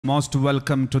Most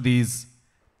welcome to these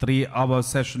 3-hour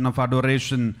session of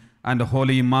adoration and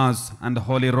Holy Mass and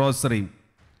Holy Rosary.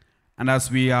 And as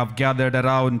we have gathered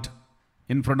around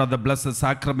in front of the Blessed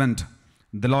Sacrament,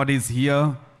 the Lord is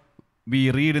here. We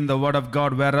read in the Word of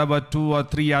God, wherever 2 or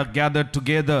 3 are gathered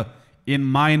together in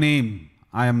my name,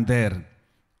 I am there.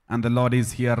 And the Lord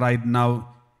is here right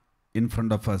now in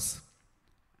front of us.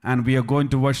 And we are going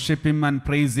to worship Him and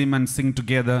praise Him and sing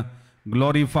together,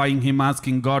 glorifying Him,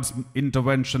 asking God's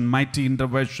intervention, mighty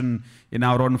intervention in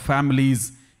our own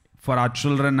families, for our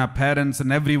children, our parents,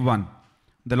 and everyone.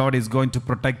 The Lord is going to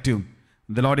protect you.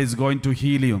 The Lord is going to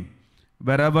heal you.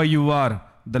 Wherever you are,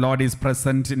 the Lord is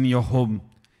present in your home.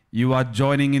 You are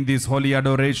joining in this holy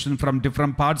adoration from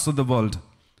different parts of the world,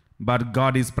 but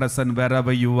God is present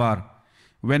wherever you are.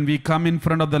 When we come in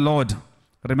front of the Lord,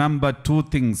 remember 2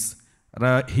 things.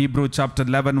 Hebrew chapter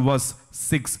 11 verse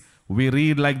 6. We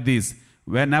read like this: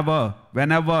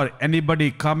 whenever anybody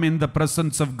come in the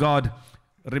presence of God,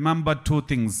 remember 2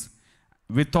 things.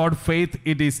 Without faith,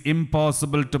 it is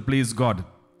impossible to please God.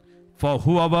 For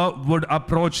whoever would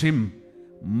approach Him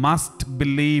must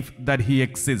believe that He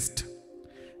exists,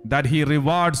 that He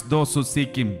rewards those who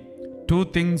seek Him. 2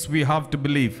 things we have to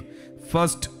believe.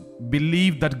 First,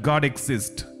 believe that God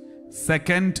exists.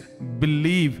 Second,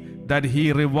 believe that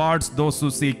He rewards those who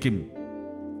seek Him.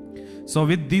 So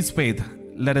with this faith,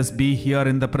 let us be here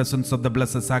in the presence of the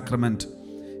Blessed Sacrament,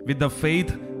 with the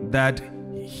faith that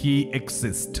He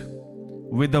exists,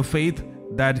 with the faith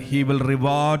that He will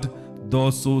reward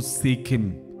those who seek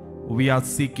Him. We are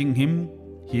seeking Him,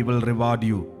 He will reward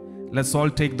you. Let's all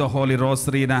take the Holy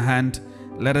Rosary in our hand.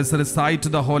 Let us recite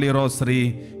the Holy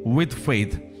Rosary with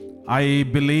faith. I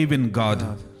believe in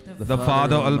God, the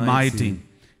Father Almighty,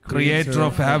 Creator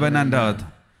of heaven and earth.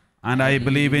 And I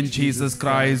believe in Jesus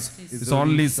Christ, His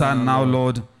only Son, our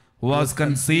Lord, who was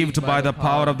conceived by the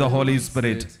power of the Holy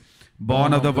Spirit,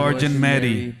 born of the Virgin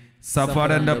Mary,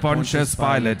 suffered under Pontius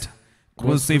Pilate,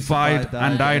 crucified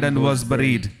and died and was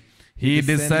buried. He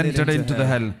descended into the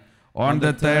hell. On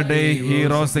the 3rd day He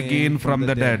rose again from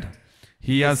the dead.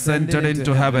 He ascended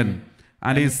into heaven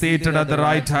and is seated at the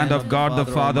right hand of God the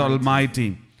Father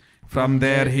Almighty. From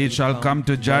there He shall come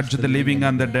to judge the living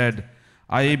and the dead.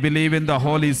 I believe in the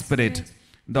Holy Spirit,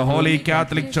 the Holy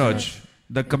Catholic Church,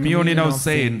 the communion of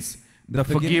saints, the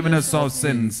forgiveness of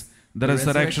sins, the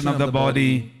resurrection of the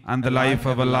body, and the life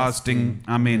everlasting.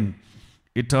 Amen.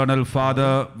 Eternal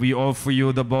Father, we offer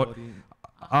you the body.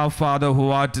 Our Father who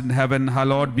art in heaven,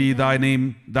 hallowed be thy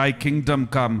name. Thy kingdom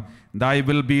come. Thy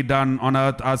will be done on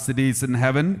earth as it is in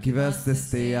heaven. Give us this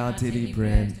day our daily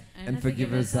bread, and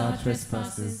forgive us our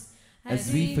trespasses,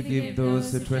 as we forgive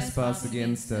those who trespass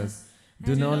against us.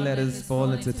 Do not let us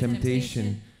fall into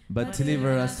temptation, but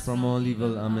deliver us from all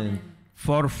evil. Amen.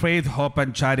 For faith, hope,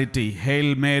 and charity,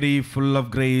 Hail Mary, full of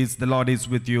grace, the Lord is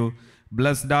with you.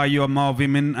 Blessed are you among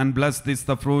women, and blessed is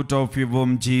the fruit of your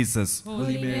womb, Jesus.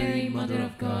 Holy Mary, Mother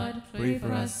of God, pray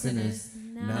for us sinners,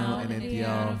 now and at the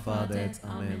hour of our death.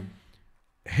 Amen.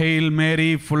 Hail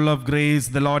Mary, full of grace,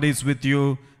 the Lord is with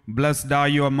you. Blessed are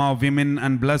you among women,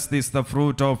 and blessed is the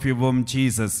fruit of your womb,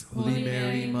 Jesus. Holy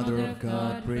Mary, Mother of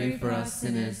God, pray for us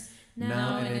sinners,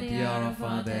 now and at the hour of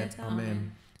our death.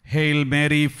 Amen. Hail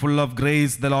Mary, full of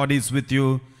grace, the Lord is with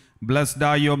you. Blessed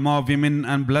are you among women,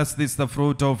 and blessed is the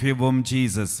fruit of your womb,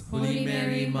 Jesus. Holy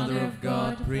Mary, Mother of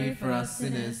God, pray for us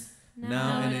sinners,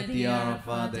 now and at the hour of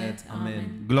our death.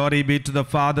 Amen. Glory be to the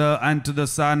Father, and to the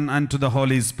Son, and to the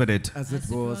Holy Spirit. As it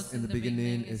was in the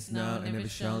beginning, is now, and ever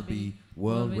shall be,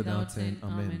 world without end.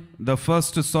 Amen. The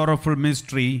first sorrowful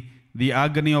mystery, the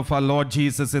agony of our Lord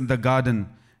Jesus in the garden.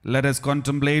 Let us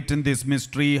contemplate in this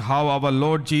mystery how our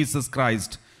Lord Jesus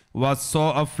Christ was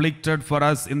so afflicted for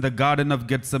us in the Garden of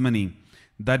Gethsemane,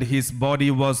 that His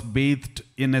body was bathed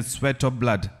in a sweat of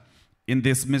blood. In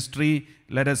this mystery,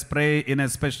 let us pray in a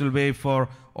special way for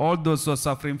all those who are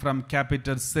suffering from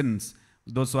capital sins,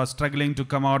 those who are struggling to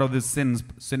come out of the sins,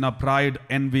 sin of pride,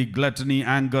 envy, gluttony,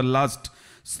 anger, lust,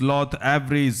 sloth,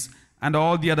 avarice, and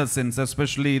all the other sins,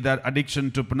 especially that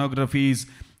addiction to pornographies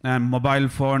and mobile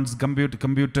phones,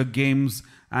 computer games,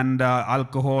 and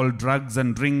alcohol, drugs,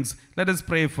 and drinks. Let us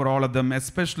pray for all of them,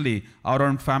 especially our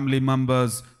own family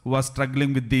members who are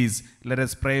struggling with these. Let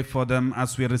us pray for them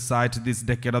as we recite this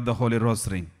decade of the Holy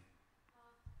Rosary.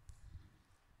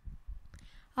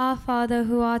 Our Father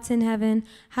who art in heaven,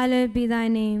 hallowed be thy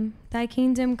name. Thy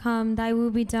kingdom come, thy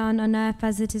will be done on earth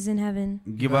as it is in heaven.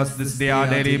 Give us this day our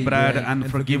daily bread,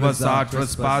 and forgive us our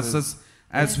trespasses,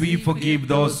 as we forgive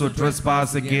those who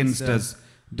trespass against us.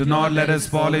 Do not let us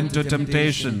fall into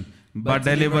temptation, but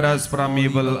deliver us from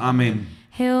evil. Amen.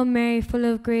 Hail Mary, full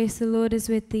of grace, the Lord is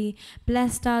with thee.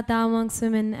 Blessed art thou amongst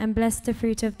women, and blessed the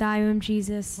fruit of thy womb,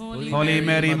 Jesus. Holy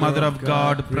Mary, Mother of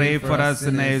God, pray for us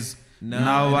sinners,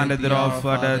 now and at the hour of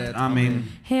our death. Amen.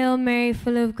 Hail Mary,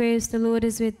 full of grace, the Lord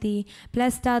is with thee.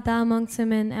 Blessed art thou amongst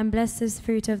women, and blessed is the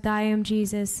fruit of thy womb,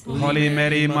 Jesus. Holy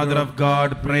Mary, Mother of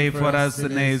God, pray for us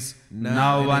sinners,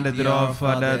 now and at the hour of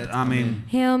our death. Amen.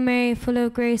 Hail Mary, full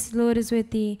of grace, the Lord is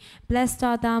with thee. Blessed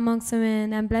art thou amongst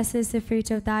women, and blessed is the fruit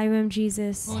of thy womb,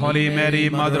 Jesus. Holy Mary,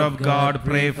 Mother of God,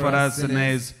 pray for us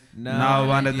sinners, now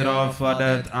and at the hour of our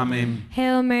death. Amen.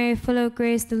 Hail Mary, full of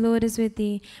grace, the Lord is with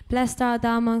thee. Blessed art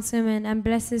thou amongst women, and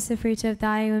blessed is the fruit of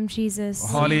thy womb, Jesus.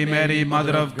 Holy Mary,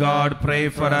 Mother of God, pray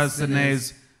for us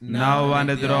sinners, now and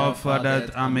at the hour of our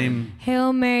death. Amen.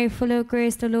 Hail Mary, full of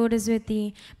grace, the Lord is with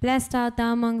thee. Blessed art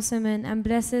thou amongst women, and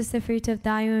blessed is the fruit of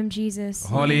thy womb, Jesus.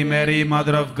 Holy Mary,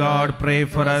 Mother of God, pray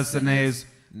for us sinners,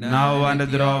 now and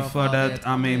at the hour of our death.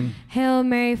 Amen. Hail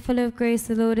Mary, full of grace,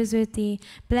 the Lord is with thee.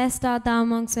 Blessed art thou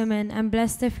amongst women, and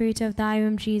blessed the fruit of thy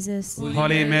womb, Jesus.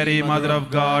 Holy Mary, Mother of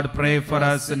God, pray for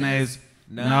us sinners,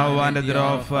 now and at the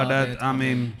hour of our death.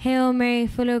 Amen. Hail Mary,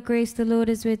 full of grace, the Lord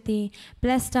is with thee.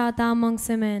 Blessed art thou amongst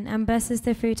women, and blessed is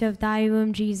the fruit of thy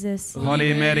womb, Jesus.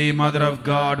 Holy Mary, Mother of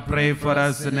God, pray for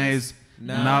us sinners,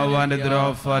 now and at the hour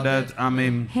of our death.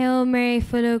 Amen. Hail Mary,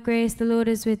 full of grace, the Lord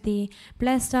is with thee.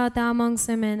 Blessed art thou amongst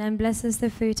women, and blessed is the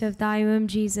fruit of thy womb,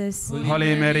 Jesus.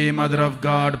 Holy Mary, Mother of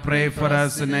God, pray for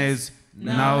us sinners,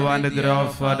 now and at the hour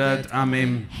of our death.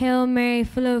 Amen. Hail Mary,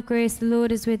 full of grace, the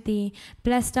Lord is with thee.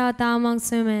 Blessed art thou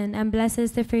amongst women, and blessed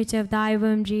is the fruit of thy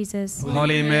womb, Jesus.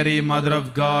 Holy Mary, Mother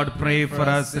of God, pray for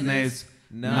us sinners,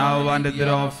 now and at the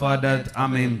hour of our death.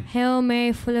 Amen. Hail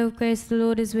Mary, full of grace, the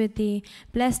Lord is with thee.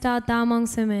 Blessed art thou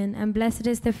amongst women, and blessed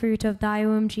is the fruit of thy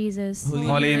womb, Jesus.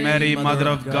 Holy Mary, Mother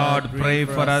of God, pray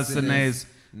for us sinners,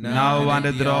 now and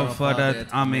at the hour of our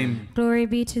death. Amen. Glory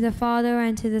be to the Father,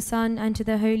 and to the Son, and to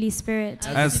the Holy Spirit.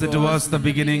 As it was the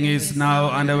beginning, is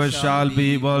now, and ever shall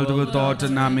be, world without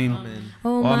end. Amen.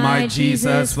 O O my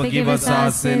Jesus, forgive us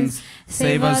our sins,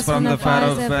 save us from the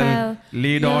fire of hell,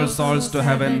 lead all souls to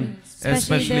heaven,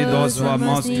 especially those who are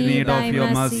most in need of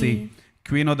your mercy.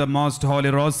 Queen of the Most Holy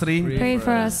Rosary, Pray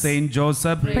for us. Saint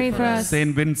Joseph, Pray for us.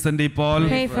 Saint Vincent de Paul,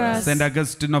 Pray for us. Saint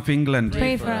Augustine of England.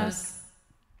 Pray for us.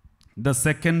 The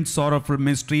second sorrowful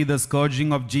mystery, the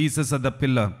scourging of Jesus at the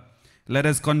pillar. Let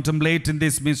us contemplate in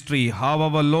this mystery how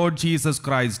our Lord Jesus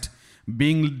Christ,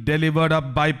 being delivered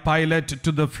up by Pilate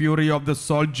to the fury of the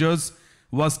soldiers,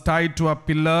 was tied to a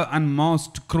pillar and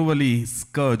most cruelly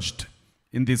scourged.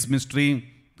 In this mystery,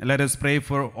 let us pray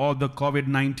for all the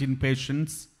COVID-19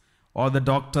 patients, all the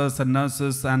doctors and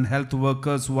nurses and health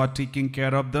workers who are taking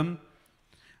care of them,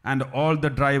 and all the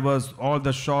drivers, all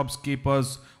the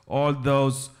shopkeepers, all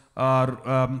those are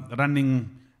running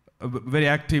very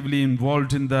actively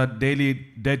involved in the daily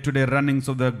day-to-day runnings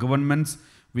of the governments.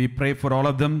 We pray for all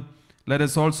of them. Let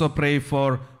us also pray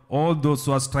for all those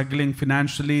who are struggling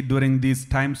financially during these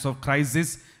times of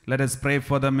crisis. Let us pray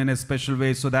for them in a special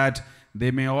way so that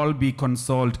they may all be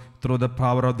consoled through the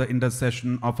power of the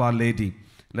intercession of Our Lady.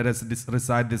 Let us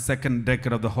recite the second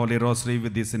decade of the Holy Rosary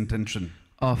with this intention.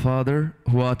 Our Father,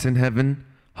 who art in heaven,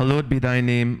 hallowed be thy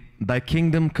name. Thy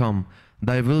kingdom come.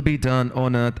 Thy will be done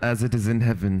on earth as it is in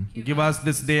heaven. Give us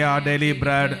this day our daily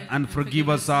bread, and forgive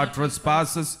us our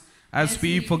trespasses, as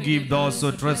we forgive those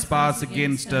who trespass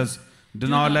against us. Do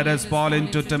not let us fall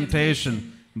into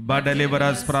temptation, but deliver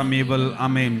us from evil.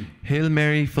 Amen. Hail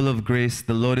Mary, full of grace,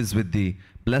 the Lord is with thee.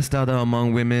 Blessed art thou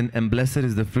among women, and blessed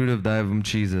is the fruit of thy womb,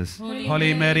 Jesus.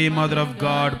 Holy Mary, Mother of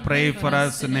God, pray for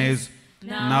us sinners,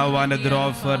 now and at the hour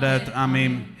of our death.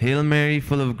 Amen. Hail Mary,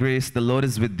 full of grace, the Lord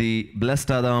is with thee.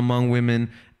 Blessed art thou among women,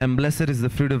 and blessed is the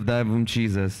fruit of thy womb,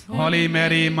 Jesus. Holy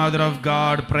Mary, Mother of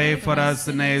God, pray for us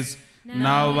sinners,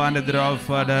 now and at the hour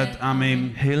of our death.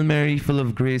 Amen. Hail Mary, full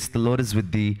of grace, the Lord is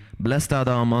with thee. Blessed art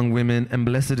thou among women, and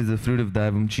blessed is the fruit of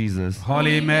thy womb, Jesus.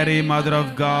 Holy Mary, Mother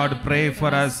of God, pray for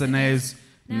us sinners,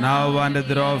 now and at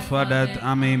the hour of our death.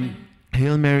 Amen.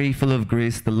 Hail Mary, full of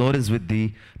grace, the Lord is with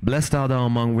thee. Blessed art thou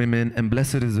among women, and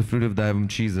blessed is the fruit of thy womb,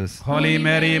 Jesus. Holy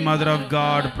Mary, Mother of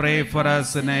God, pray for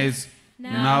us sinners,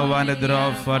 now and at the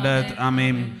hour of our death.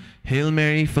 Amen. Hail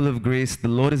Mary, full of grace, the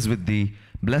Lord is with thee.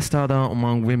 Blessed art thou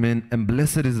among women, and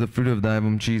blessed is the fruit of thy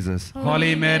womb, Jesus.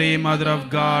 Holy Mary, Mother of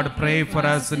God, pray for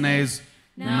us sinners,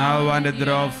 now and at the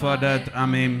hour of our death.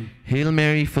 Amen. Hail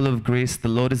Mary, full of grace, the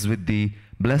Lord is with thee.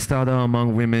 Blessed art thou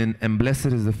among women, and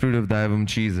blessed is the fruit of thy womb,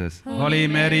 Jesus. Holy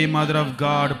Mary, Mother of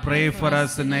God, pray for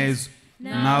us sinners,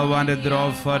 now and at the hour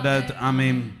of our death.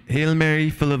 Amen. Hail Mary,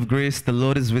 full of grace, the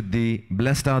Lord is with thee.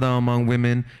 Blessed art thou among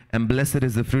women, and blessed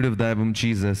is the fruit of thy womb,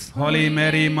 Jesus. Holy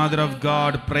Mary, Mother of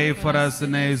God, pray for us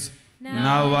sinners,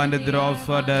 now and at the hour of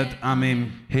our death.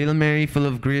 Amen. Hail Mary, full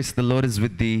of grace, the Lord is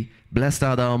with thee. Blessed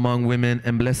art thou among women,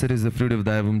 and blessed is the fruit of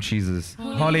thy womb, Jesus.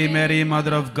 Holy Mary,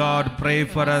 Mother of God, pray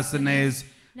for us sinners,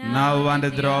 now and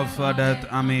at the hour of our death.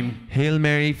 Amen. Hail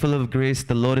Mary, full of grace,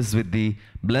 the Lord is with thee.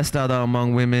 Blessed art thou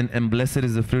among women, and blessed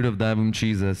is the fruit of thy womb,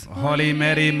 Jesus. Holy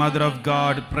Mary, Mother of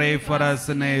God, pray for us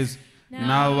sinners,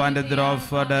 now and at the hour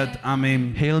of our death.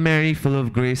 Amen. Hail Mary, full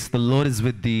of grace, the Lord is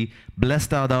with thee.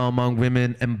 Blessed art thou among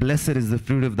women, and blessed is the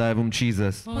fruit of thy womb,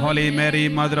 Jesus. Holy Mary,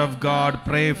 Mother of God,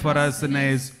 pray for us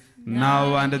sinners,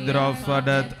 now and at the hour of our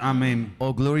death. Amen.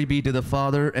 All glory be to the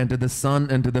Father, and to the Son,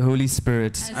 and to the Holy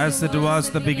Spirit. As it was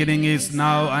the beginning, is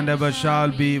now, and ever shall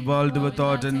be, world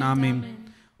without end. Amen.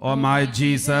 O my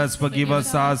Jesus, forgive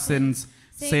us our sins,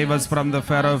 save us from the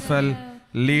fire of hell,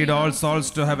 lead all souls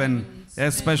to heaven,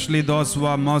 especially those who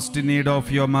are most in need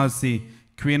of your mercy.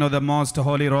 Queen of the Most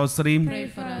Holy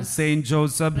Rosary, Saint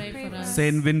Joseph,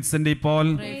 Saint Vincent de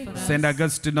Paul, Saint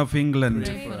Augustine of England.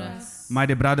 My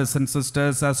dear brothers and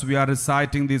sisters, as we are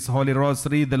reciting this Holy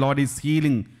Rosary, the Lord is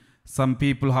healing. Some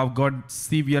people have got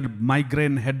severe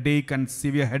migraine headache and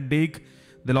severe headache.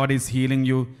 The Lord is healing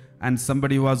you. And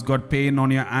somebody who has got pain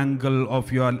on your ankle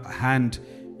of your hand,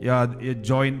 your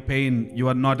joint pain, you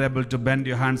are not able to bend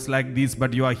your hands like this,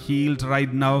 but you are healed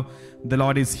right now. The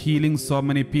Lord is healing so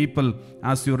many people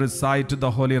as you recite the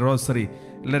Holy Rosary.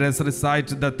 Let us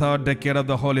recite the third decade of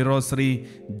the Holy Rosary.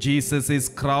 Jesus is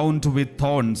crowned with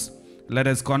thorns. Let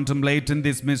us contemplate in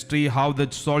this mystery how the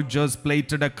soldiers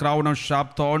plaited a crown of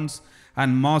sharp thorns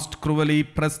and most cruelly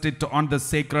pressed it on the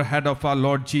sacred head of our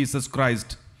Lord Jesus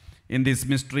Christ. In this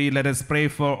mystery, let us pray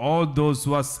for all those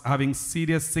who are having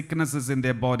serious sicknesses in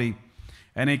their body,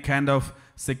 any kind of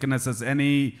sicknesses,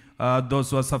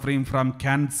 those who are suffering from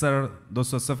cancer,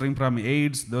 those who are suffering from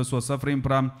AIDS, those who are suffering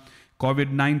from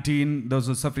COVID-19, those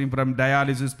who are suffering from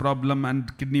dialysis problem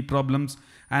and kidney problems.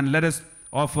 And let us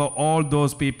offer all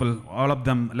those people, all of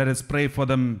them, let us pray for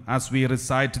them as we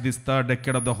recite this third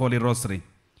decade of the Holy Rosary.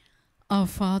 Our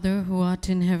Father, who art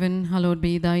in heaven, hallowed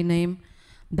be thy name.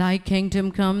 Thy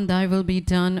kingdom come, thy will be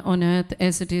done on earth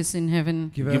as it is in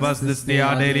heaven. Give us this day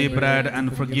our daily bread,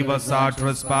 and forgive us our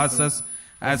trespasses,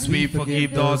 as we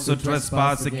forgive those who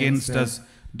trespass against us.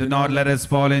 Do not let us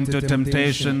fall into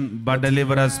temptation, but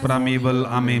deliver us from evil.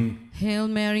 Amen. Hail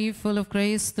Mary, full of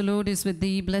grace, the Lord is with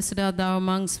thee. Blessed art thou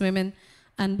amongst women,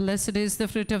 and blessed is the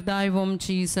fruit of thy womb,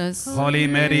 Jesus. Holy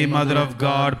Mary, Mother of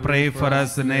God, pray for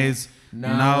us sinners,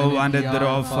 now and at the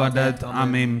hour of our death.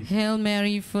 Amen. Hail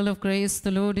Mary, full of grace,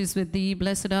 the Lord is with thee.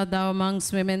 Blessed art thou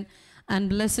amongst women, and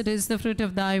blessed is the fruit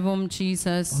of thy womb,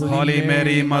 Jesus. Holy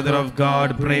Mary, Mother of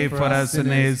God, pray for us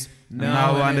sinners,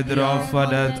 now and at the hour of our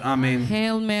death. Amen.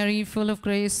 Hail Mary, full of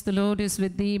grace, the Lord is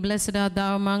with thee. Blessed art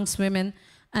thou amongst women,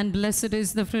 and blessed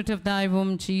is the fruit of thy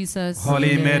womb, Jesus.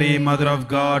 Holy Mary, Mother of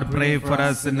God, pray for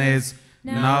us sinners,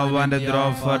 now and at the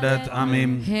hour of our death.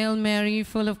 Amen. Hail Mary,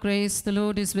 full of grace, the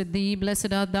Lord is with thee.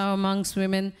 Blessed art thou amongst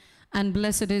women, and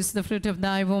blessed is the fruit of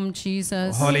thy womb,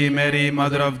 Jesus. Holy Mary,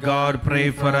 Mother of God,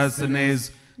 pray for us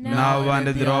sinners, now and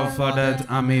at the hour of our death.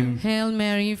 Amen. Hail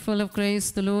Mary, full of grace,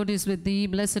 the Lord is with thee.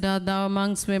 Blessed art thou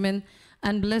amongst women,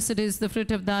 and blessed is the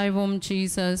fruit of thy womb,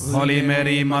 Jesus. Holy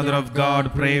Mary, Mother of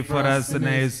God, pray for us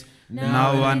sinners,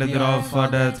 now and at the hour of our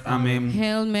death. Amen.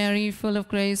 Hail Mary, full of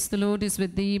grace, the Lord is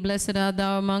with thee. Blessed art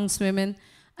thou amongst women,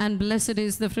 and blessed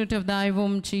is the fruit of thy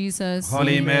womb, Jesus.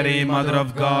 Holy Mary, Mother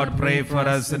of God, pray for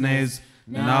us sinners,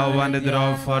 now and at the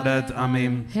hour of our death.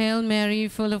 Amen. Hail Mary,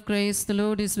 full of grace, the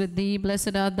Lord is with thee.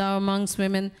 Blessed art thou amongst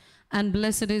women, and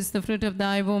blessed is the fruit of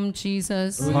thy womb,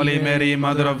 Jesus. Holy Mary,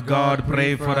 Mother of God,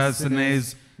 pray for us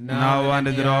sinners, now and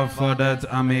at the hour of our death.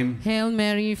 Amen. Hail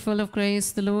Mary, full of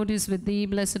grace, the Lord is with thee.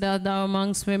 Blessed art thou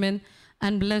amongst women,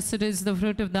 and blessed is the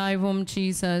fruit of thy womb,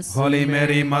 Jesus. Holy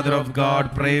Mary, Mother of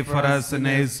God, pray for us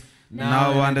sinners,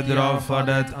 now and at the hour of our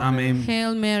death. Amen.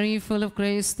 Hail Mary, full of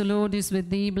grace, the Lord is with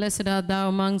thee. Blessed art thou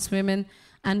amongst women,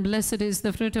 and blessed is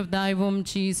the fruit of thy womb,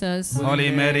 Jesus. Holy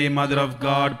Mary, Mother of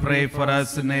God, pray for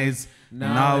us sinners,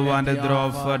 now and at the hour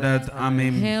of our death.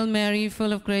 Amen. Hail Mary,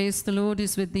 full of grace, the Lord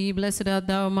is with thee. Blessed art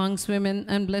thou amongst women,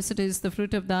 and blessed is the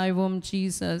fruit of thy womb,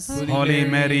 Jesus. Holy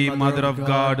Mary, Mother of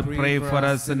God, pray for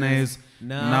us sinners,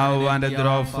 now and at the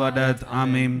hour of our death.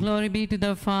 Amen. Glory be to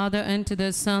the Father, and to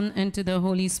the Son, and to the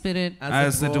Holy Spirit.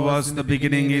 As it was in the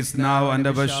beginning, is now, and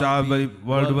ever shall be,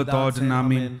 world without end.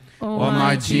 Amen. O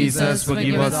my Jesus,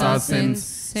 forgive us our sins,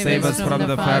 save us from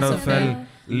the fire of hell,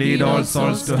 Lead all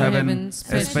souls to heaven,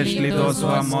 especially those who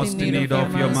are most in need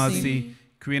of your mercy.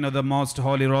 Queen of the Most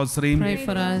Holy Rosary, Pray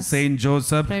for us. Saint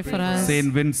Joseph, Pray for us.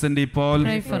 Saint Vincent de Paul,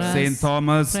 Pray for us. Saint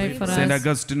Thomas, Pray for Saint us.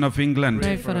 Augustine of England.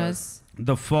 Pray for us.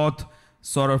 The fourth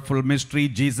sorrowful mystery,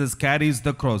 Jesus carries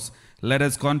the cross. Let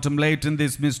us contemplate in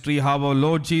this mystery how our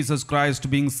Lord Jesus Christ,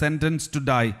 being sentenced to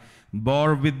die,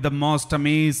 bore with the most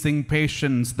amazing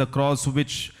patience the cross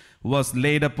which was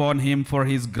laid upon him for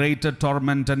his greater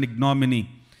torment and ignominy.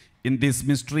 In this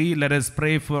mystery, let us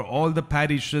pray for all the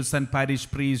parishes and parish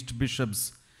priests,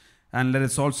 bishops, and let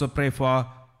us also pray for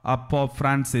our Pope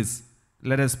Francis.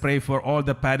 Let us pray for all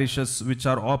the parishes which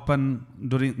are open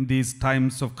during these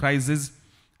times of crisis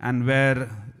and where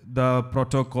the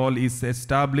protocol is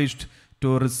established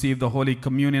to receive the Holy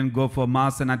Communion, go for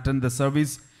Mass and attend the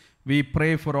service. We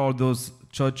pray for all those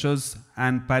churches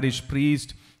and parish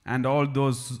priests and all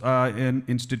those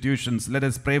institutions. Let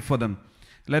us pray for them.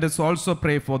 Let us also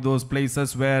pray for those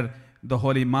places where the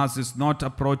Holy Mass is not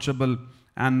approachable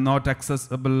and not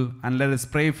accessible. And let us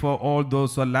pray for all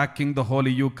those who are lacking the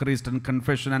Holy Eucharist and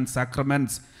confession and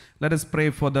sacraments. Let us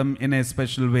pray for them in a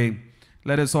special way.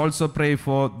 Let us also pray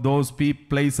for those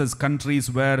places,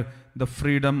 countries where the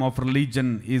freedom of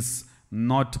religion is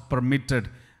not permitted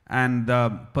and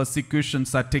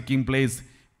persecutions are taking place.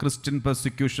 Christian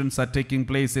persecutions are taking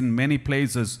place in many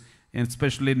places,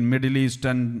 especially in Middle East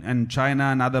and China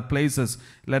and other places.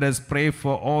 Let us pray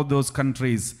for all those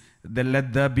countries.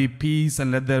 Let there be peace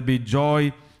and let there be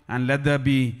joy and let there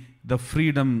be the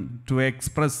freedom to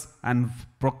express and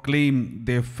proclaim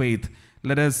their faith.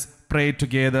 Let us pray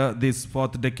together this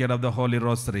fourth decade of the Holy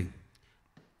Rosary.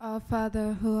 Our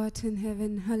Father, who art in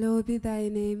heaven, hallowed be thy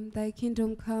name. Thy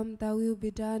kingdom come, thy will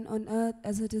be done on earth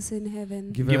as it is in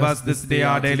heaven. Give us this day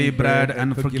our daily bread,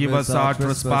 and forgive us our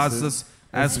trespasses,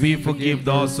 as we forgive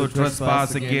those who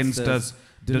trespass against us.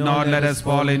 Do not let us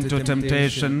fall into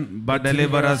temptation, but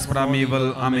deliver us from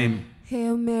evil. Amen.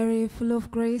 Hail Mary, full of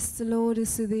grace, the Lord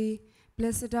is with thee.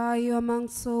 Blessed are you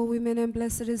amongst all women, and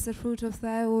blessed is the fruit of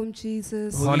thy womb,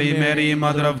 Jesus. Holy Mary,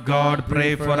 Mother of God,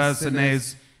 pray for us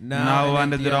sinners, now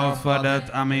and at the hour of our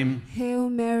death. Amen. Hail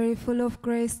Mary, full of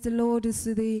grace, the Lord is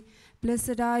with thee.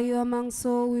 Blessed are you amongst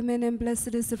all women, and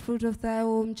blessed is the fruit of thy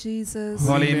womb, Jesus.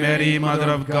 Holy Mary, Mother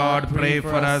of God, pray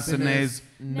for us sinners,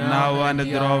 now and at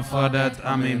the hour of our death.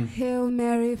 Amen. Hail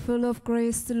Mary, full of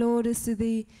grace, the Lord is with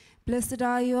thee. Blessed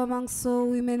are you amongst all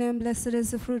women, and blessed is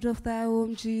the fruit of thy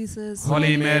womb, Jesus.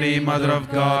 Holy Mary, Mother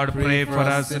of God, pray for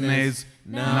us sinners,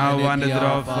 now and at the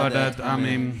hour of our death.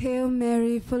 Amen. Hail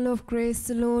Mary, full of grace,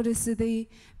 the Lord is with thee.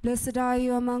 Blessed are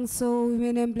you amongst all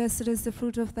women, and blessed is the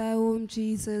fruit of thy womb,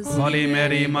 Jesus. Holy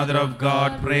Mary, Mother of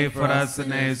God, pray for us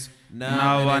sinners,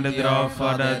 now and at the hour of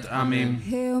our death. Amen.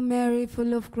 Hail Mary,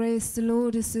 full of grace, the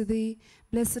Lord is with thee.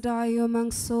 Blessed are you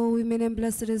amongst all women, and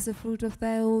blessed is the fruit of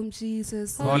thy womb,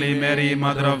 Jesus. Holy Mary,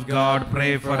 Mother of God,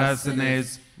 pray for us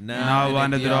sinners, now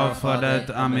and at the hour of our death.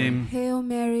 Amen. Hail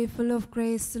Mary, full of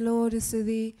grace, the Lord is with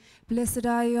thee. Blessed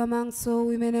are you amongst all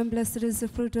women, and blessed is the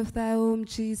fruit of thy womb,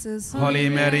 Jesus. Holy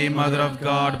Mary, Mother of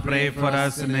God, pray for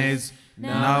us sinners,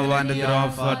 now and at the hour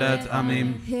of our death.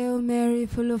 Amen. Hail Mary,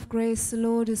 full of grace, the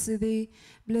Lord is with thee.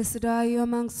 Blessed are you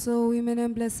amongst all women,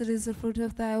 and blessed is the fruit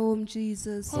of thy womb,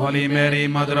 Jesus. Holy Mary,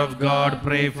 Mother of God,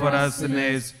 pray for us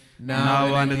sinners,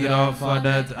 now and at the hour of our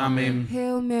death. Amen.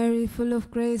 Hail Mary, full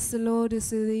of grace, the Lord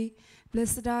is with thee.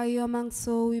 Blessed are you amongst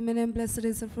all women, and blessed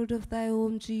is the fruit of thy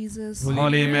womb, Jesus.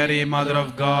 Holy Mary, Mother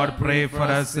of God, pray for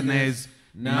us sinners,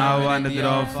 now and at the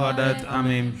hour of our death.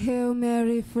 Amen. Hail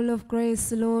Mary, full of grace,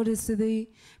 the Lord is with thee.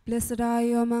 Blessed are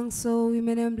you amongst all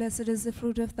women, and blessed is the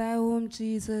fruit of thy womb,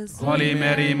 Jesus. Holy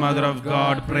Mary, Mother of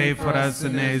God, pray for us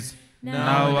sinners,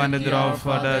 now and at the hour of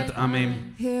our death.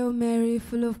 Amen. Hail Mary,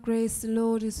 full of grace, the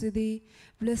Lord is with thee.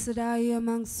 Blessed are you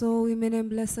amongst all women,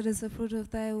 and blessed is the fruit of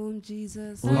thy womb,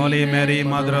 Jesus. Holy Mary,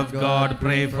 Mother of God,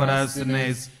 pray for us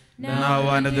sinners, now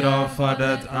and at the hour of our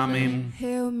death. Amen.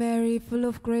 Hail Mary, full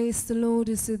of grace, the Lord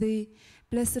is with thee.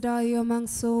 Blessed are you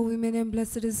amongst all women, and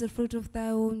blessed is the fruit of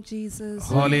thy womb, Jesus.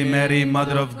 Holy Mary,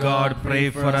 Mother of God, pray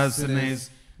for us sinners,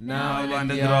 now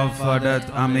and at the hour of our death.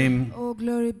 Amen. All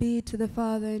glory be to the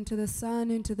Father, and to the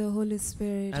Son, and to the Holy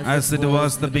Spirit. As it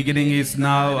was the beginning, is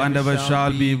now, and ever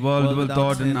shall be, world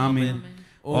without end. Amen.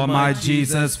 O my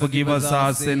Jesus, forgive us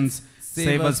our sins,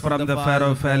 save us from the fire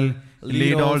of hell,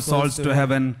 lead all souls to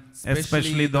heaven,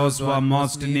 especially those who are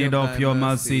most in need of your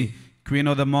mercy. Queen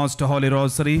of the Most Holy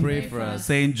Rosary, Pray for us.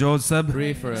 Saint Joseph,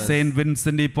 Pray for us. Saint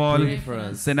Vincent de Paul, Pray for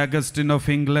us. Saint Augustine of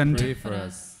England. Pray for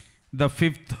us. The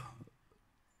fifth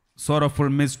sorrowful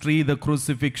mystery, the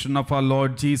crucifixion of our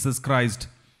Lord Jesus Christ.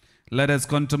 Let us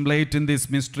contemplate in this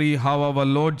mystery how our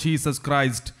Lord Jesus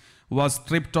Christ was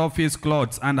stripped of his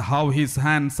clothes, and how his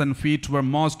hands and feet were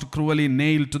most cruelly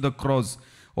nailed to the cross,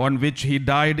 on which he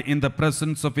died in the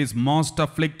presence of his most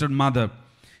afflicted mother.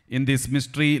 In this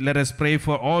mystery, let us pray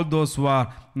for all those who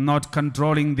are not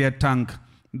controlling their tongue,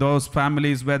 those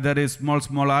families where there is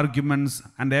small arguments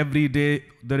and every day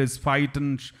there is fight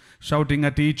and shouting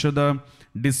at each other,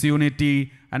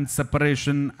 disunity and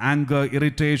separation, anger,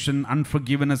 irritation,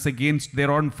 unforgiveness against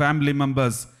their own family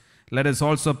members. Let us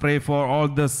also pray for all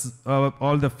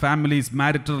the families,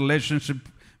 marital relationship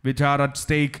which are at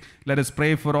stake. Let us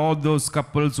pray for all those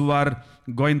couples who are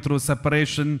going through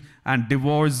separation and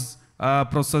divorce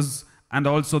process, and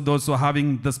also those who are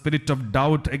having the spirit of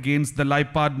doubt against the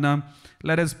life partner.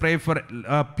 Let us pray for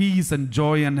peace and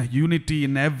joy and unity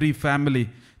in every family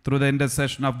through the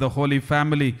intercession of the Holy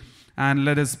Family. And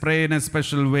let us pray in a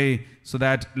special way so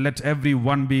that let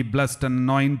everyone be blessed and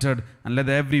anointed, and let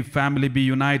every family be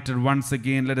united once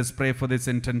again. Let us pray for this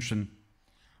intention.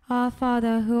 Our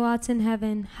Father, who art in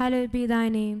heaven, hallowed be thy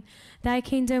name. Thy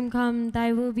kingdom come,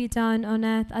 thy will be done on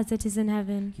earth as it is in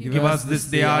heaven. Give us this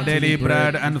day our daily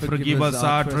bread, and forgive us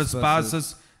our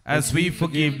trespasses, as we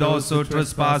forgive those who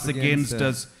trespass against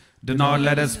us. Do not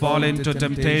let us fall into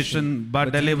temptation,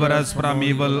 but deliver us from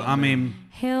evil. Amen.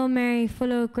 Hail Mary,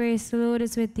 full of grace, the Lord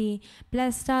is with thee.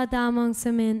 Blessed art thou amongst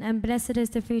women, and blessed is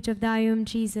the fruit of thy womb,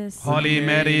 Jesus. Holy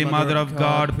Mary, Mother of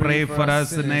God, pray for us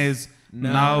sinners,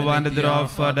 now and at the hour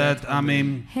of our death.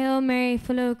 Amen. Hail Mary,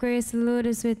 full of grace, the Lord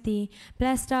is with thee.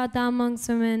 Blessed art thou amongst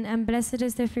women, and blessed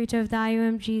is the fruit of thy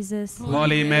womb, Jesus.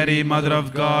 Holy Mary, Mother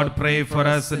of God, pray for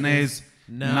us sinners,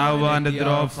 now and at the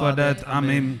hour of our death.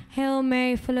 Amen. Hail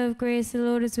Mary, full of grace, the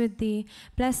Lord is with thee.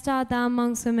 Blessed art thou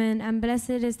amongst women, and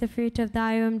blessed is the fruit of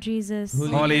thy womb, Jesus.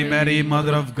 Holy Mary,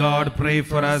 Mother of God, pray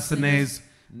for us sinners,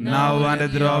 now and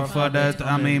at the hour of our death.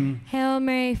 Amen. Hail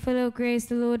Mary, full of grace,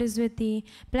 the Lord is with thee.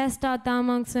 Blessed art thou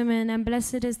amongst women, and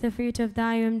blessed is the fruit of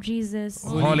thy womb, Jesus.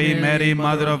 Holy Mary,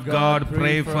 Mother of God,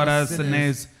 pray for us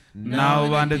sinners,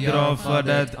 now and at the hour of our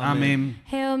death. Amen.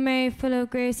 Hail Mary, full of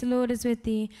grace, the Lord is with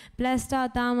thee. Blessed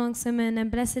art thou amongst women,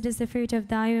 and blessed is the fruit of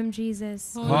thy womb,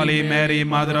 Jesus. Holy Mary,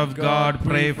 Mother of God,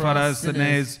 pray for us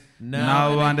sinners,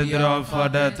 now and at the hour of our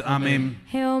death. Amen.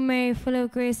 Hail Mary, full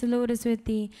of grace, the Lord is with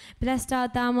thee. Blessed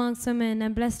art thou amongst women,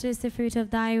 and blessed is the fruit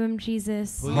of thy womb,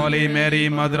 Jesus. Holy Mary,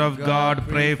 Mother of God,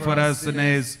 pray for us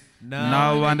sinners,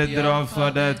 now and at the hour of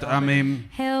our death. Amen.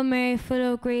 Hail Mary,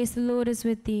 full of grace, the Lord is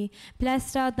with thee.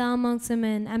 Blessed art thou amongst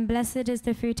women, and blessed is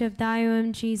the fruit of thy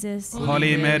womb, Jesus.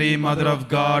 Holy Mary, Mother of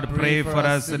God, pray for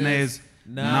us sinners,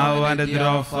 now and at the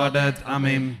hour of our death.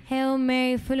 Amen. Hail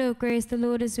Mary, full of grace, the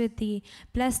Lord is with thee.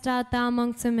 Blessed art thou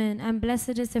amongst women, and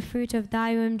blessed is the fruit of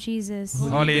thy womb, Jesus.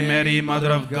 Holy Mary, Mother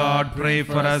of God, pray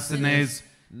for us sinners,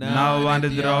 now and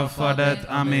at the hour of our death.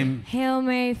 Amen. Hail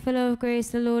Mary, full of grace,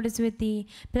 the Lord is with thee.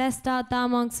 Blessed art thou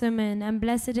amongst women, and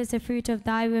blessed is the fruit of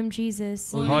thy womb,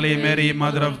 Jesus. Holy Mary,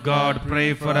 Mother of God,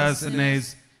 pray for us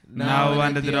sinners, now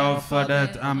and at the hour of our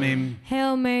death. Amen.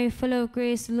 Hail Mary, full of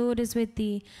grace, the Lord is with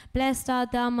thee. Blessed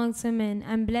art thou amongst women,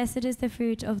 and blessed is the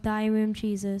fruit of thy womb,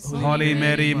 Jesus. Holy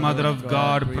Mary, Mother of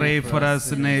God, pray for us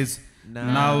sinners,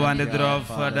 now and at the hour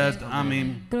of our death.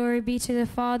 Amen. Glory be to the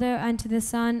Father, and to the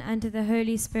Son, and to the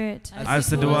Holy Spirit.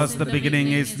 As it was the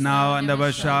beginning, is now, and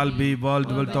ever shall be,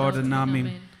 world without end.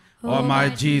 Amen. O my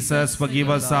Jesus, forgive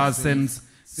us our sins,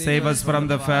 save us from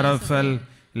the fire of hell,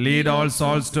 lead all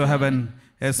souls to heaven,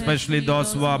 especially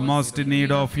those who are most in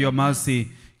need of your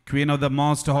mercy. Queen of the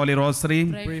Most Holy Rosary,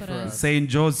 Pray for us. Saint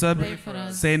Joseph, Pray for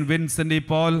us. Saint Vincent de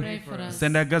Paul, Pray for us.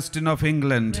 Saint Augustine of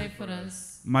England. Pray for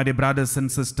us. My dear brothers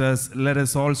and sisters, let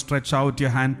us all stretch out your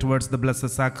hand towards the Blessed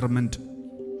Sacrament.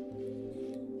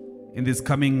 In this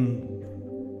coming,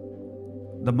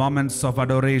 the moments of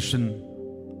adoration,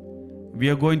 we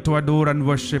are going to adore and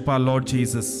worship our Lord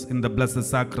Jesus in the Blessed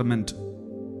Sacrament.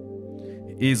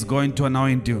 He is going to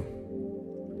anoint you.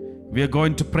 We are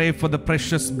going to pray for the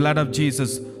precious blood of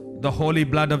Jesus. The holy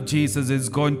blood of Jesus is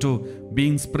going to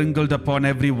be sprinkled upon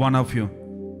every one of you.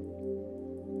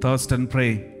 Thirst and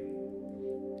pray.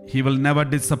 He will never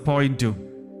disappoint you.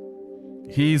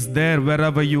 He is there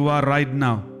wherever you are right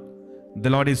now. The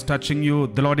Lord is touching you.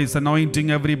 The Lord is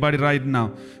anointing everybody right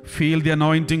now. Feel the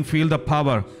anointing, feel the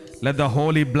power. Let the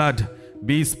holy blood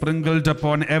be sprinkled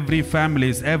upon every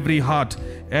families, every heart,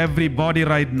 every body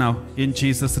right now. In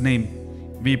Jesus' name,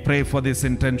 we pray for this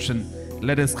intention.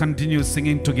 Let us continue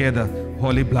singing together,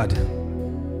 Holy Blood.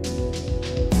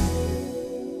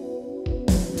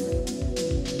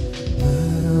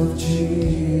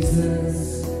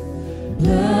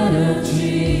 Blood of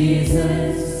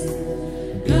Jesus,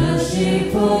 gushing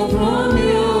forth from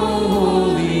your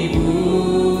holy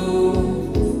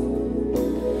wound,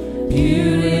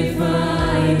 purify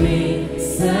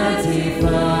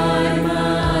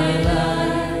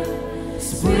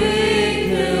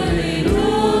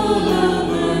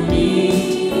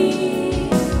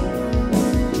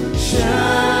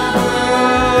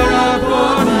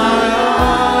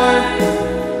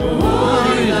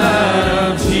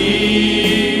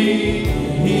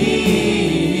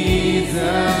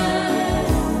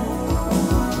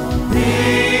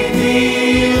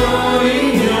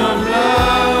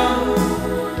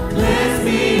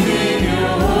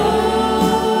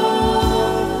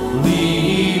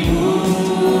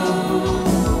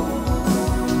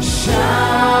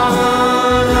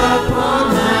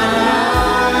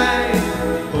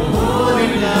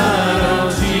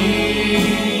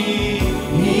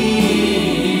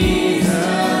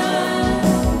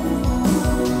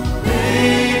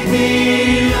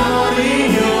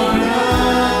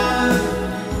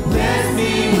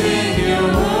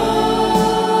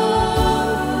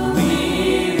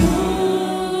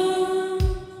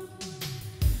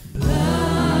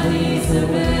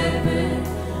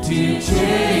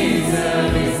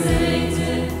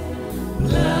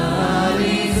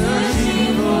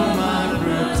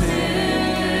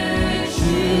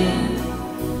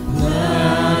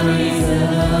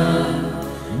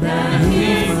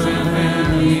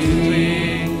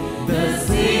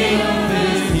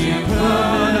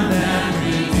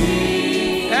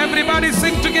Everybody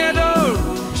sing together.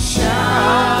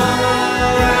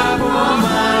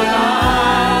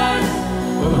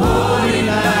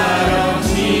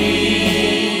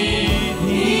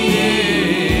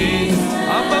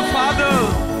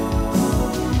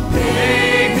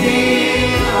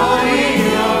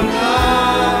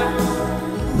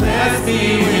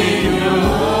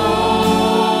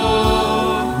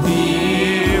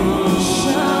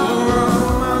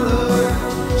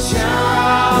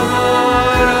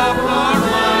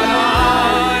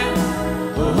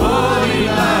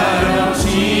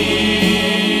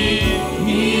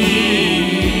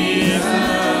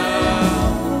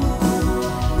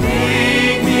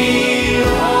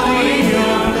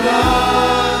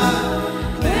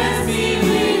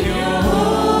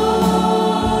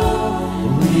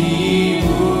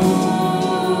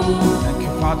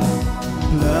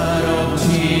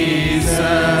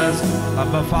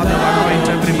 Father, anoint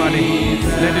everybody.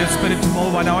 Let your spirit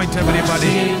move, anoint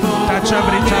everybody. Touch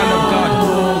every child of God.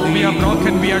 We are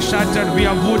broken, we are shattered, we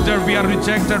are wounded, we are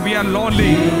rejected, we are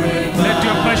lonely. Let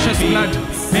your precious blood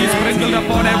be sprinkled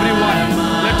upon everyone.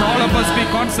 Let all of us be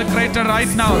consecrated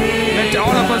right now. Let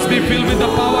all of us be filled with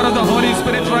the power of the Holy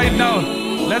Spirit right now.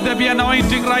 Let there be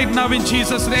anointing right now in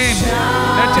Jesus' name.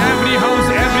 Let every house,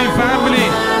 every family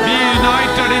be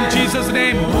united in Jesus'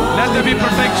 name. Let there be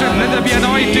protection. Let there be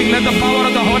anointing. Let the power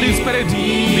of the Holy Spirit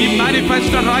be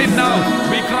manifested right now.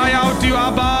 We cry out to you,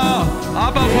 Abba.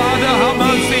 Abba, Father, have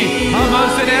mercy. Have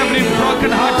mercy on every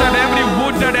broken hearted, every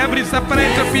wounded, every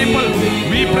separated people.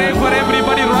 We pray for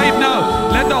everybody right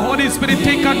now. Let the Holy Spirit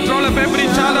take control of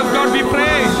every child of God. We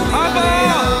pray,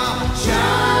 Abba.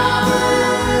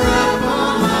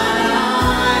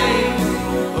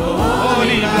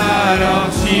 Holy blood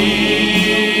of Jesus,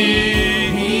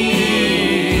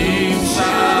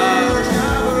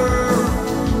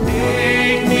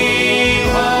 make me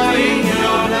whole in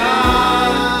your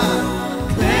blood,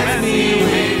 cleanse me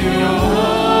with your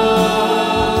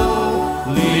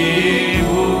holy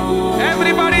word.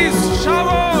 Everybody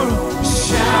shower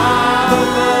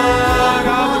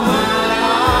of my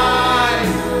life,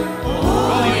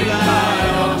 holy blood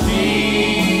of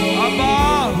Jesus. Abba,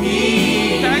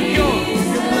 thank you.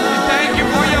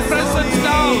 Presence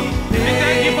now. We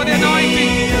thank you for the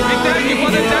anointing. We thank you for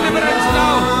the deliverance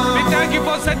now. We thank you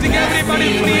for setting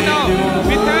everybody free now.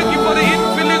 We thank you for the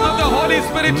infilling of the Holy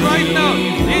Spirit right now.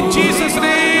 In Jesus'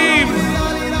 name.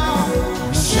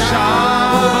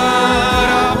 Shower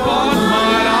upon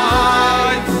my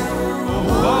life,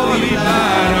 holy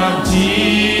blood of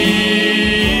Jesus.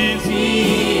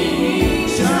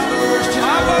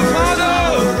 Abba, Father,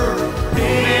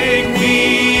 make me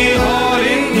whole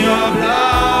in your blood.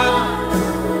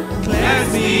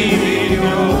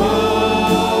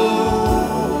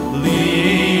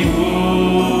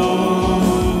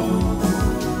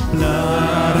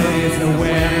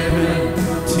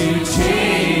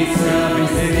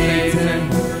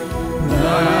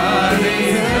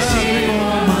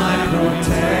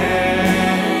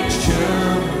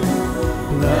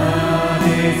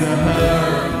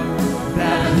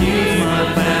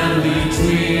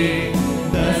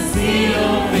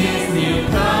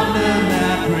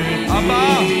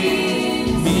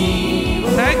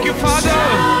 Thank you, Father.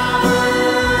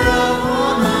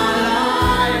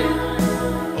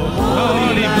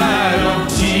 Holy blood of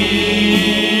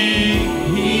Jesus.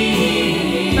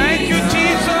 Thank you,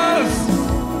 Jesus.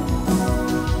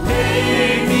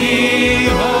 Make me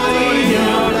whole in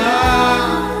your blood.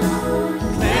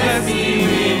 Cleanse me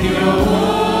with your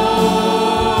holy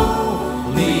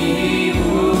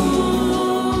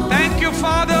word. Thank you,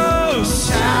 Father.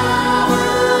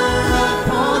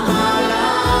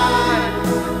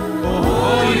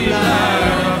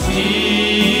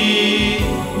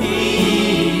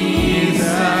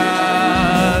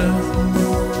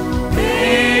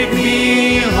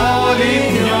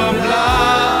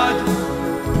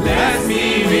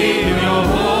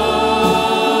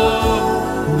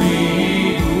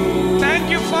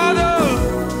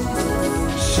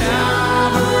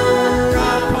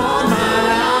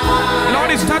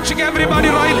 Everybody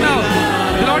right now.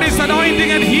 The Lord is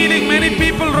anointing and healing many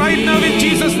people right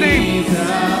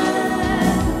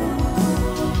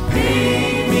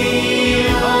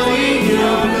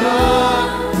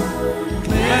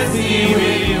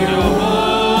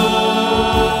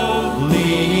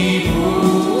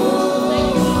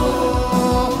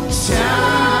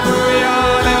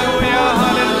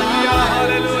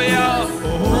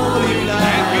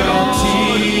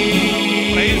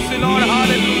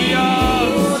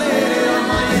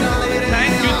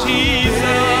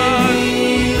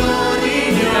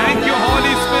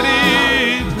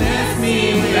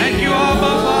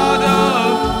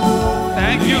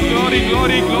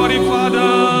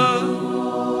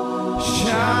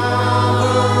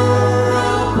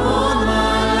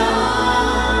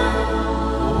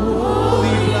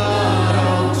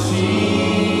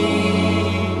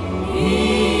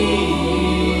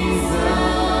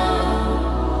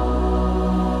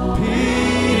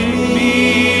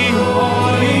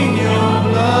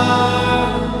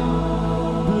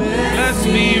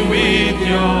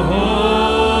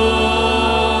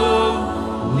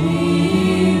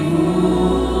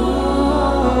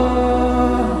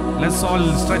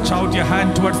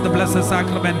the Blessed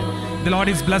Sacrament. The Lord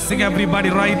is blessing everybody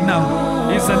right now.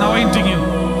 He's anointing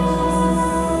you.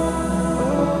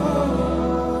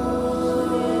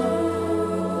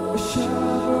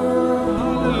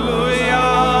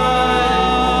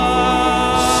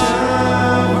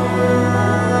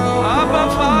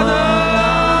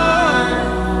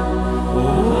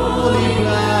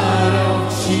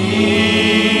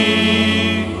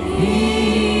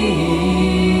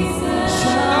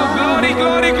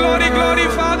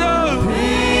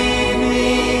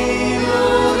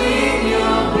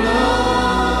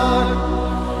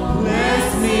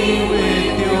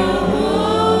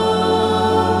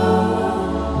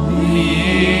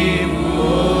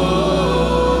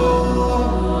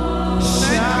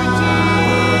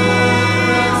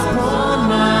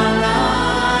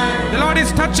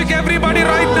 Touching everybody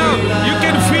right now. You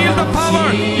can feel the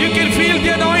power. You can feel the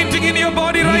anointing in your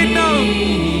body right now.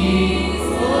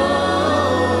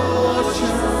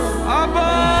 Abba.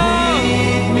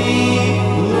 Feed me,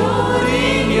 Lord,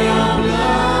 in your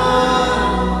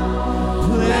blood.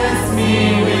 Bless me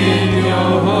with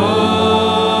your holy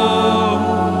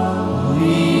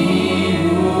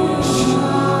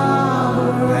shower.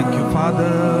 Thank you,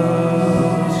 Father.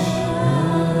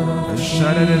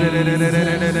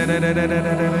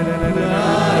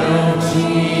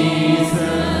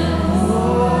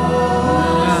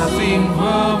 Sing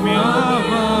from your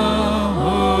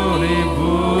holy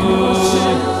book.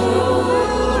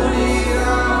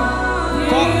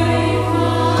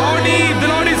 Connie, the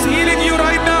Lord is healing you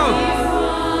right now.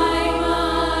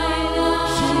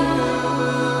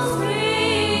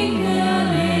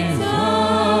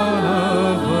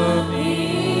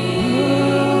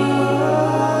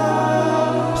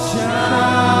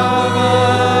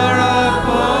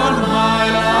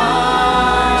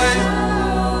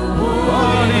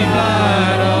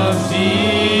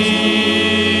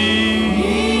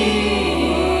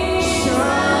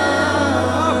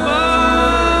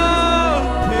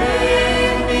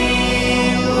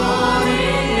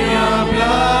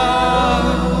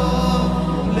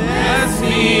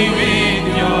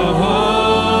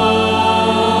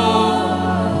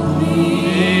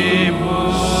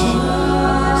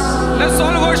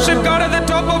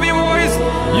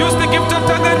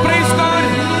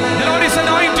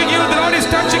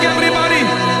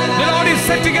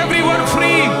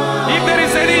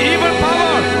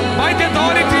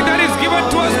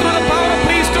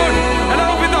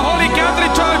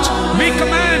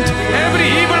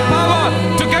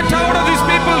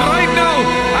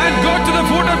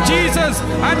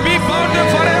 And be bound them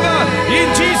forever in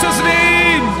Jesus'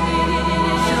 name.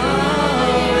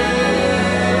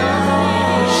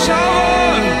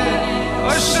 Shower.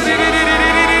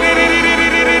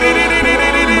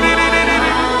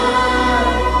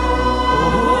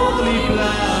 Holy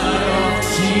blood of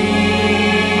Jesus.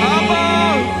 Abba.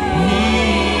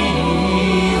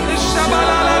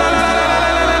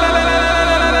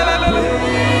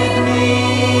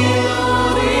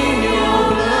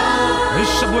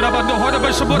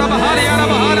 Shabura Bahari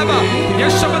Araba Haraba,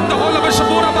 Yeshabat the whole of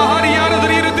Shabura Bahari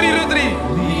Aradri.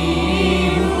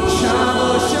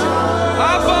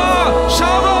 Abba,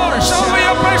 shower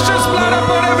your precious blood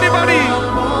upon everybody.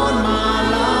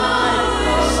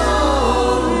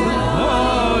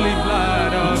 Holy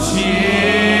blood of Jesus.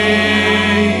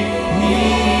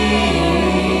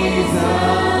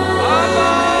 Abba.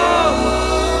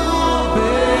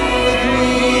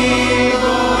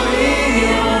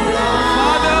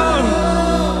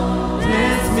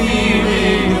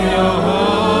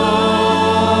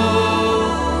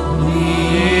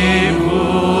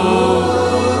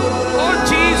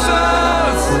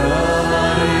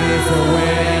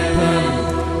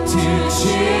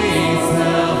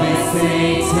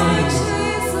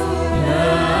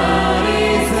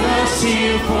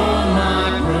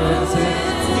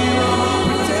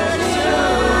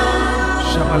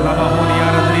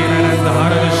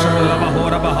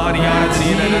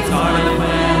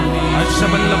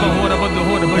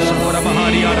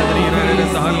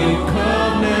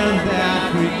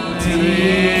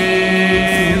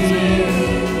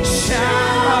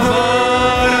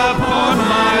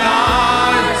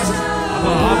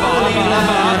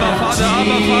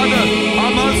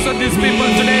 These people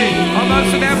today,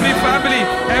 amongst every family,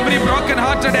 every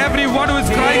broken-hearted, everyone who is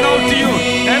crying out to you,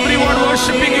 everyone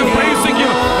worshiping you, praising you,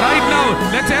 right now,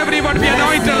 let everyone be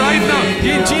anointed right now,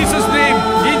 in Jesus' name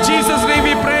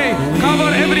we pray.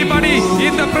 Cover everybody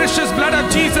in the precious blood of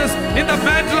Jesus, in the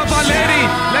mantle of Our Lady,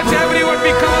 let everyone be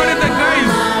covered in the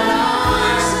grace.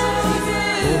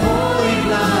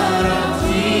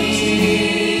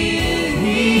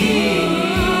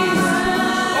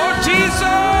 Oh Jesus!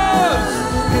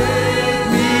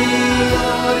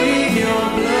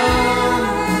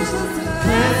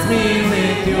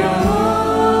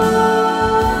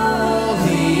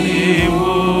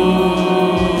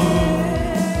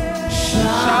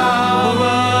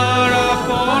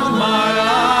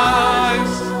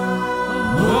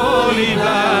 holy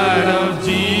blood of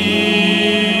Jesus.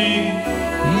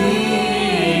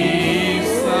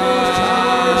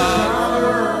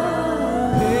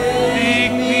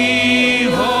 Make me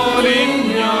whole in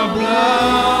your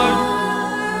blood.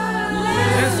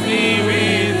 Bless me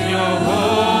with your holy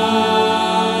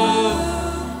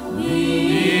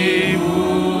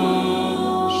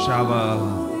shower.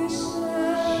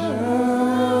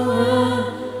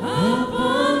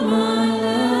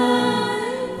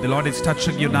 The Lord is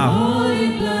touching you now.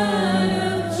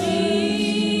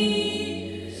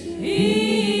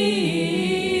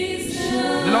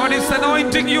 The Lord is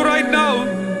anointing you right now.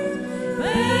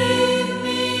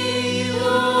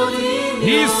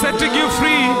 He is setting you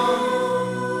free.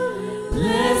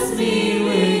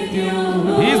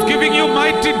 He is giving you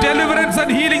mighty deliverance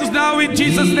and healings now in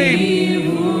Jesus'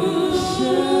 name.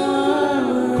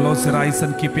 Close your eyes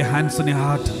and keep your hands on your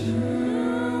heart.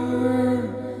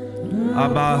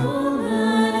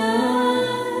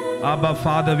 Abba,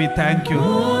 Father, we thank you.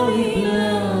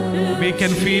 We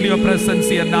can feel your presence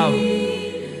here now.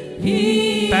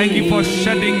 Thank you for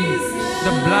shedding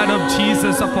the blood of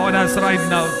Jesus upon us right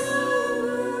now.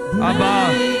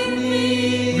 Abba,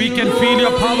 we can feel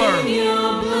your power.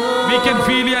 We can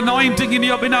feel your anointing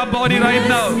in our body right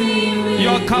now.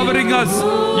 You're covering us.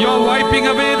 You're wiping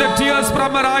away the tears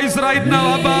from our eyes right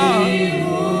now, Abba.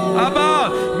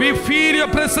 Abba, we feel your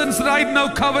presence right now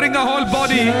covering our whole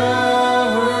body.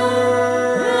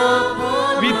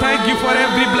 We thank you for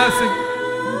every blessing.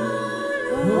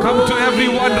 Come to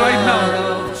everyone right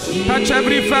now. Touch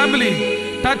every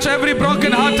family. Touch every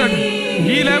broken-hearted.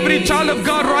 Heal every child of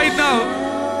God right now.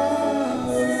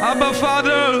 Abba,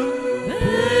 Father.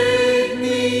 Bathe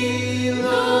me,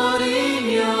 Lord, in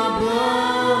your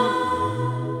blood.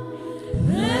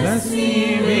 Bless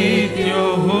me with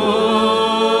your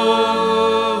holy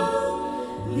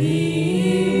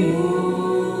word.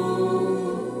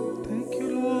 Thank you,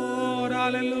 Lord.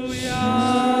 Hallelujah.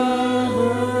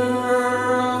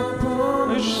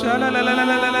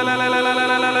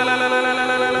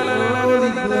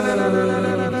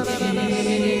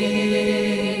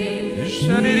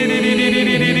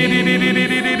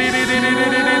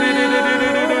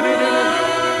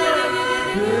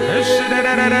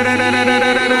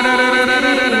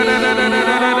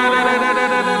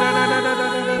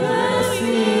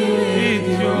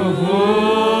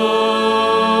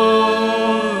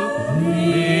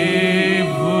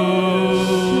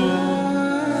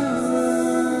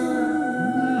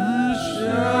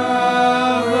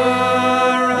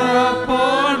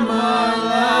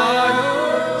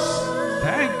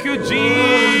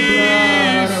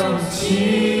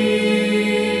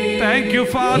 Thank you,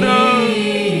 Father.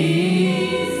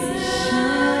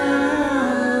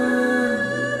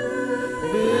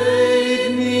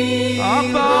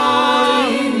 Abba,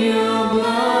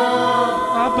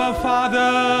 Abba,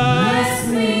 Father. Bless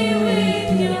me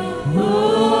with your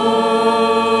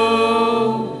holy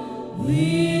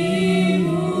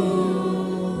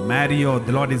word. Mario,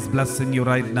 the Lord is blessing you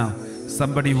right now.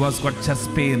 Somebody who has got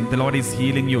chest pain, the Lord is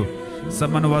healing you.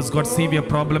 Someone who has got severe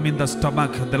problem in the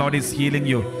stomach, the Lord is healing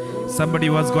you. Somebody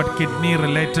who has got kidney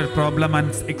related problem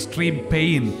and extreme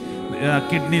pain,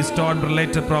 kidney stone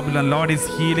related problem, the Lord is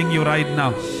healing you right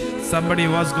now. Somebody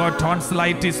who has got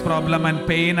tonsillitis problem and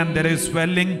pain and there is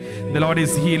swelling, the Lord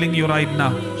is healing you right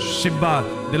now. Shiba,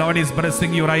 the Lord is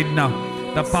blessing you right now.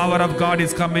 The power of God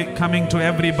is coming to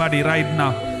everybody right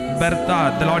now.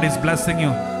 Bertha, the Lord is blessing you.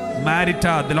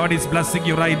 Marita, the Lord is blessing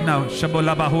you right now.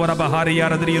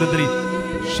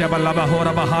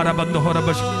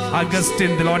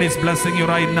 Augustine, the Lord is blessing you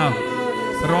right now.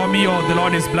 Romeo, the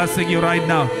Lord is blessing you right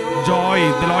now. Joy,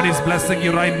 the Lord is blessing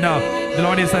you right now. The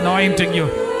Lord is anointing you.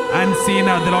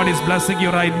 Ancina, the Lord is blessing you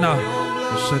right now.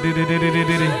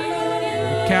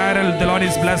 Carol, the Lord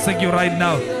is blessing you right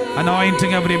now.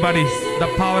 Anointing everybody. The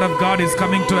power of God is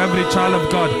coming to every child of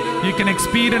God. You can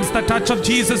experience the touch of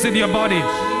Jesus in your body.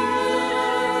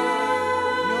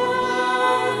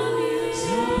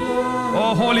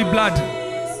 Oh, holy blood.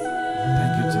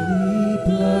 Thank you,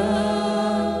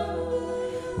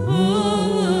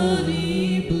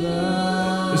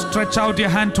 Jesus. Stretch out your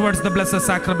hand towards the Blessed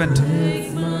Sacrament.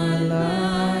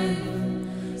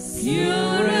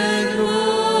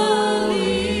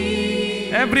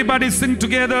 Everybody sing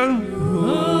together.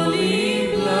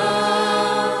 Holy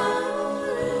blood,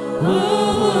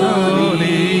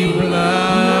 Holy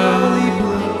blood.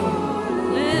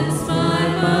 cleanse my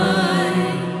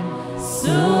mind,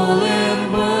 soul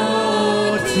and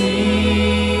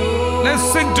body. Let's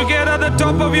sing together at the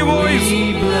top of your voice.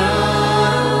 Holy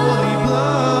blood,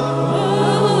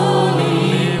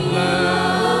 holy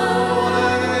blood,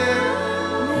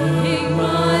 make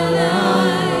my life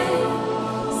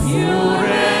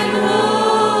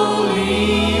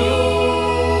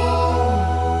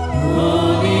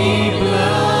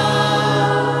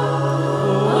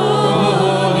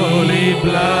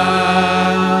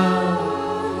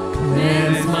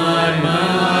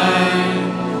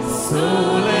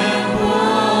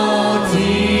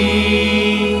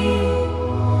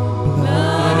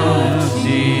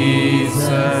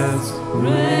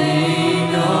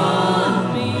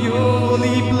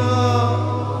holy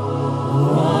blood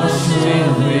wash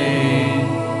away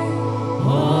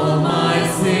all my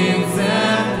sins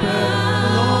and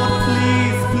burden. Lord,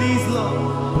 please, please, Lord.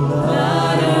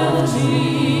 Blood of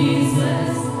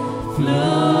Jesus,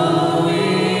 flow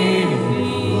in me.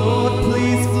 Lord,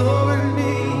 please flow in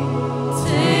me.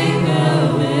 Take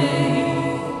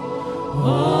away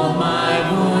all my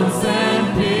wounds and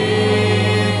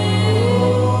pain.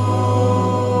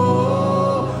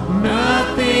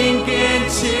 Nothing can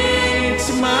change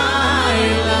my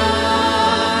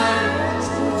life.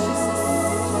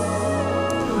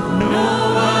 No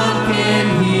one can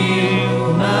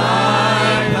heal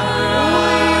my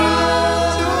pain.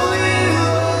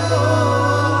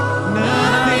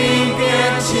 Nothing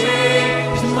can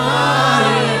change my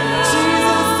life.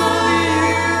 Jesus, only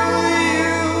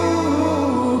you.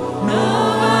 No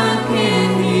one can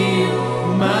heal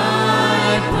my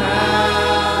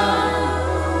pain.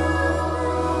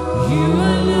 You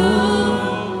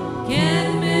alone can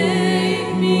make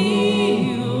me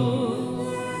whole.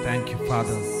 Thank you,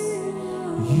 Father.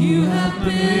 You have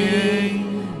paid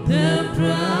the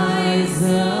price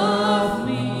of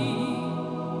me,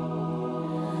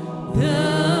 the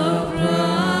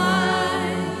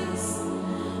price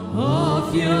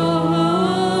of your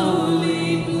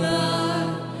holy blood,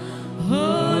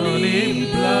 holy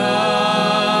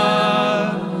blood,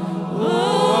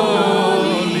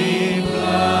 holy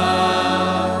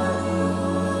blood.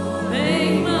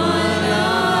 Make my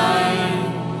life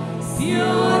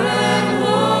pure and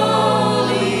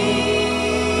holy.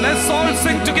 Let's all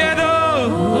sing together.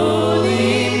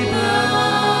 Holy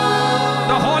blood,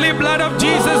 The holy blood of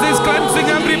Jesus is cleansing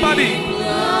everybody.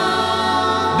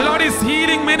 The Lord is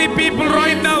healing many people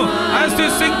right now as we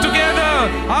sing together,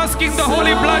 asking the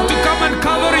holy blood to come and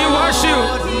cover you, wash you.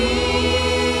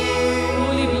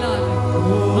 Holy blood.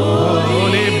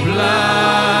 Holy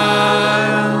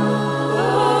blood,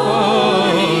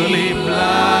 holy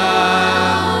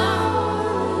blood.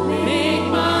 make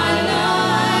my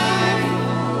life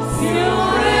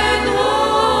pure and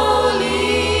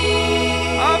holy.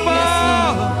 Abba,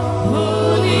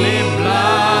 Holy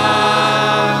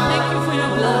blood, Thank you for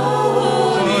your blood.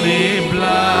 holy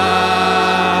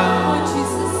blood. Oh,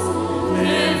 Jesus.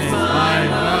 cleanse my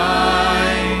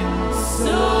Mind,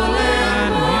 soul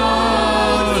and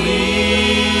holy.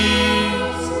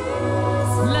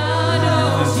 blood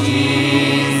of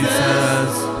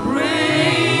Jesus,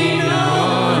 rain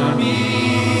on me.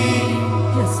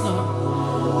 Yes, Lord.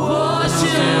 Wash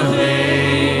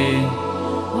away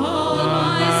all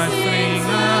my sins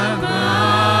and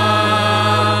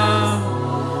bound.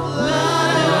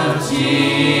 Blood of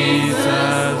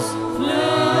Jesus,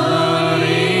 flow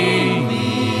in me.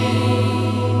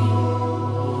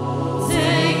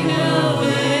 Take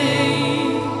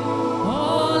away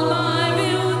all my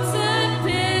wounds and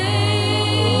pain.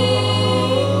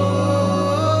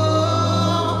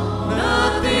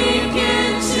 Nothing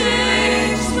can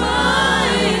change my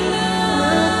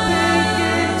life. Nothing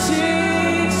can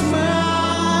change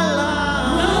my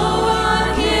life. No one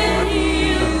can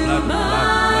heal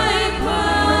my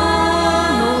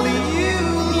pain. Only you,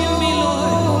 Heal me,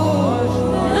 Lord.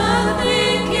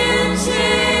 nothing can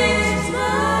change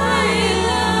my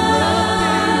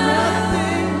life.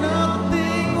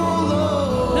 Nothing, oh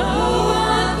Lord. No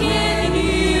one can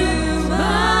heal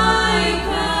my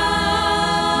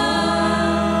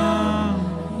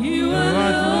pain. You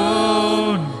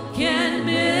alone can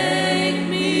make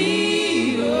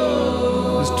me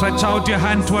whole. Stretch out your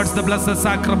hand towards the Blessed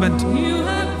Sacrament. You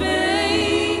have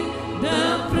paid the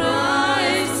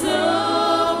price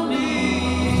of me.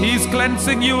 He's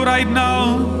cleansing you right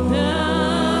now. The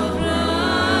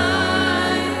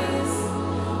price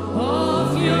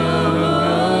of your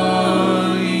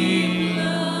holy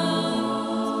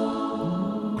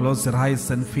blood. Close your eyes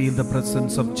and feel the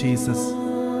presence of Jesus.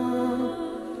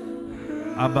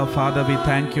 Abba, Father, we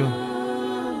thank you.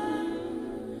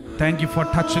 Thank you for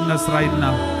touching us right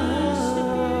now.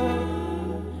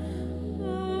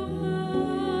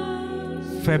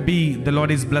 Phoebe, the Lord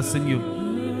is blessing you.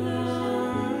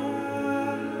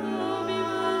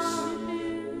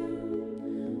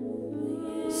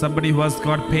 Somebody who has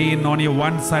got pain on your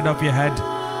one side of your head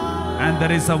and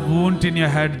there is a wound in your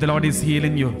head, the Lord is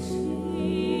healing you.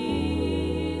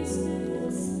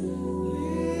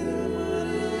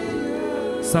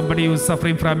 Somebody who is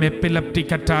suffering from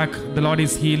epileptic attack, the Lord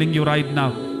is healing you right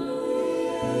now.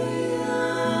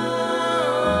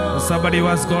 Somebody who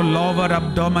has got lower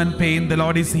abdomen pain, the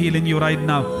Lord is healing you right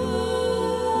now.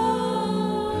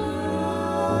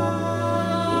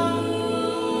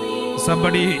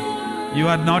 Somebody, you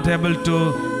are not able to,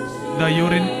 the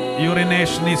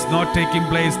Urination is not taking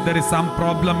place. There is some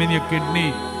problem in your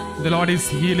kidney. The Lord is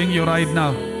healing you right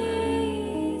now.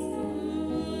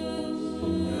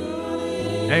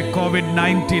 A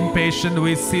COVID-19 patient who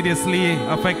is seriously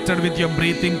affected with your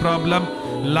breathing problem,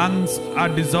 lungs are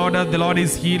disordered. The Lord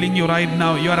is healing you right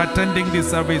now. You are attending this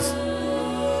service.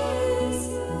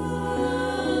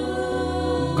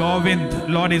 Govind,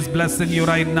 Lord is blessing you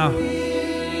right now.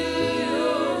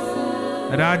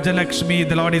 Rajalakshmi,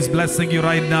 the Lord is blessing you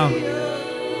right now.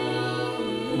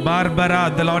 Barbara,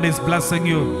 the Lord is blessing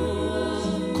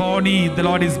you. Connie, the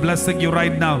Lord is blessing you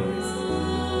right now.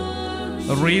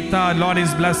 Rita, Lord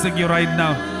is blessing you right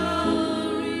now.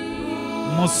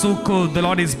 Mosuku, the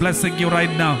Lord is blessing you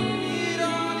right now.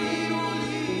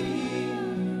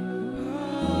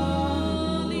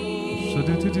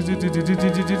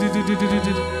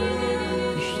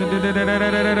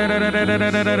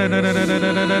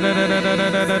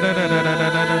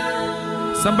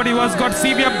 Somebody who has got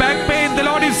severe back pain, the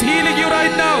Lord is healing you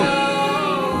right now.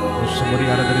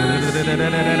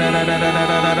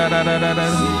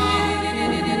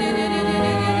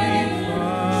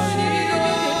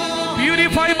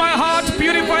 Purify my heart,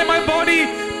 purify my body,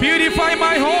 purify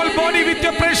my whole body with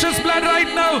your precious blood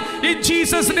right now, in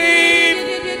Jesus' name.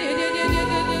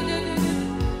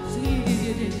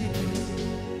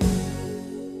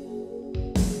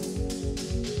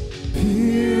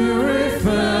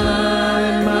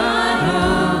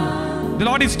 The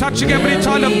Lord is touching every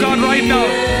child of God right now.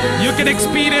 You can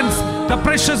experience the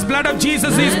precious blood of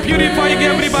Jesus is purifying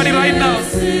everybody right now.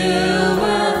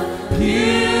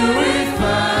 Purify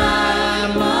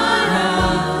my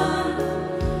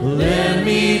heart. Let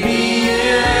me be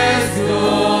as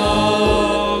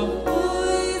gold.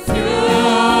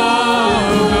 Pure,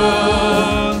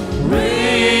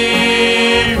 refined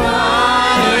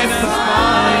as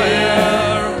fire.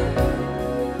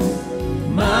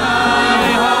 My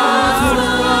heart's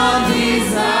one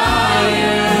desire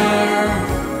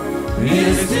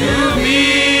is to be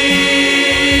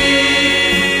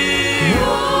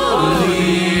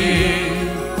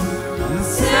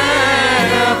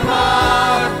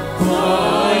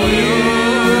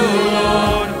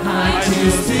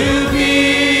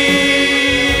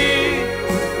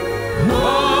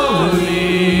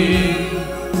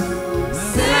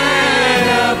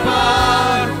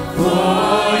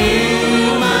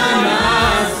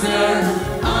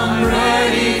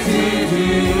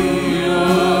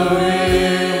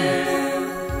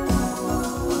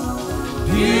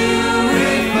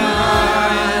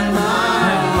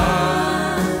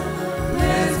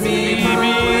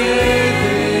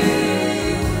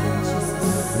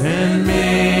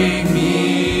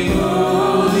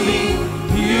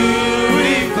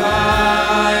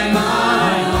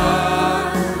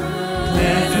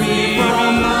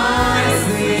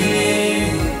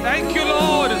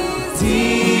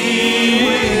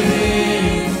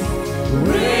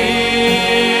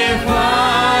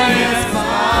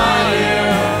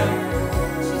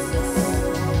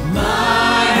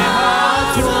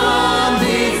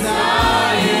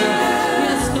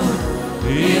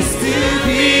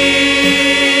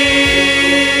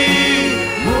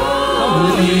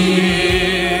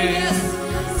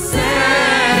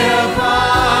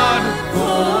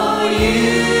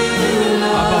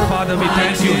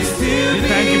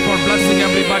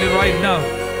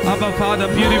Abba Father,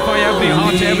 purify every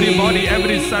heart, every body,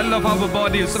 every cell of our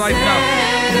bodies right now.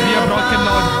 We are broken,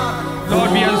 Lord.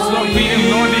 Lord, we are so feeling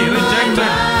lonely, rejected.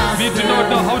 We do not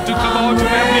know how to come out of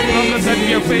every problem that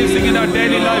we are facing in our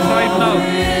daily life right now.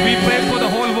 We pray for the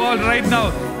whole world right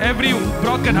now. Every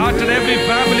broken heart and every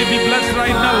family be blessed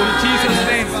right now in Jesus'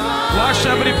 name. Wash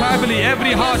every family,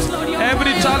 every heart,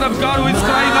 every child of God who is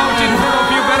crying out in front of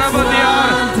you wherever they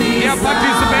are. They are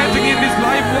participating in this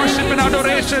live worship and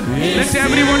adoration. Let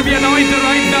everyone be anointed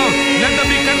right now. Let them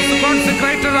be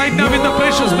consecrated right now in the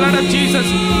precious blood of Jesus.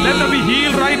 Let them be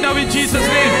healed right now in Jesus'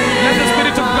 name. Let the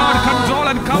Spirit of God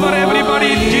control and cover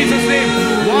everybody in Jesus' name.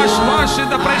 Wash in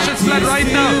the precious blood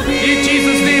right now. In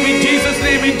Jesus' name, in Jesus'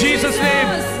 name, in Jesus' name.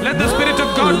 Let the Spirit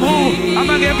of God move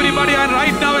among everybody and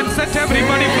right now and set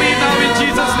everybody free now in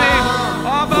Jesus' name.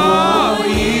 Abba!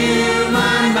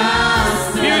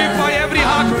 Purify every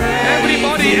heart, every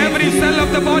body, every cell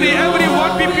of the body,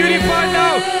 everyone be purified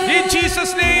now in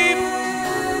Jesus' name.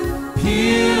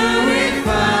 Purify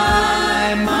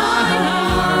my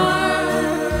heart.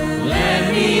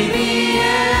 Let me be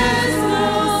as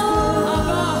gold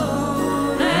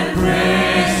and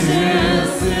precious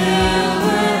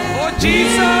silver. Oh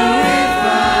Jesus!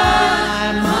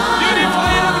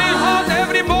 Purify every heart,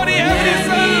 every body, every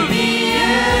cell.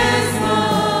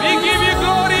 We give you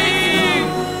glory.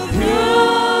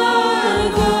 Pure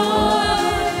gold.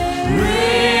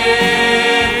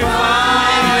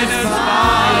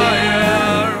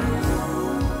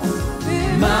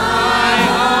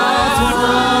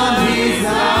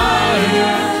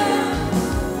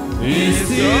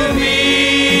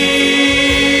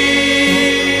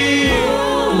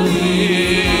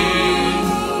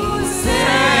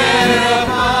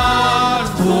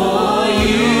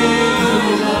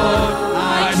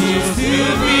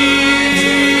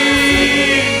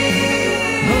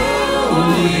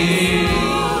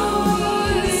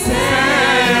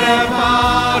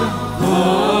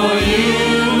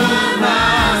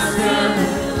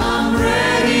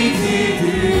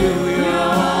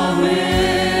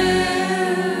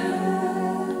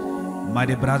 My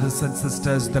dear brothers and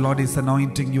sisters, the Lord is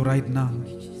anointing you right now.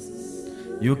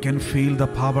 You can feel the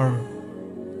power.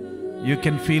 You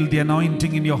can feel the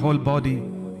anointing in your whole body.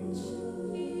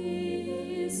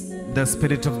 The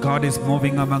Spirit of God is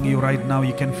moving among you right now.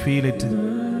 You can feel it.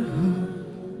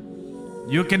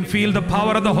 You can feel the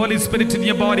power of the Holy Spirit in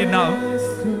your body now.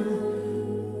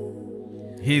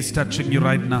 He is touching you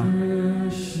right now.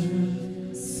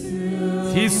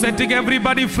 He is setting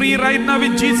everybody free right now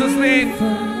in Jesus' name.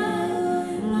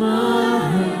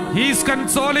 He is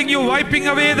consoling you, wiping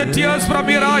away the tears from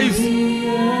your eyes.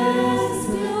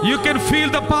 You can feel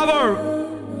the power.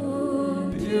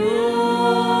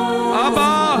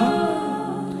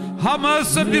 Abba, have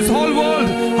mercy on this whole world.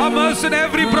 Have mercy on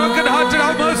every broken hearted.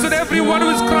 Have mercy on everyone who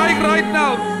is crying right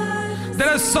now. There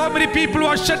are so many people who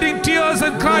are shedding tears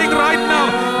and crying right now.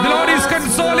 The Lord is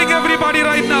consoling everybody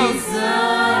right now.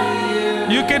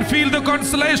 You can feel the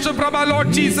consolation from our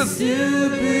Lord Jesus.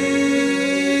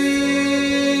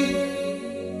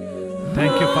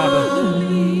 Thank you, Father.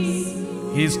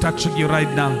 He is touching you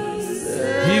right now.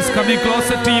 He is coming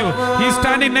closer to you. He is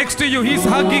standing next to you. He is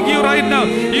hugging you right now.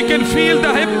 You can feel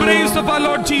the embrace of our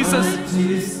Lord Jesus.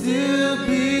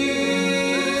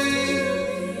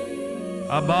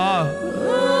 Abba,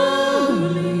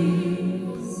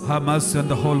 have mercy on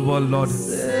the whole world, Lord.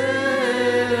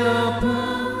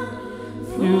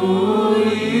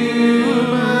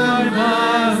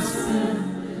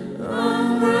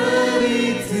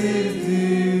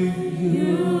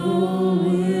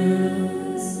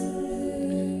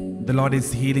 The Lord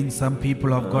is healing some people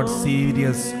who have got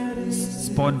serious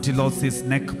spondylosis,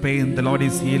 neck pain. The Lord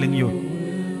is healing you.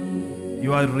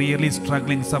 You are really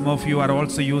struggling. Some of you are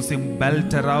also using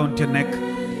belt around your neck.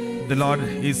 The Lord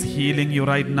is healing you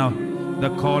right now. The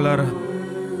collar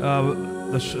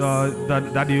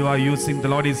that you are using, the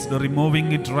Lord is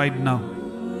removing it right now.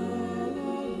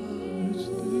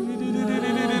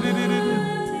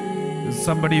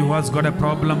 Somebody who has got a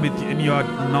problem in your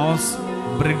nose,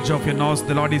 bridge of your nose,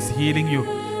 the Lord is healing you.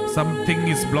 Something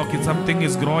is blocking, something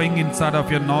is growing inside of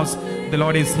your nose, the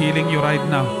Lord is healing you right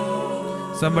now.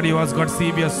 Somebody who has got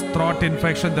serious throat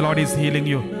infection, the Lord is healing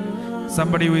you.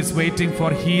 Somebody who is waiting for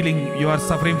healing, you are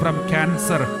suffering from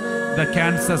cancer, the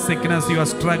cancer sickness you are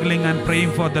struggling and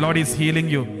praying for, the Lord is healing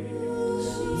you.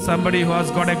 Somebody who has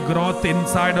got a growth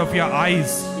inside of your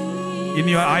eyes, in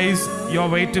your eyes, you are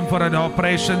waiting for an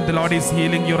operation, the Lord is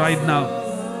healing you right now.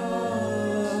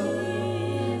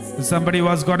 Somebody who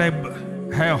has got a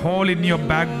hole in your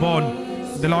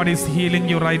backbone, the Lord is healing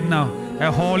you right now.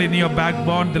 A hole in your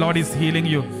backbone, the Lord is healing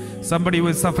you. Somebody who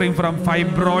is suffering from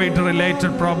fibroid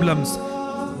related problems,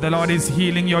 the Lord is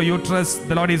healing your uterus,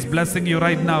 the Lord is blessing you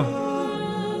right now.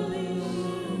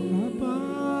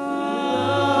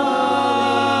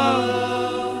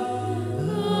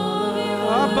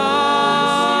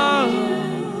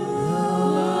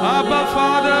 Abba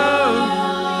Father,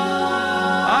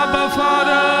 Abba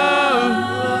Father,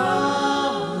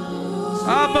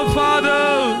 Abba Father.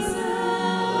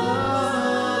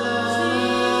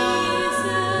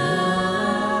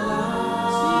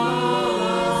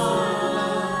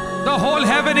 The whole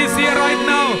heaven is here right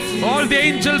now. All the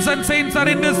angels and saints are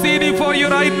interceding for you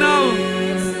right now.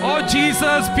 Oh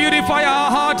Jesus, purify our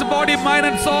heart, body, mind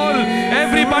and soul.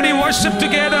 Everybody worship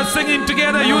together, singing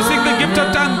together, using the gift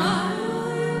of tongue.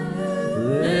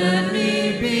 Let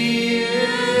me be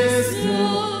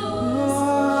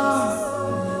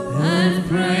and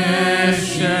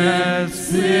precious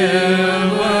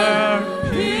silver,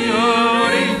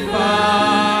 purify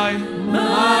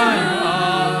my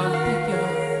heart.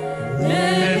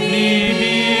 Let me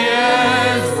be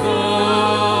as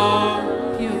gold,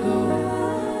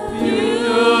 pure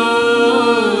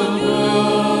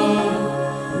gold,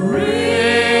 refined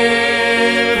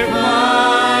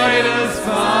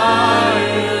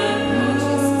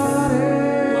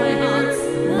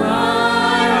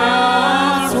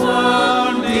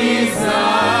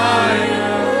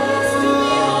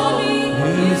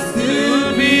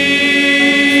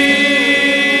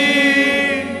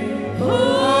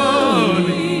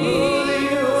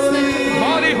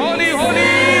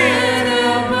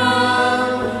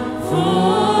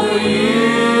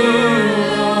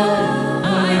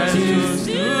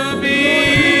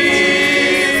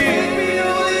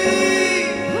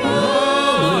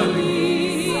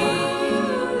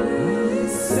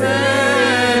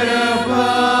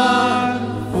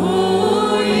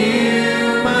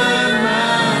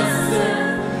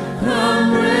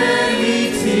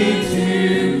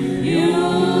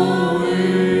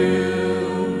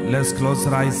close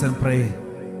your eyes and pray.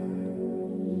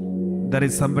 There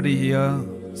is somebody here,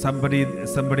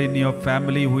 somebody in your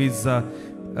family who is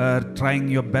trying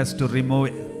your best to remove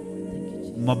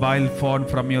mobile phone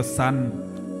from your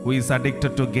son, who is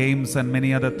addicted to games and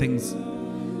many other things.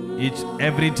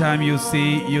 Every time you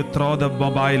see, you throw the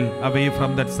mobile away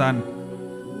from that son.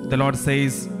 The Lord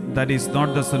says that is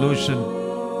not the solution.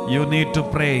 You need to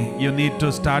pray. You need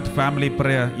to start family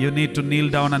prayer. You need to kneel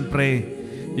down and pray.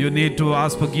 You need to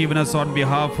ask forgiveness on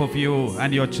behalf of you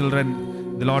and your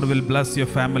children. The Lord will bless your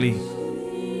family.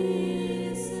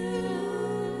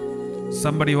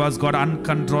 Somebody who has got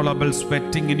uncontrollable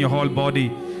sweating in your whole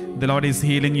body, the Lord is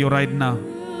healing you right now.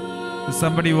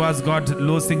 Somebody who has got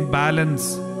losing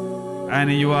balance and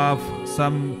you have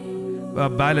some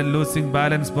losing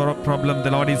balance problem,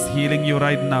 the Lord is healing you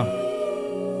right now.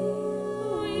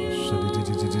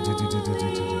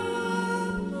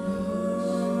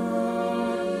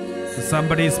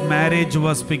 Somebody's marriage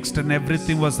was fixed and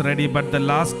everything was ready, but the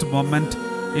last moment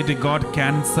it got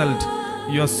cancelled.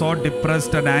 You are so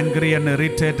depressed and angry and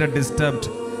irritated, disturbed.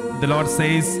 The Lord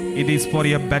says it is for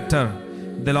your better.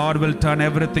 The Lord will turn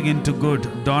everything into good.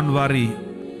 Don't worry.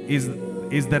 Is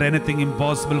there anything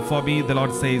impossible for me? The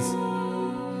Lord says.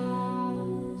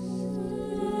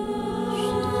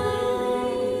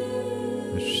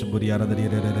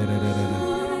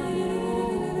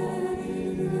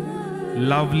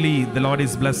 Lovely, the Lord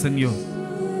is blessing you.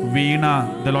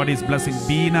 Veena, the Lord is blessing.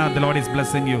 Beena, the Lord is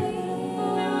blessing you.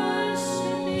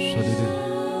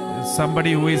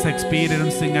 Somebody who is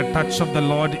experiencing a touch of the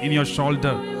Lord in your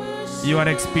shoulder. You are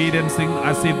experiencing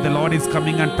as if the Lord is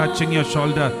coming and touching your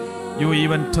shoulder. You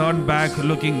even turn back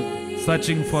looking,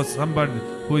 searching for somebody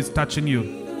who is touching you.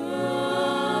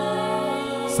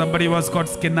 Somebody who has got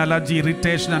skin allergy,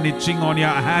 irritation and itching on your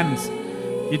hands.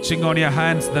 Itching on your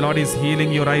hands, the Lord is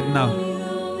healing you right now.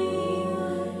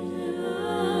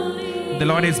 The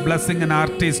Lord is blessing an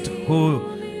artist who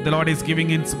the Lord is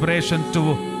giving inspiration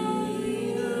to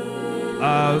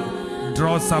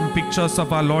draw some pictures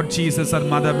of our Lord Jesus and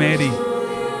Mother Mary.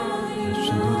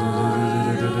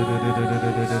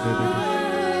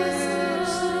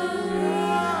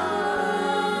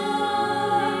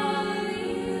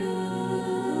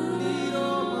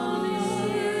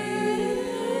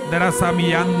 There are some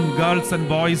young girls and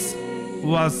boys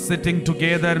who are sitting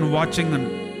together and watching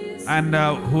and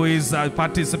who is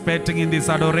participating in this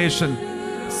adoration,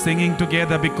 singing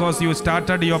together because you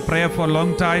started your prayer for a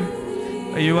long time.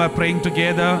 You are praying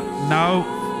together. Now,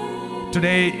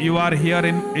 today you are here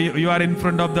you are in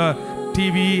front of the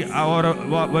TV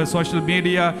or social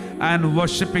media and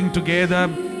worshiping together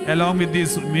along with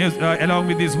this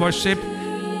worship.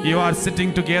 You are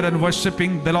sitting together and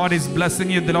worshiping. The Lord is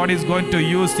blessing you. The Lord is going to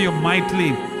use you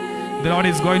mightily. The Lord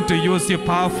is going to use you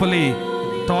powerfully.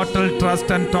 Total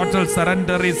trust and total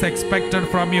surrender is expected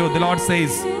from you. The Lord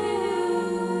says.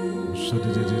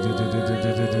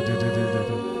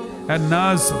 A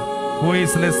nurse who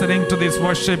is listening to this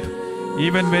worship,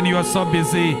 even when you are so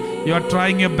busy, you are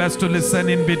trying your best to listen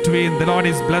in between. The Lord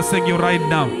is blessing you right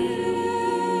now.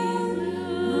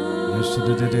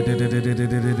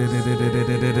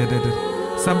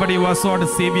 Somebody who has got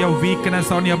severe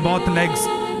weakness on your both legs,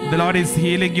 the Lord is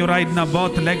healing you right now.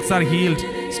 Both legs are healed,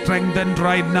 strengthened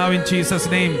right now in Jesus'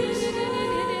 name.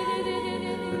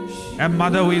 A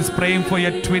mother who is praying for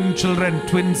your twin children,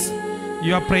 twins.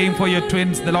 You are praying for your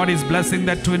twins. The Lord is blessing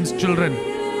the twins' children.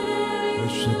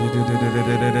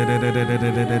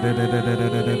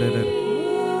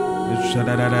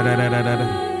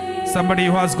 Somebody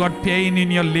who has got pain in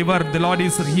your liver, the Lord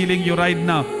is healing you right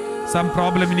now. Some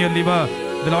problem in your liver,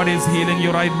 the Lord is healing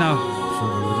you right now.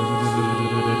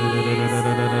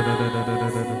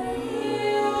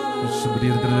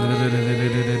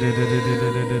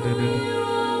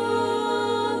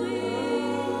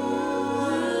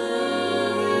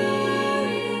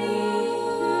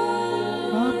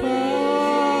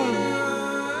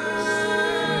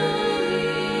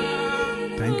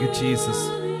 Thank you, Jesus.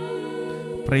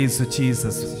 Praise you,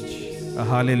 Jesus.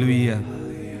 Hallelujah.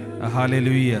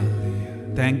 Hallelujah.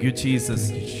 Thank you,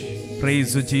 Jesus.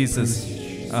 Praise you, Jesus.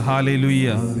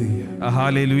 Hallelujah.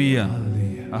 Hallelujah.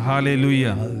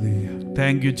 Hallelujah.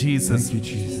 Thank you, Jesus.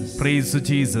 Praise you,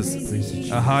 Jesus.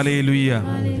 Hallelujah.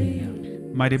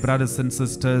 My dear brothers and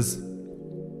sisters,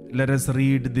 let us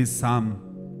read this Psalm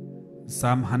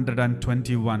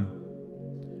 121.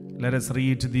 Let us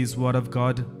read this word of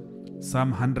God,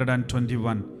 Psalm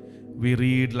 121. We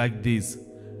read like this.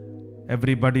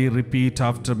 Everybody repeat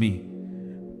after me.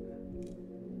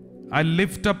 I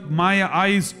lift up my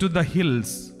eyes to the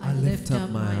hills. I lift up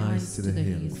my eyes to the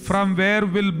hills. From where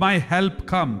will my help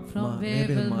come? From where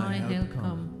will my help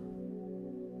come?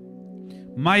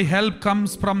 My help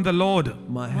comes from the Lord,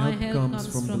 My help comes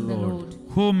from the Lord,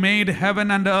 who made heaven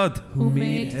and earth. who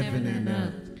made heaven and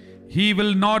earth. He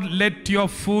will not let your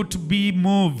foot be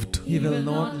moved. He will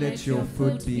not let your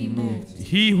foot be moved.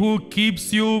 He who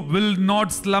keeps you will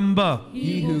not slumber.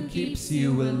 He who keeps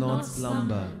you will not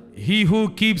slumber. He who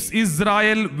keeps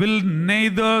Israel will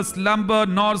neither slumber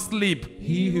nor sleep.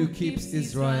 He who keeps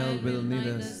Israel will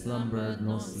neither slumber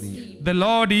nor sleep. The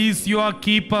Lord is your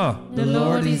keeper. The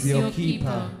Lord is your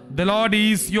keeper. The Lord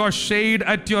is your shade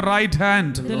at your right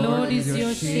hand. The Lord is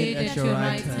your shade at your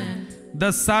right hand.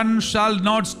 The sun shall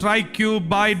not strike you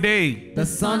by day, The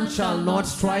sun shall not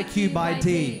strike you by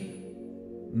day,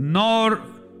 nor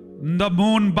the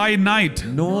moon by night.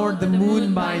 nor the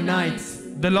moon by night.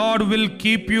 The Lord will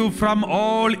keep you from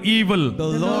all evil. The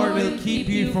Lord will keep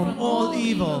you from all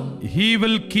evil. He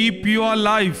will keep your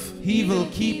life. He will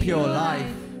keep your life.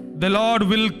 The Lord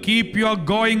will keep your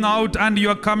going out and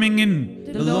your coming in,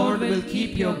 The Lord will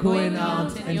keep your going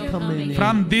out and coming in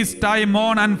from this time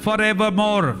on and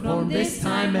forevermore. from this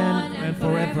time and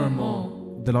forevermore.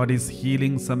 The Lord is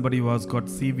healing somebody who has got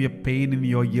severe pain in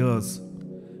your ears.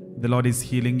 The Lord is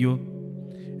healing you.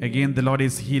 Again, the Lord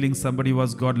is healing somebody who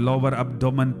has got lower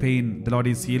abdomen pain. The Lord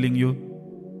is healing you.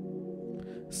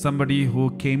 Somebody who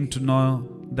came to know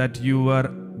that you are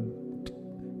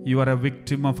a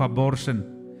victim of abortion.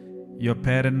 Your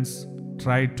parents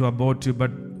tried to abort you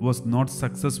but was not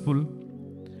successful,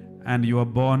 and you were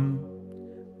born,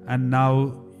 and now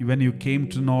when you came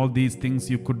to know all these things,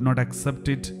 you could not accept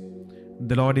it.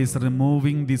 The Lord is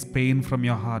removing this pain from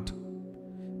your heart,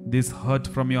 this hurt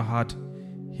from your heart.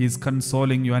 He is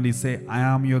consoling you, and He say, I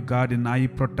am your guardian. I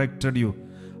protected you.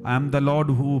 I am the Lord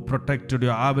who protected you.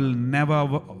 I will never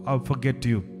forget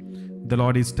you. The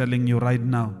Lord is telling you right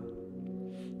now.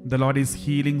 The Lord is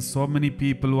healing so many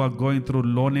people who are going through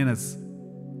loneliness.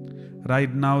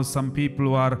 Right now, some people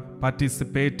who are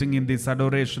participating in this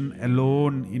adoration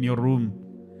alone in your room,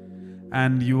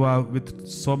 and you are with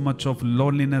so much of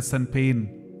loneliness and pain.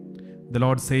 The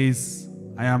Lord says,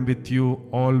 I am with you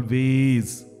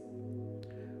always.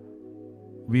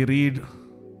 We read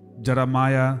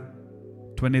Jeremiah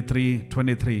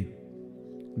 23:23.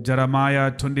 Jeremiah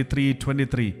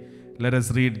 23:23. Let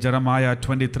us read Jeremiah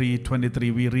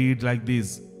 23:23. We read like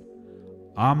this.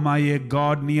 Am I a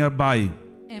God nearby?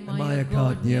 Am I a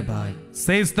God nearby?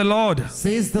 Says the Lord.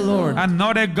 Says the Lord. And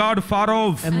not a God far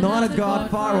off. And not a God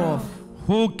far off.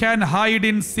 Who can hide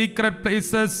in secret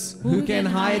places? Who can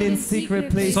hide in secret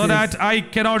places? So that I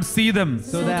cannot see them.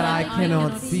 So that I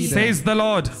cannot see them. Says the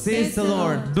Lord. Says the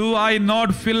Lord. Do I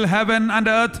not fill heaven and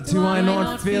earth? Do I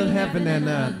not fill heaven and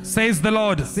earth? Says the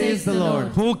Lord. Says the Lord.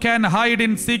 Who can hide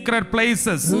in secret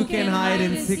places? Who can hide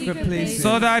in secret places?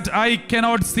 So that I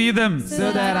cannot see them.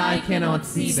 So that I cannot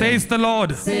see them. Says the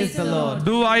Lord. Says the Lord.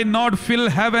 Do I not fill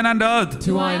heaven and earth?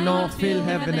 Do I not fill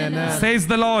heaven and earth? Says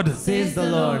the Lord. Says the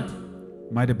Lord.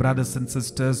 My dear brothers and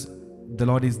sisters, the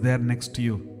Lord is there next to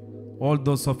you. All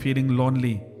those who are feeling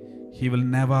lonely, He will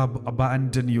never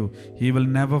abandon you. He will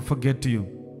never forget you.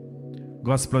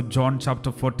 Gospel of John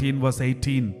chapter 14 verse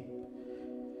 18.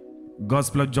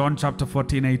 Gospel of John chapter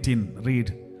 14:18.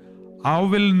 Read. I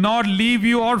will not leave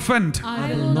you orphaned.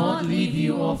 I will not leave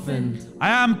you orphaned. I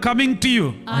am coming to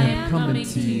you. I am coming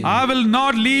to you. I will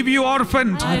not leave you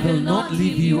orphaned. I will not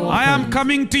leave you orphaned. I am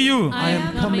coming to you. I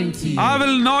am coming to you. I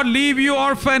will not leave you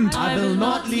orphaned. I will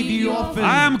not leave you orphaned.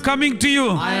 I am coming to you.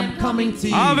 I am coming to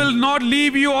you. I will not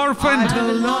leave you orphaned. I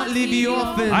will not leave you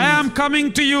orphaned. I am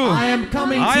coming to you. I am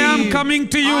coming to you. I am coming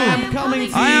to you. I am coming to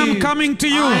you. I am coming to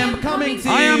you. I am coming to you.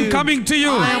 I am coming to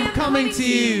you. I am coming to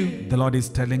you. The Lord is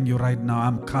telling you right now,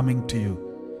 I'm coming to you.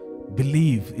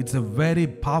 Believe. It's a very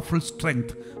powerful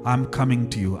strength. I'm coming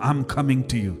to you. I'm coming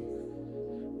to you.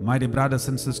 My dear brothers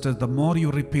and sisters, the more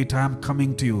you repeat, I am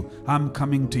coming to you. I'm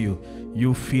coming to you.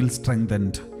 You feel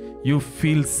strengthened. You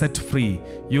feel set free.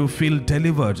 You feel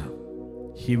delivered.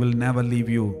 He will never leave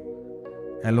you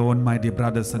alone, my dear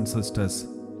brothers and sisters.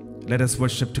 Let us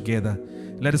worship together.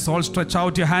 Let us all stretch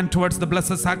out your hand towards the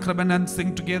Blessed Sacrament and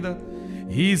sing together.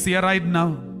 He is here right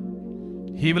now.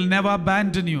 He will never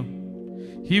abandon you.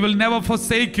 He will never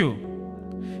forsake you.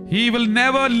 He will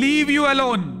never leave you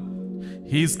alone.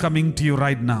 He is coming to you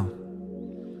right now.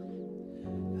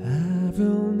 I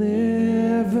will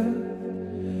never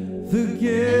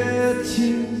forget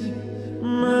you,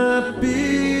 my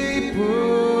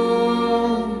people.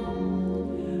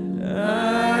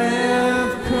 I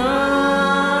have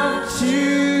caught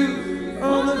you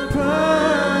on the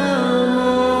palm.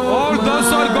 All those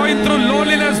who are going through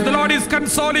loneliness, the Lord is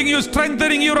consoling you,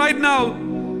 strengthening you right now.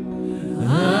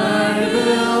 I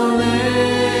will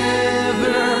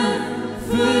never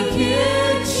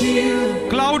forget you.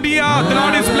 Maria, the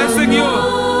Lord is blessing you.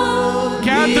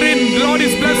 Catherine, the Lord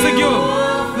is blessing you.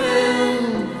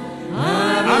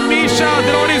 Amisha,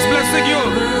 the Lord is blessing you.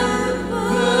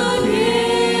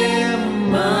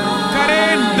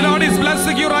 Karen, the Lord is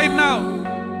blessing you right now.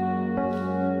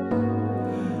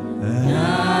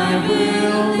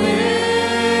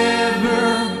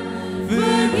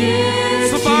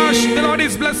 Subhash, the Lord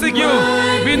is blessing you.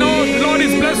 We know the Lord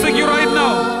is blessing you right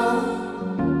now.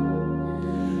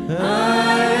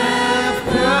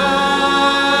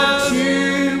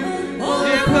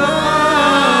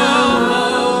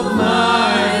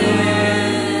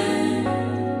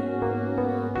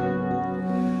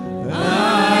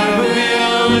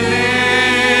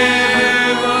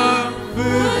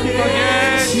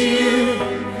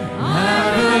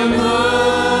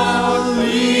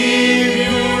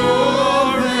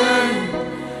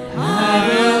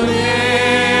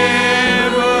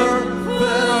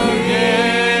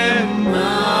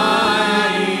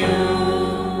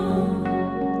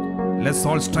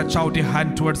 All stretch out your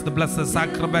hand towards the Blessed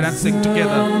Sacrament and sing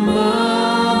together.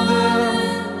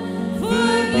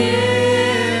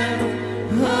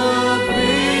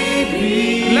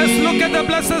 Let's look at the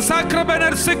Blessed Sacrament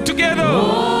and sing together.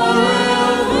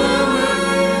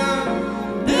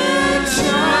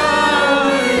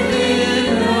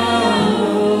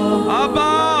 Abba.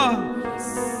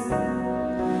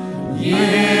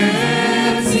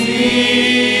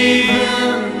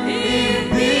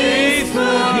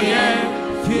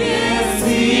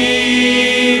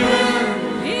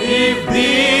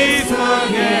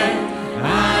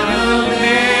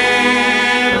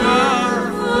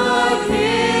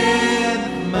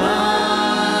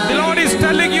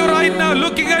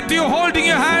 Holding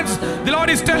your hands, the Lord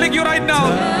is telling you right now.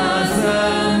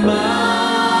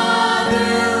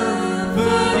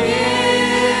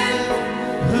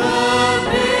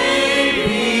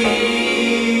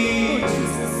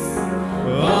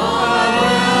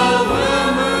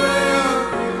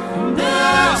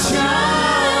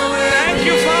 Thank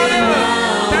you, Father.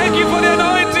 Thank you for the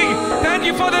anointing. Thank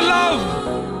you for the love.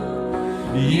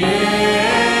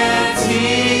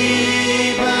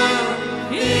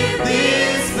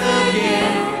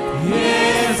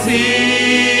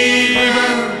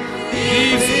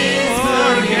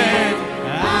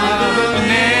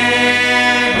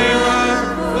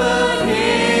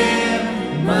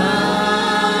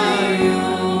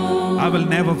 I will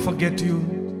never forget you.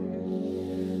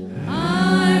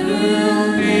 I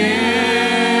will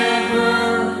never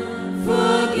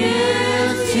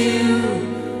forget you,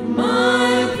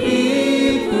 my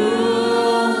people.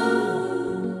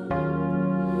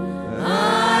 I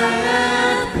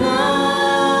have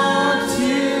caught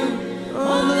you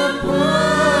on the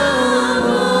palm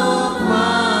of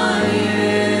my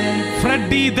hand.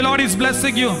 Freddie, the Lord is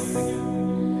blessing you.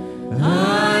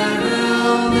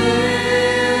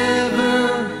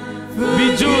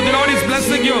 The Lord is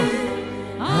blessing you.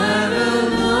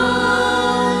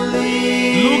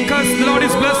 Lucas, the Lord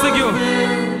is blessing you.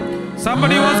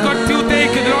 Somebody who has got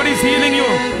toothache, the Lord is healing you.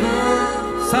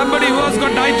 Somebody who has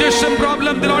got digestion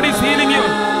problem, the Lord is healing you.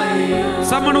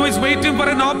 Someone who is waiting for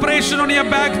an operation on your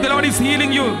back, the Lord is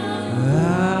healing you.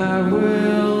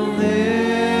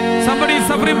 Somebody is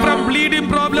suffering from bleeding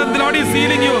problem, the Lord is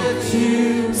healing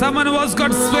you. Someone who has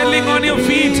got swelling on your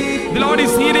feet, the Lord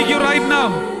is healing you right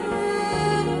now.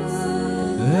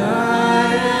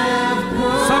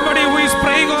 Somebody who is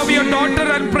praying over your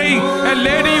daughter and praying, a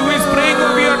lady who is praying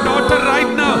over your daughter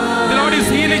right now, the Lord is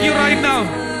healing you right now.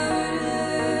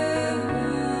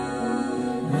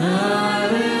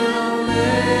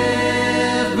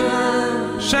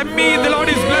 Shemi, the Lord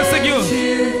is blessing you.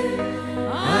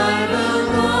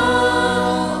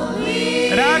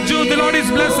 Raju, the Lord is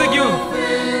blessing you.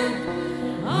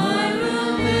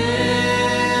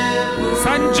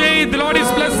 Sanjay, the Lord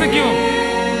is blessing you.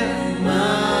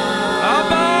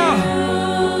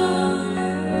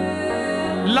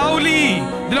 Lovely,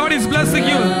 the Lord is blessing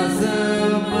you.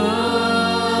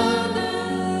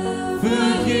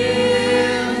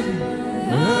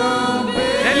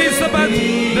 Elizabeth,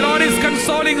 the Lord is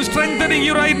consoling, strengthening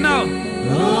you right now.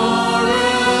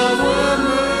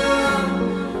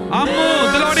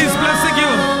 Ammu, the Lord is blessing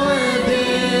you.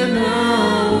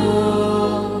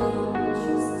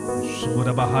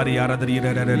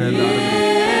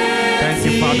 Thank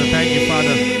you, Father. Thank you,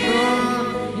 Father.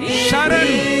 Sharon,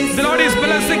 the Lord is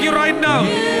blessing you right now.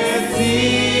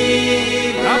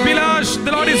 Abhilash,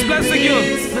 the Lord is blessing you.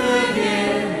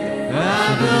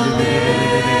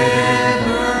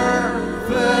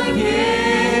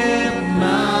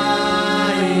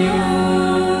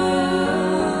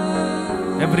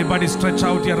 Everybody stretch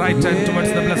out your right hand towards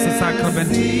the Blessed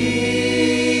Sacrament.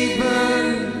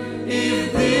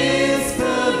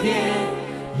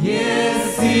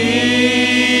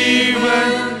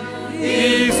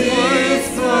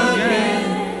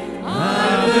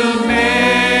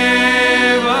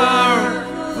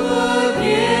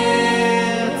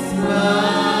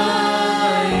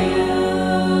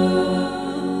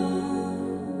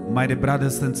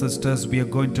 brothers and sisters, we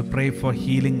are going to pray for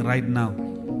healing right now.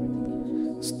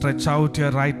 Stretch out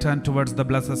your right hand towards the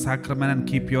Blessed Sacrament and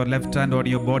keep your left hand on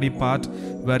your body part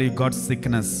where you got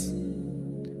sickness.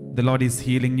 The Lord is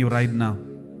healing you right now.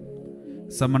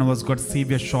 Someone who has got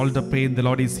severe shoulder pain, the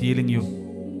Lord is healing you.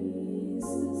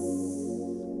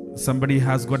 Somebody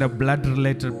has got a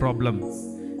blood-related problem.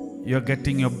 You are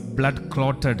getting your blood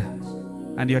clotted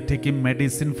and you are taking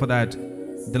medicine for that.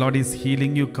 The Lord is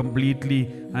healing you completely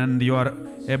and you are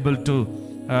able to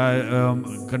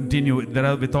continue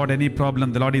without any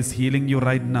problem. The Lord is healing you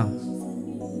right now.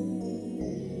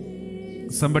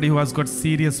 Somebody who has got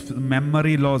serious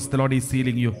memory loss, the Lord is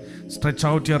healing you. Stretch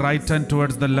out your right hand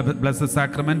towards the Blessed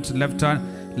Sacrament, left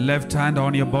hand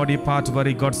on your body part where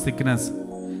you got sickness.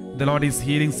 The Lord is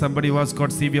healing somebody who has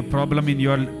got severe problem in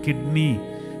your kidney.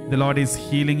 The Lord is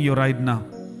healing you right now.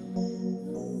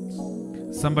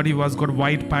 Somebody who has got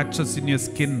white patches in your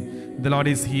skin, the Lord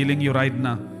is healing you right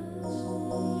now.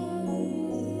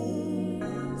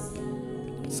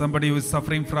 Somebody who is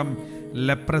suffering from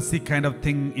leprosy kind of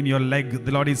thing in your leg,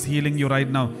 the Lord is healing you right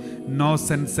now. No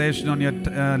sensation on your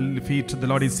feet, the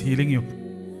Lord is healing you.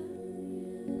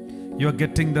 You are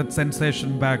getting that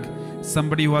sensation back.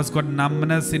 Somebody who has got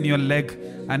numbness in your leg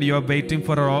and you are waiting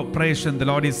for an operation, the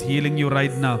Lord is healing you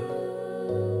right now.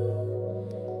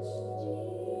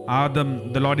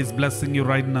 Adam, the Lord is blessing you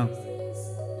right now.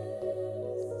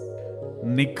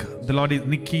 Nikki,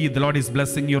 the Lord is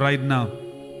blessing you right now.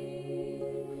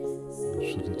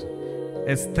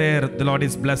 Esther, the Lord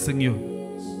is blessing you.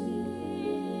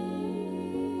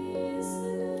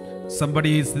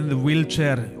 Somebody is in the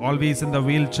wheelchair, always in the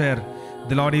wheelchair.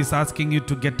 The Lord is asking you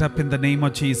to get up in the name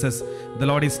of Jesus. The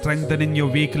Lord is strengthening your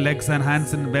weak legs and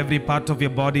hands in every part of your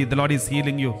body. The Lord is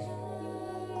healing you.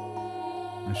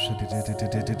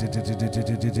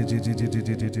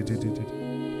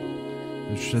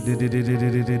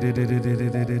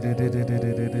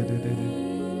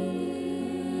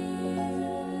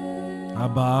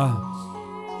 Abba.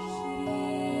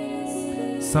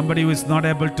 Somebody who is not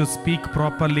able to speak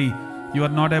properly, you are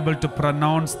not able to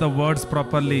pronounce the words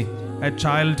properly. A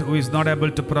child who is not able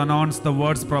to pronounce the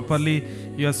words properly,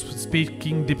 you are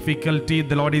speaking difficulty,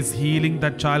 the Lord is healing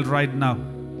that child right now.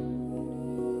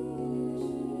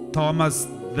 Thomas,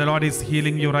 the Lord is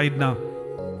healing you right now.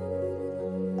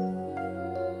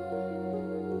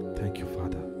 Thank you,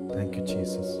 Father. Thank you,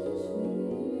 Jesus.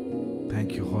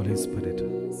 Thank you, Holy Spirit.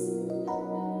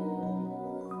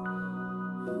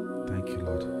 Thank you,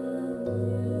 Lord.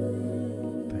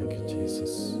 Thank you,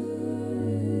 Jesus.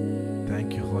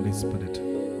 Thank you, Holy Spirit.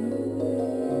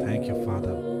 Thank you,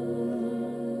 Father.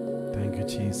 Thank you,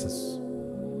 Jesus.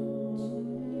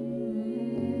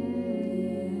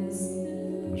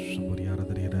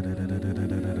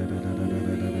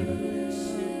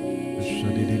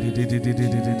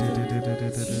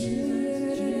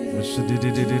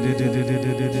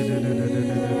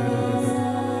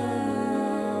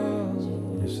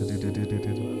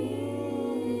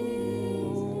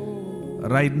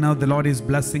 Right now, the Lord is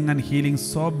blessing and healing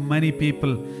so many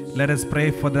people. Let us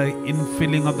pray for the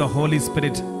infilling of the Holy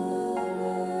Spirit.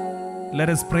 Let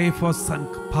us pray for some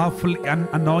powerful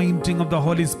anointing of the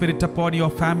Holy Spirit upon your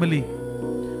family.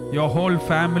 Your whole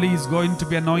family is going to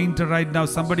be anointed right now.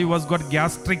 Somebody who has got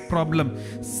gastric problem,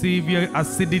 severe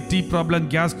acidity problem,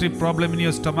 gastric problem in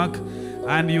your stomach,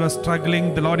 and you are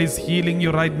struggling, the Lord is healing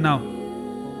you right now.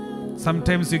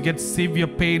 Sometimes you get severe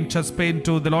pain, chest pain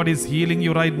too. The Lord is healing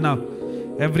you right now.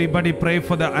 Everybody pray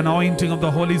for the anointing of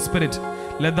the Holy Spirit.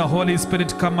 Let the Holy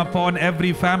Spirit come upon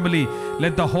every family.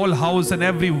 Let the whole house and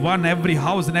every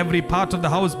house and every part of the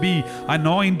house be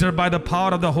anointed by the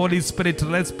power of the Holy Spirit.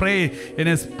 Let's pray in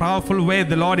a powerful way.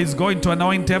 The Lord is going to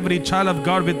anoint every child of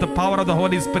God with the power of the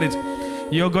Holy Spirit.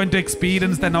 You're going to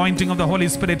experience the anointing of the Holy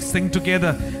Spirit. Sing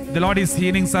together. The Lord is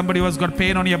healing somebody who has got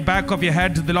pain on your back of your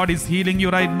head. The Lord is healing you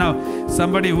right now.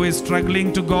 Somebody who is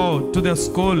struggling to go to the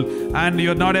school and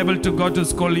you're not able to go to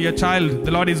school, your child,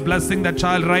 the Lord is blessing that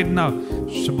child right now.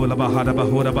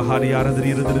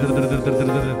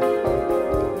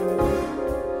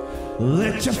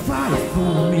 Let your fire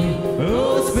fall on me,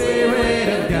 oh Spirit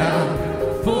of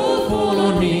God. Fall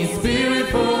on me, Spirit,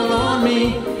 fall on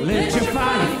me. Let your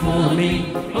fire fall on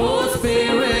me, oh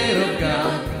Spirit of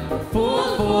God.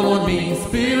 Fall on me,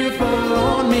 Spirit, fall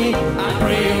on me. I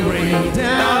pray, rain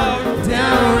down,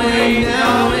 down, rain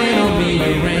on me.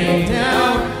 Rain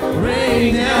down,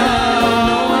 rain down.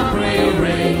 Oh, I pray,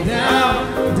 rain down,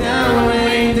 down,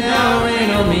 rain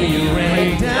on me.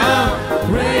 Rain down,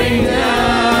 rain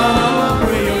down. Oh, I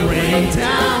pray, rain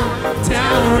down,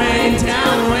 down,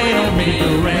 rain on me.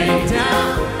 Rain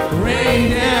down, rain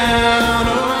down.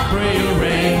 Oh, I pray,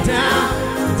 rain down.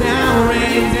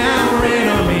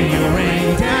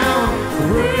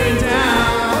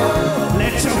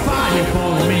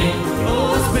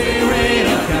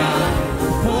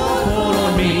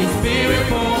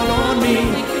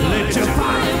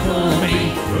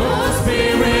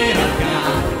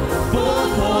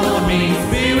 me,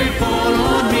 Spirit fall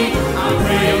on me. I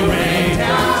pray you rain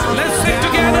down. Let's sing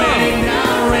together. Rain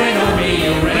down, rain on me,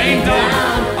 Rain down.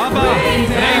 Abba,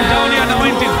 rain down the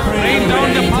anointing. Rain down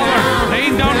the power.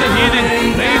 Rain down the healing.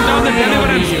 Rain down the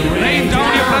deliverance. Rain down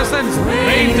your presence.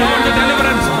 Rain down the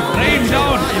deliverance. Rain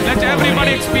down. Let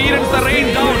everybody experience the rain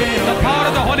down. The power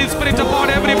of the Holy Spirit upon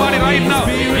everybody right now.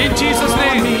 In Jesus'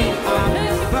 name.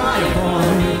 Fire fall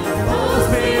on me, oh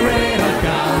Spirit of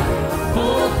God.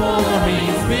 Fall on me,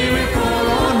 Spirit fall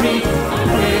on me. I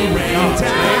pray rain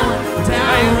down,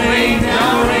 down, rain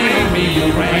down, rain on me.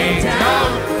 Rain down,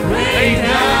 rain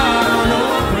down.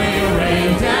 Oh, I pray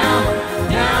rain down,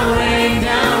 down,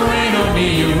 rain on me.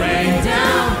 Rain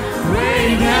down,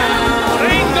 rain down,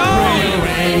 Rain down.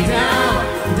 rain down,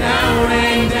 down,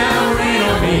 rain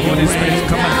on me. Holy Spirit,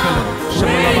 come and fill it.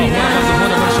 Rain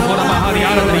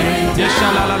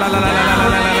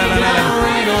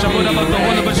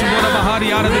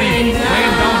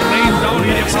down, rain down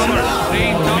in your power,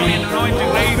 rain down in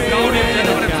anointing, rain down in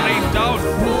deliverance, rain down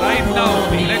right now.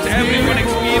 Let everyone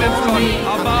experience God.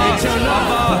 Abba,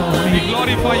 Abba, we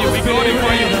glorify you, we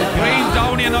glorify you. Rain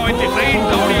down your anointing, rain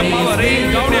down your power,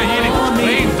 rain down your healing,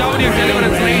 rain down your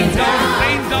deliverance, rain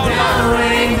down, Lord.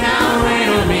 Rain down, rain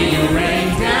on me, rain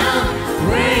down,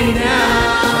 rain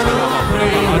down, oh,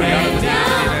 rain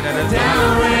down,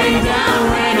 down,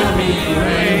 rain on me,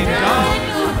 rain down,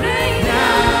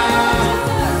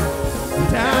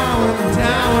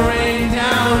 down,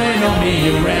 rain on me,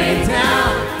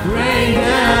 rain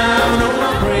down, oh,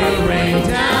 I pray, rain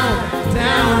down,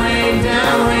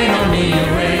 rain on me,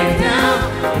 rain down,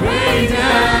 rain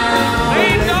down,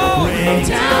 rain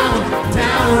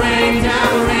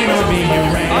on me,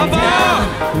 rain Abba,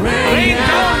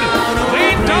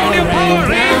 rain down your power,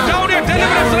 rain down your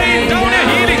deliverance, rain down your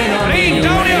healing, rain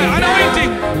down your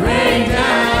anointing, rain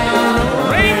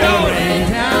down, rain down.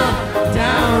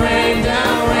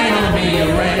 rain on me,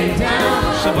 rain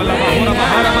down.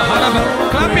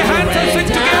 Clap your hands and sing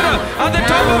together at the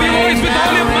top of your voice with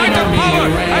all your might and power,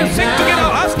 and sing together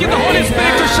asking the Holy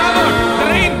Spirit to shower the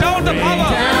rain down the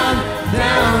power.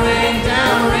 Down,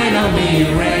 rain on me,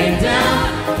 rain down,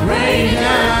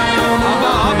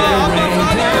 Abba, Abba, Abba,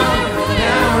 Father.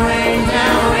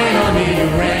 down, rain on me,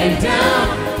 rain down,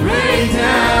 Rain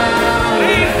down.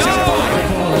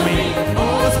 fall on me,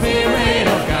 oh Spirit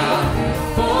of God,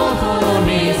 fall on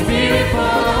me, Spirit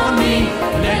fall on me,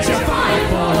 let your fire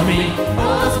fall on me,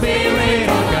 oh Spirit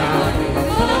of God,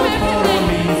 fall on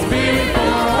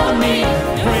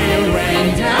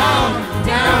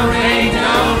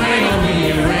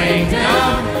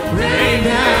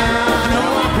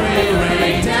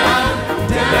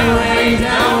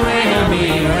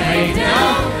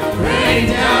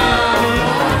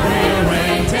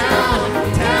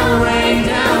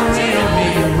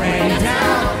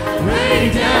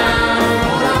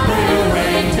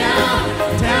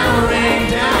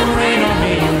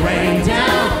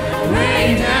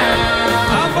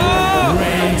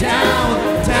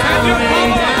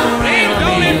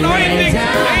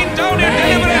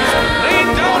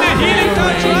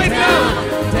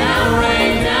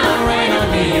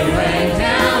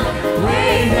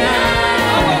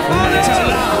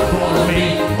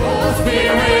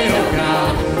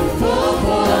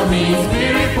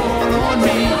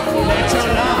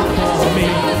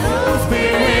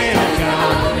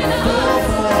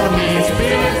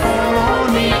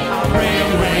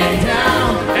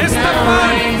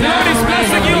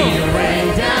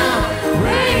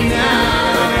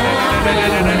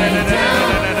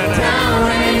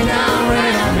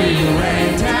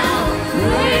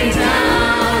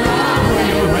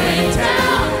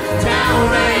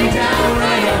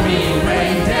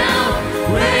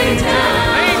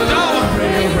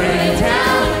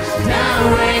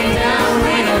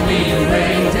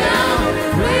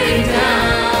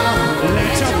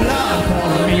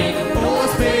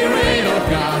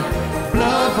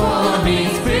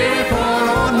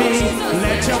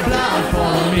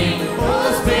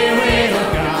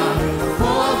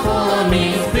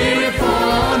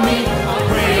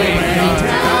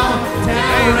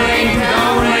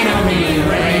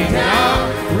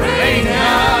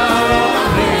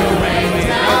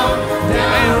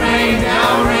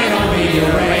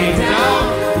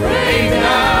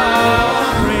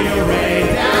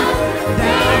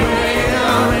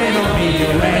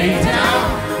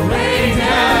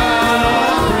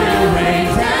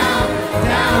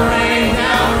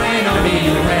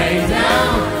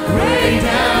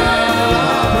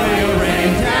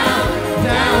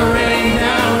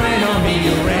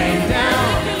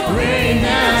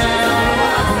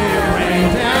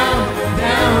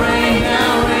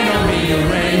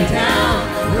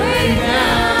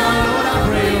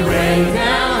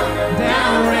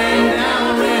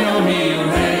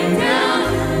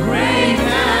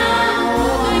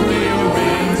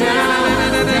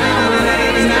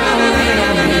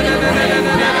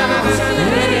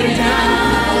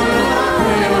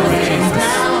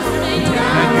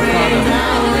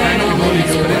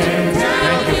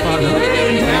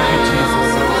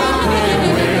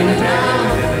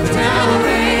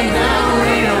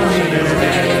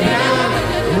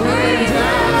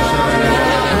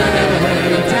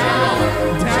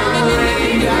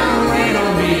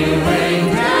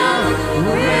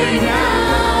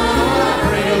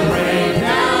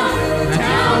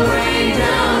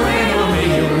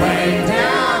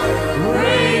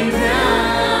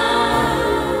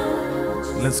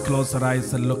Let's close our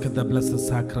eyes and look at the Blessed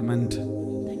Sacrament.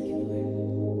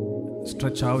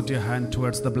 Stretch out your hand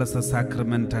towards the Blessed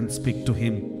Sacrament and speak to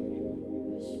Him.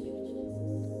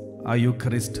 Our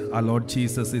Eucharist, our Lord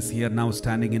Jesus is here now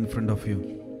standing in front of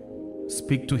you.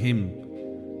 Speak to Him.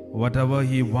 Whatever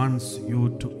He wants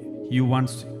you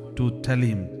to tell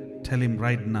Him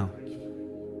right now.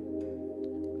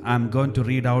 I'm going to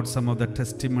read out some of the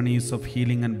testimonies of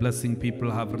healing and blessing people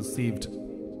have received.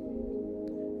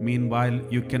 Meanwhile,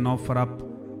 you can offer up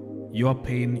your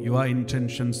pain, your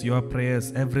intentions, your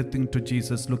prayers, everything to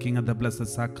Jesus, looking at the Blessed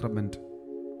Sacrament.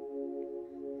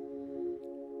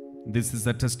 This is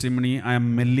a testimony. I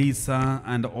am Melissa,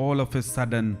 and all of a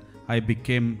sudden I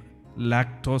became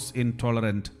lactose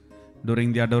intolerant.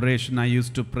 During the adoration I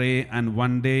used to pray, and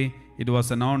one day it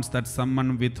was announced that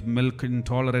someone with milk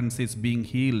intolerance is being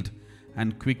healed,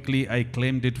 and quickly I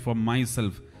claimed it for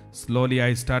myself. Slowly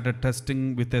I started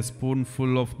testing with a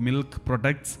spoonful of milk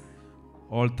products.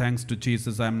 All thanks to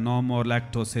Jesus, I am no more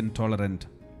lactose intolerant.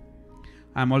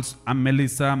 I'm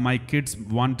Melissa. My kids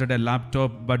wanted a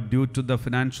laptop, but due to the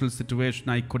financial situation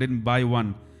I couldn't buy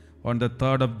one. On the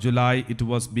 3rd of July it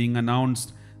was being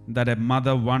announced that a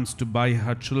mother wants to buy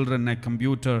her children a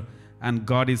computer, and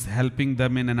God is helping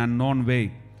them in an unknown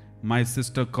way. My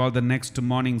sister called the next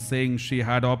morning saying she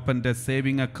had opened a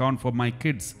saving account for my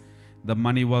kids. The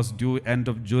money was due end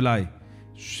of July.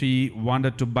 She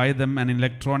wanted to buy them an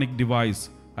electronic device.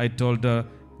 I told her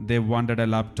they wanted a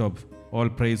laptop. All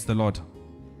praise the Lord.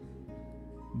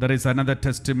 There is another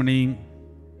testimony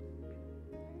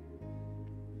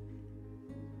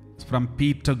from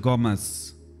Peter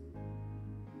Gomez.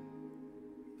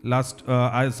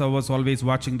 I was always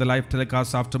watching the live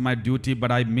telecast after my duty,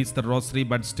 but I missed the Rosary,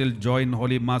 but still join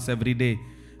Holy Mass every day.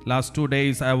 Last 2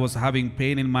 days I was having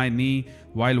pain in my knee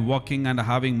while walking, and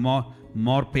having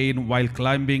more pain while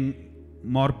climbing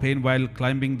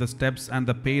the steps, and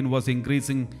the pain was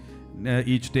increasing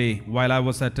each day. While I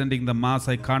was attending the Mass,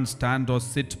 I can't stand or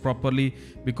sit properly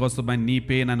because of my knee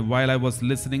pain, and while I was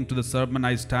listening to the sermon,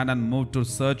 I stand and move to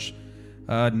search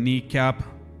kneecap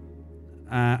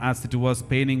as it was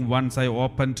paining. Once I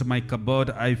opened my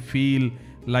cupboard, I feel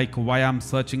like, why I'm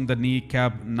searching the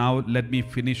kneecap now, let me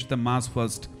finish the Mass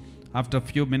first. After a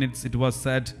few minutes it was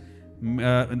said,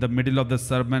 in the middle of the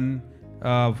sermon,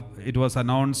 it was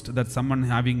announced that someone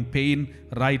having pain,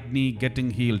 right knee getting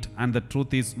healed, and the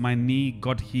truth is my knee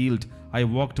got healed. I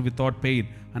walked without pain,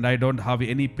 and I don't have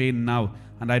any pain now,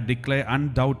 and I declare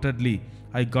undoubtedly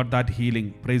I got that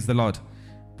healing. Praise the Lord.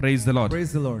 Praise the Lord.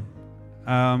 Praise the Lord.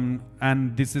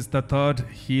 And this is the third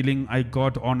healing I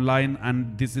got online,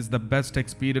 and this is the best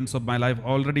experience of my life.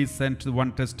 Already sent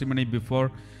one testimony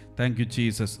before. Thank you,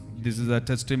 Jesus. This is a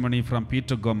testimony from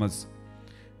Peter Gomez.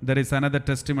 There is another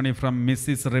testimony from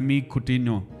Mrs. Remy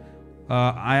Coutinho.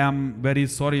 I am very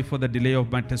sorry for the delay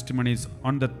of my testimonies.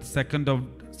 On the second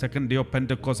day of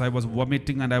Pentecost, I was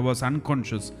vomiting and I was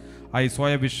unconscious. I saw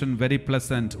a vision very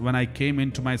pleasant. When I came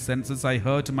into my senses, I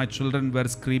heard my children were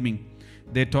screaming.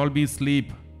 They told me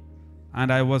sleep,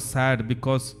 and I was sad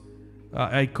because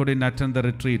I couldn't attend the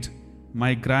retreat.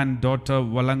 My granddaughter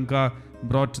Valanga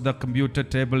brought the computer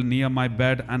table near my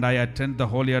bed, and I attended the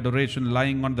Holy Adoration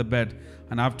lying on the bed.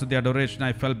 And after the adoration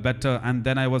I felt better, and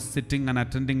then I was sitting and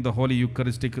attending the Holy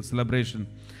Eucharistic celebration.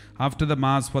 After the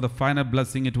Mass, for the final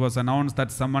blessing, it was announced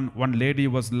that one lady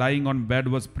was lying on bed,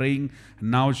 was praying,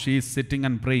 and now she is sitting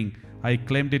and praying. I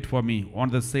claimed it for me. On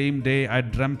the same day, I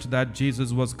dreamt that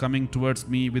Jesus was coming towards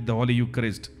me with the Holy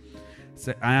Eucharist.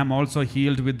 So I am also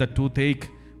healed with the toothache.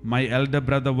 My elder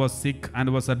brother was sick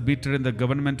and was admitted in the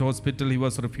government hospital. He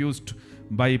was refused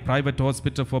by private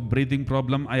hospital for breathing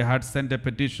problem. I had sent a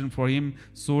petition for him.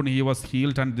 Soon he was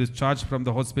healed and discharged from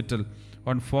the hospital.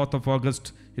 On 4th of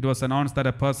August, it was announced that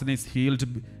a person is healed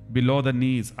below the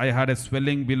knees. I had a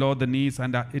swelling below the knees,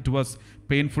 and it was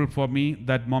painful for me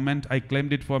that moment. I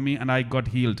claimed it for me and I got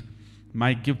healed.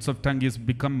 My gifts of tongue is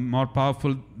become more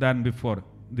powerful than before.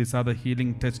 These are the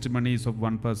healing testimonies of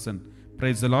one person.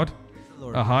 Praise the Lord.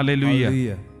 Hallelujah.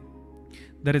 Hallelujah.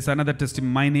 There is another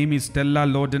testimony. My name is Stella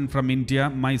Loden from India.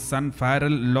 My son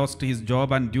Farrell lost his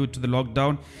job, and due to the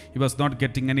lockdown, he was not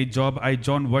getting any job. I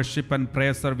joined worship and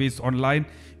prayer service online.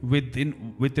 Within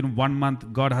 1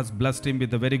 month, God has blessed him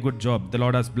with a very good job. The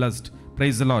Lord has blessed.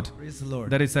 Praise the Lord. Praise the Lord.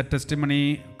 There is a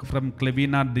testimony from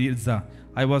Clevina Diza.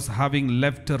 I was having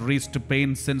left wrist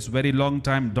pain since very long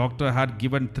time. Doctor had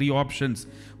given 3 options.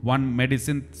 1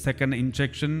 medicine, 2nd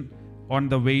injection on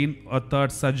the vein, or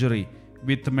 3rd surgery.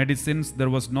 With medicines, there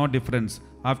was no difference.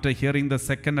 After hearing the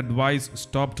 2nd advice,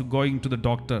 stopped going to the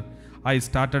doctor. I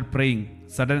started praying,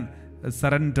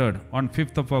 surrendered. On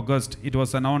 5th of August, it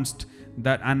was announced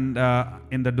that, and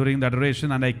during the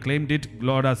adoration, and I claimed it.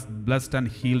 Lord has blessed and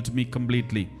healed me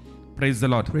completely. Praise the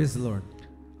Lord. Praise the Lord.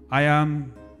 I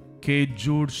am K.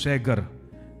 Jude Shegar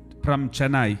from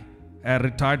Chennai, a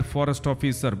retired forest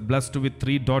officer, blessed with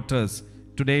 3 daughters.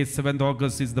 Today, 7th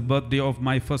August, is the birthday of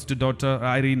my first daughter,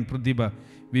 Irene Pradhiba.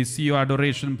 We see your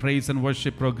adoration, praise and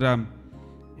worship program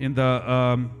in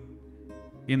the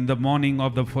morning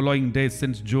of the following day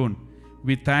since June.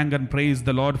 We thank and praise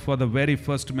the Lord for the very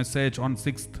first message on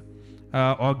 6th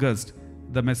August.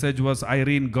 The message was,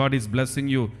 Irene, God is blessing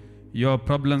you. Your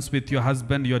problems with your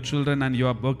husband, your children and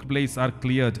your workplace are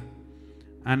cleared.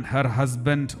 And her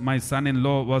husband, my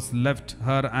son-in-law, was left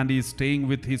her and is staying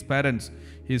with his parents.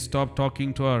 He stopped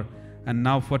talking to her, and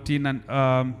now 14 and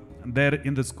there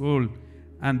in the school.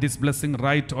 And this blessing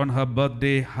right on her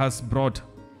birthday has brought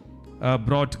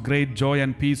great joy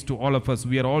and peace to all of us.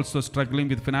 We are also struggling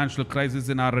with financial crisis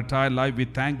in our retired life. We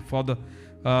thank for the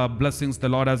blessings the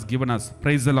Lord has given us.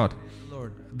 Praise the Lord.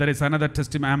 There is another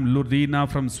testimony. I am Ludina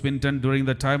from Swinton. During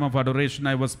the time of adoration,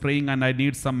 I was praying and I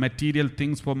need some material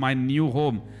things for my new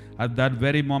home. At that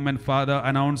very moment, Father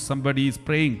announced somebody is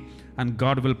praying and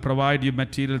God will provide you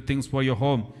material things for your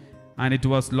home. And it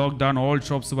was locked down, all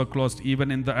shops were closed.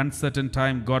 Even in the uncertain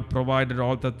time, God provided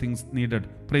all the things needed.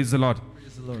 Praise the Lord.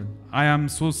 Praise the Lord. I am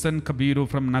Susan Kabiru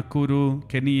from Nakuru,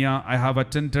 Kenya. I have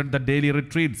attended the daily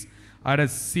retreats. I had a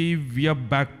severe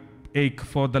backache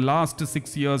for the last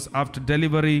 6 years. After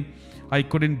delivery, I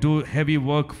couldn't do heavy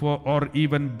work or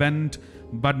even bend,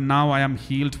 but now I am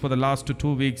healed for the last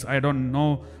 2 weeks. I don't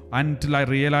know until I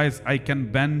realize I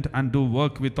can bend and do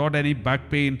work without any back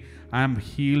pain. I am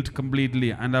healed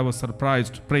completely, and I was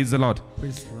surprised. Praise the Lord.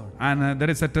 Praise the Lord. And there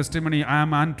is a testimony. I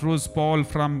am Andrews Paul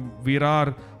from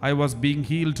Virar. I was being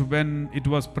healed when it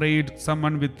was prayed.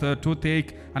 Someone with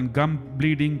toothache and gum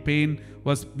bleeding pain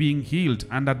was being healed,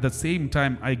 and at the same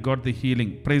time I got the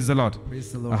healing. Praise the Lord.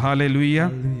 Praise the Lord. Hallelujah.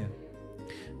 Hallelujah.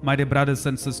 My dear brothers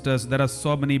and sisters, there are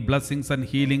so many blessings and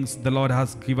healings the Lord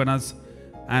has given us,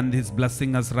 and He's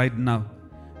blessing us right now.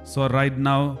 So right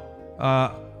now,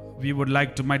 we would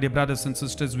like to, my dear brothers and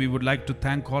sisters, we would like to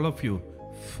thank all of you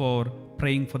for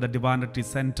praying for the Divinity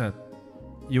Center.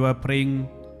 You are praying,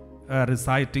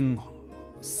 reciting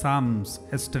Psalms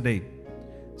yesterday.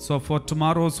 So for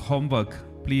tomorrow's homework,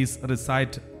 please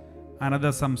recite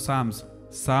another some Psalms.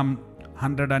 Psalm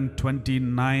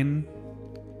 129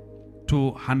 to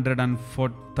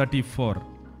 134.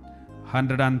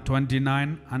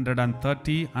 129,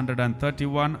 130,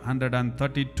 131,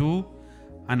 132,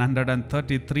 and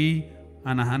 133,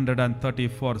 and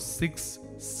 134. 6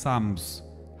 Psalms.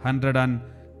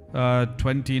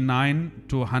 129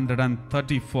 to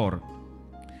 134.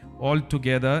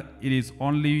 Altogether, it is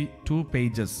only 2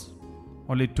 pages.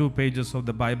 Only 2 pages of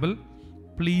the Bible.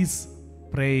 Please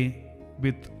pray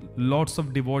with lots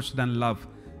of devotion and love.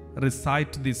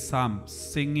 Recite this psalm,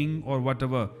 singing or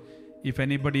whatever. If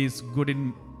anybody is good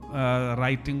in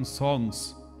writing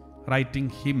songs, writing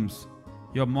hymns,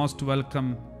 you're most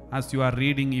welcome as you are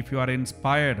reading. If you are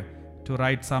inspired to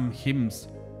write some hymns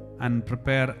and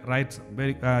write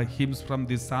hymns from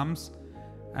these psalms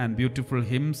and beautiful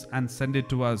hymns and send it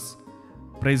to us.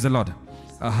 Praise the Lord.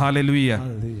 Hallelujah.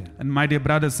 Hallelujah. And my dear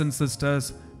brothers and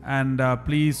sisters, and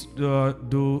please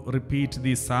do repeat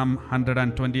the Psalm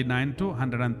 129 to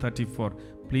 134.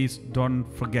 Please don't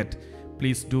forget.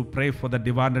 Please do pray for the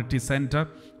Divinity Center,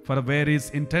 for the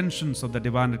various intentions of the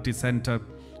Divinity Center,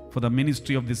 for the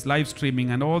ministry of this live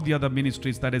streaming and all the other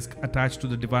ministries that is attached to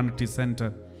the Divinity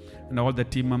Center, and all the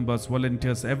team members,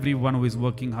 volunteers, everyone who is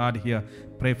working hard here.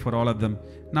 Pray for all of them.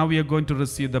 Now we are going to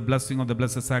receive the blessing of the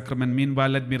Blessed Sacrament. Meanwhile,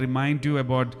 let me remind you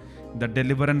about the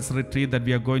deliverance retreat that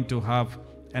we are going to have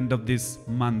end of this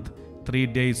month. 3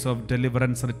 days of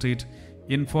deliverance retreat.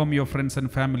 Inform your friends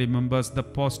and family members. The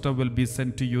poster will be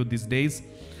sent to you these days.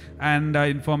 And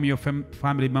inform your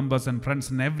family members and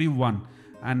friends and everyone,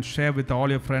 and share with all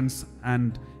your friends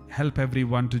and help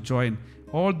everyone to join.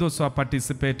 All those who are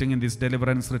participating in this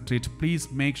deliverance retreat, please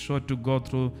make sure to go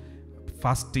through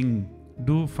fasting.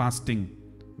 Do fasting.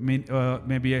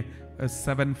 Maybe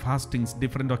 7 fastings,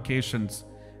 different occasions.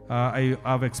 I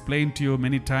have explained to you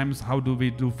many times how do we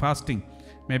do fasting.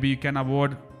 Maybe you can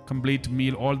avoid complete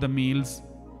meal, all the meals,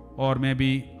 or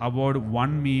maybe avoid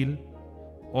 1 meal,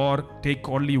 or take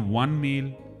only 1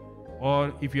 meal,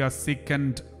 or if you are sick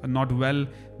and not well,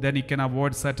 then you can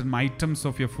avoid certain items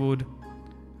of your food,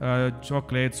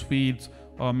 chocolate, sweets,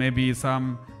 or maybe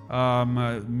some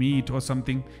meat or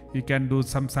something. You can do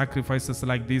some sacrifices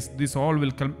like this. This all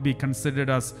will be considered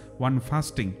as one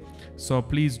fasting. So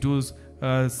please do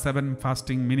 7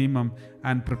 fasting minimum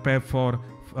and prepare for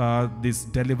this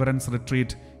deliverance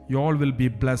retreat. You all will be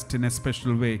blessed in a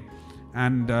special way.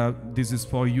 And this is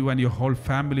for you and your whole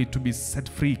family to be set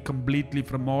free completely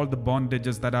from all the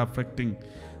bondages that are affecting.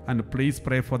 And please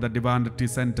pray for the Divinity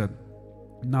Center.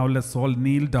 Now let's all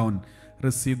kneel down,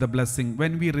 receive the blessing.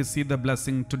 When we receive the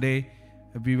blessing today,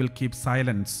 we will keep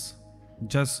silence.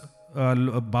 Just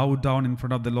bow down in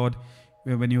front of the Lord.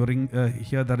 When you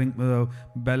hear the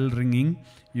bell ringing,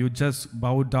 you just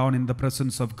bow down in the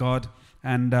presence of God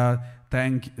and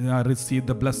receive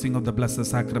the blessing of the Blessed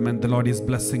Sacrament. The Lord is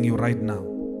blessing you right now.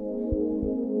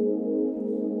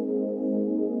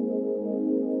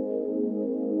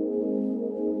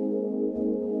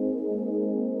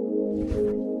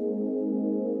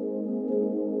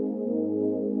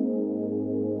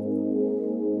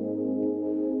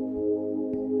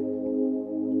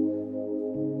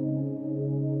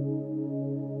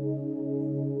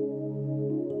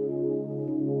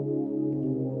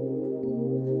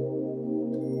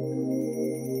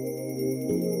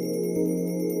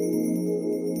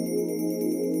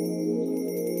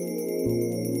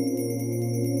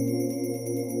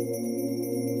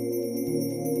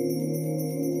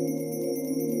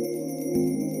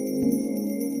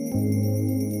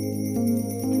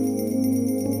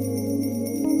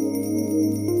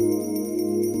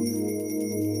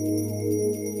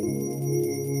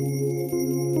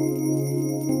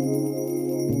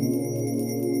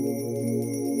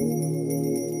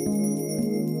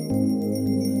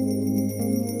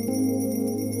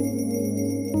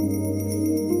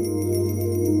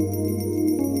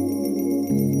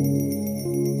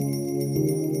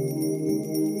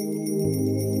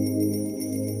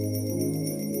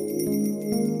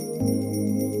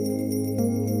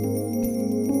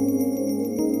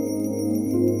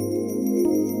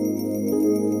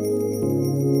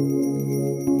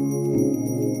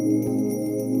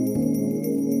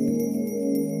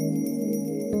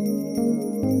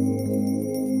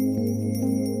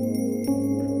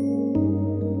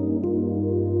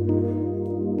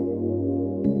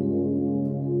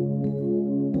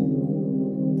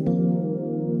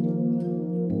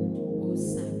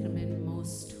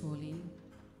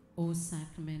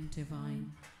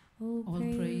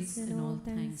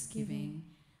 thanksgiving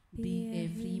be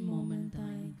every moment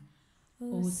thine.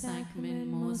 O sacrament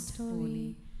most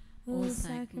holy, O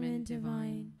sacrament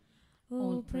divine,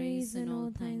 all praise and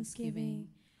all thanksgiving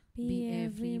be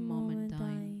every moment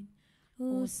thine.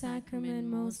 O sacrament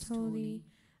most holy,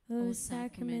 O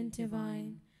sacrament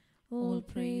divine, all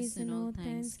praise and all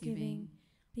thanksgiving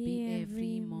be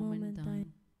every moment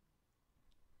thine.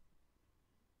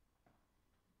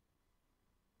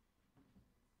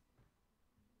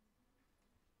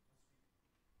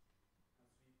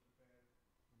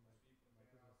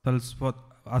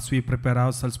 As we prepare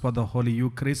ourselves for the Holy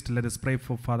Eucharist, let us pray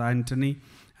for Father Antony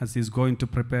as he is going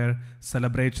to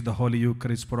celebrate the Holy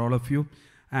Eucharist for all of you.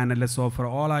 And let's offer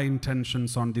all our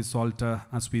intentions on this altar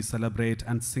as we celebrate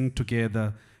and sing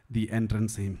together the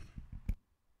entrance hymn.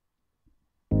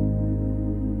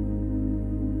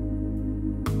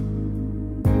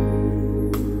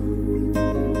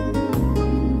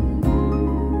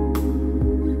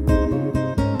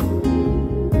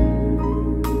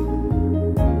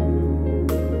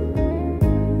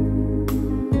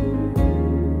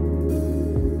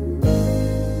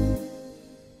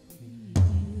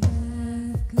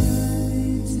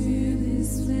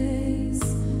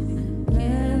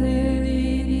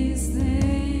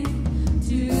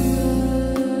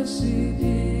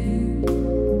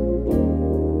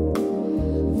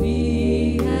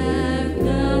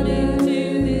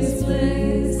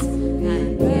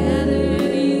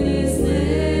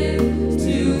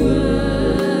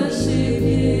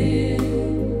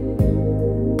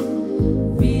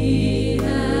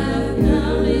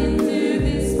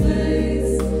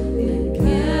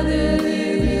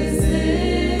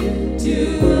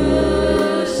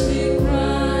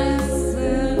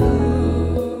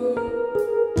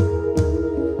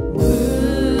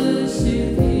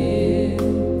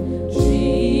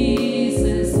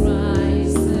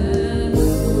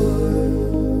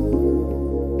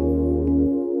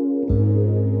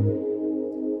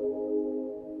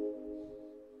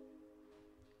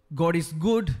 God is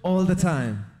good all the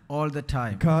time. all the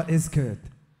time. God is good.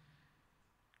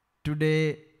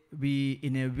 Today we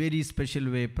in a very special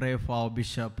way pray for our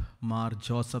Bishop Mar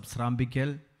Joseph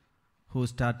Srambikal, who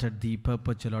started the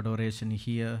perpetual adoration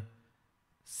here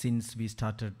since we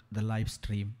started the live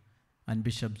stream. And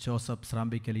Bishop Joseph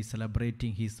Srambikal is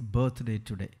celebrating his birthday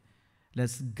today.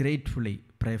 Let's gratefully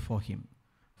pray for him,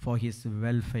 for his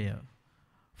welfare,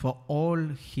 for all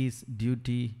his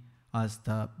duty as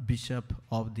the Bishop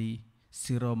of the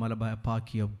Syro-Malabar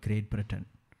Eparchy of Great Britain.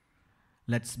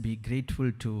 Let's be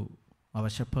grateful to our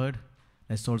shepherd.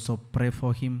 Let's also pray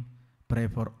for him, pray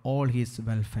for all his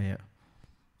welfare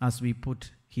as we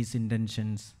put his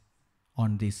intentions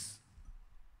on this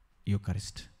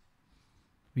Eucharist.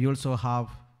 We also have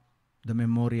the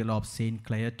memorial of Saint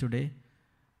Clare today,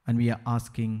 and we are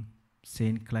asking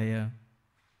Saint Clare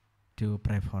to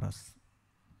pray for us.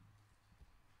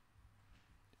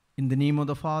 In the name of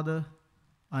the Father,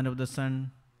 and of the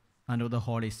Son, and of the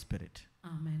Holy Spirit.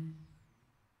 Amen.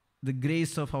 The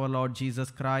grace of our Lord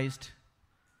Jesus Christ,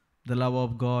 the love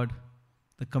of God,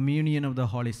 the communion of the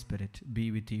Holy Spirit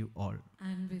be with you all.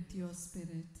 And with your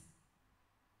spirit.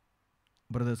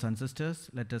 Brothers and sisters,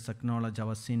 let us acknowledge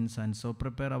our sins and so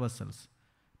prepare ourselves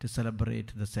to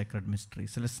celebrate the sacred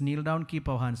mysteries. So let's kneel down, keep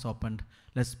our hands opened.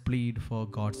 Let's plead for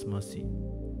God's mercy.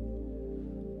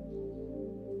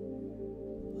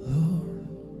 Lord,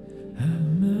 have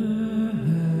mercy.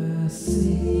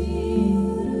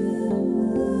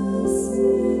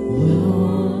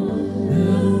 Lord,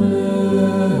 have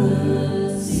mercy.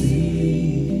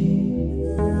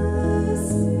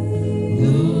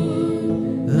 Lord,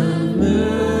 have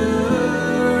mercy.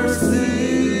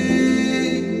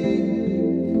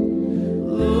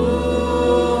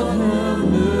 Lord, have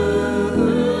mercy.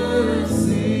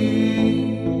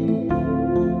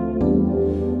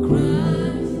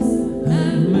 Christ,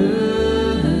 have mercy.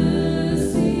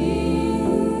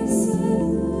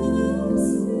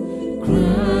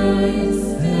 Christ,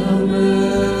 have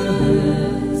mercy.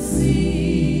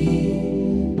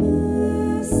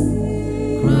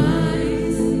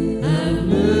 Christ, have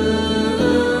mercy.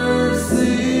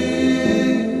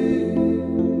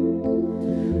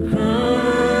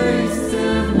 Christ,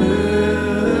 have mercy.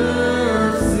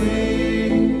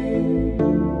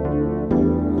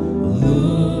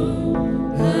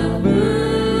 Lord, have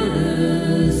mercy.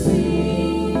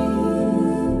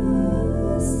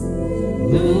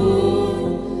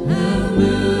 Lord, have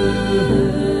mercy.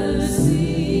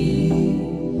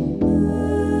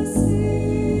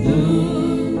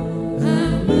 Lord,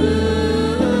 have mercy.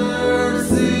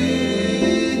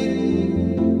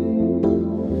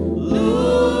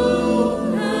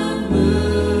 Lord, have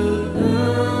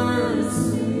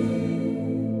mercy.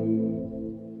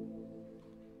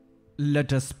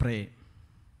 Let us pray.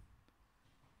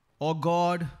 O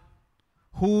God,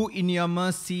 who in your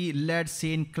mercy led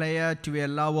Saint Clare to a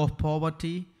love of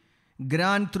poverty,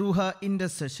 grant through her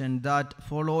intercession that,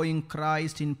 following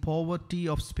Christ in poverty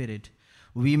of spirit,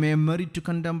 we may merit to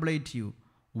contemplate you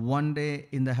one day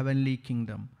in the heavenly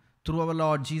kingdom. Through our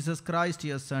Lord Jesus Christ,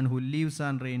 your Son, who lives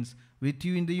and reigns with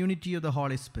you in the unity of the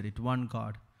Holy Spirit, one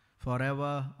God,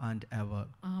 forever and ever.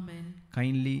 Amen.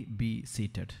 Kindly be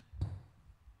seated.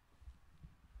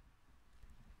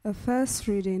 A first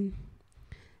reading.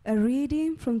 A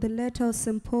reading from the letter of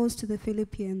St. Paul to the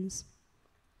Philippians.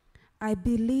 I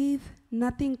believe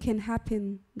nothing can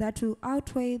happen that will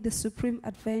outweigh the supreme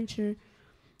advantage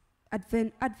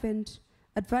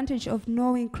of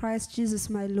knowing Christ Jesus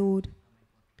my Lord.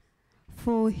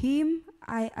 For him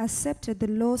I accepted the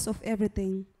loss of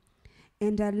everything,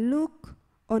 and I look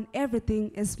on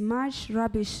everything as much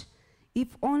rubbish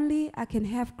if only I can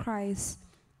have Christ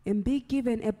and be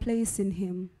given a place in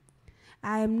him.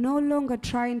 I am no longer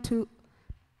trying to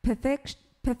perfect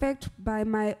by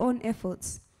my own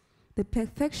efforts the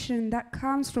perfection that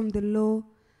comes from the law,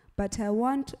 but I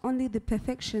want only the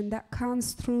perfection that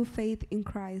comes through faith in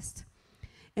Christ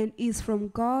and is from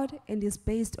God and is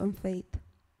based on faith.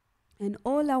 And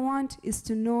all I want is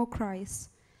to know Christ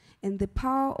and the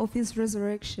power of his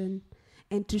resurrection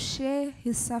and to share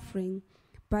his suffering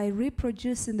by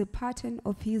reproducing the pattern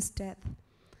of his death.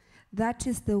 That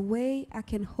is the way I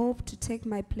can hope to take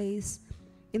my place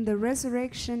in the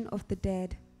resurrection of the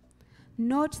dead.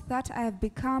 Not that I have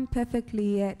become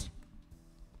perfectly yet.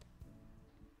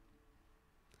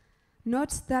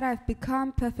 Not that I have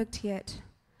become perfect yet.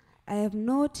 I have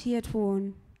not yet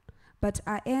won, but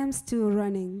I am still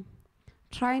running,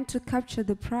 trying to capture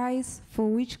the prize for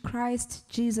which Christ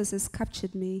Jesus has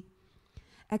captured me.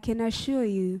 I can assure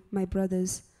you, my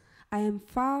brothers, I am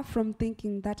far from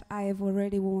thinking that I have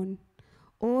already won.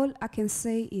 All I can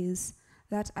say is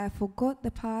that I forgot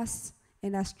the past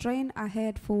and I strain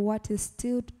ahead for what is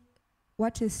still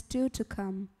to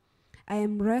come. I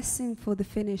am racing for the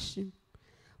finishing,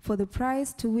 for the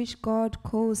prize to which God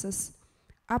calls us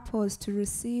upwards to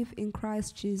receive in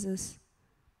Christ Jesus.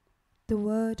 The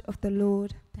word of the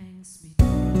Lord. Thanks be to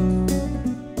God.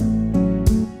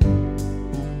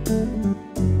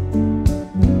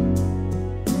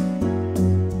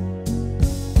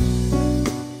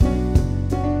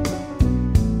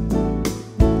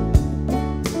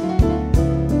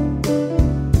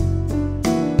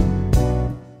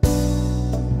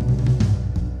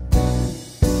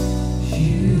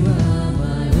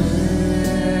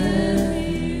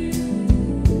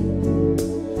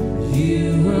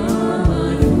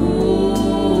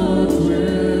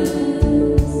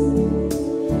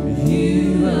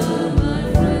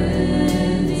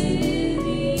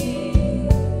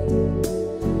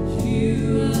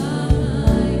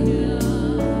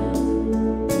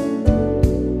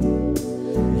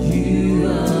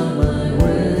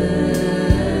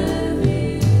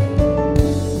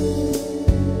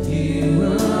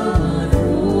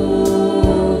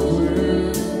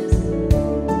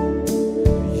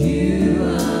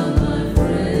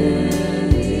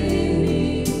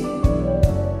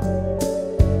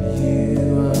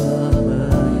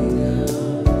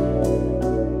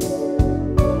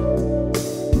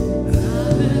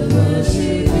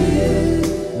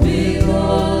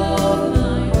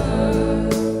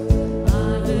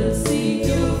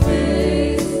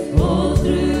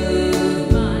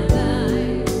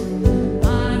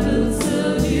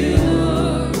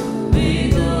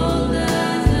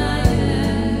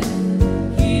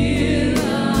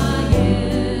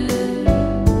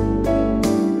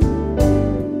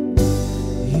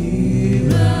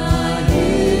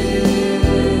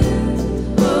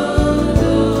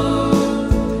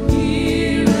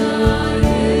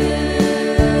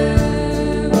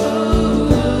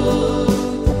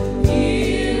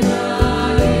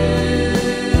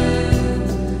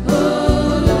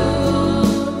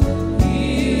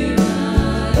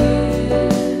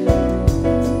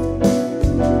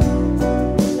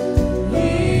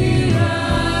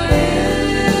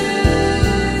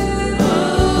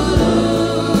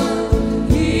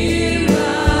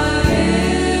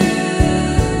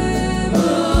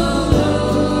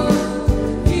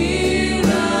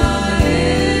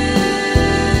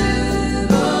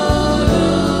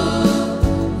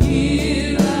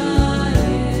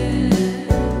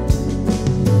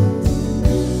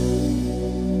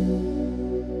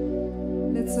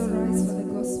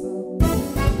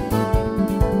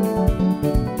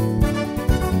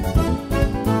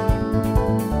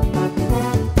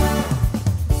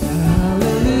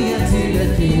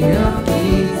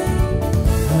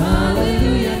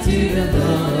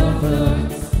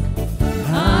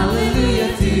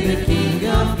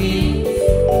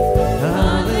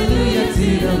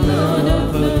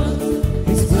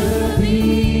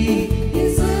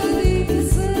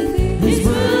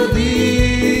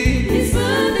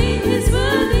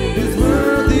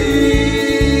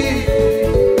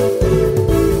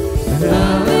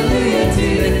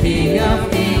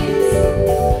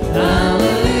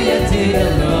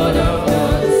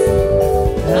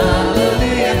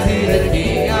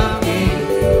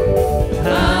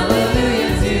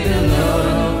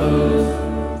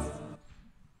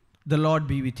 Lord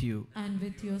be with you. And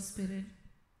with your spirit.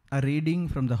 A reading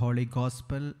from the Holy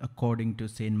Gospel according to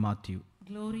St. Matthew.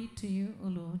 Glory to you, O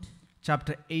Lord.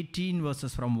 Chapter 18,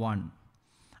 verses from 1.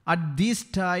 At this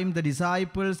time the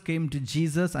disciples came to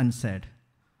Jesus and said,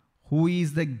 "Who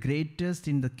is the greatest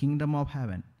in the kingdom of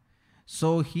heaven?"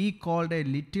 So he called a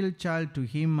little child to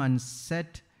him and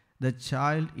set the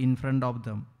child in front of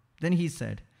them. Then he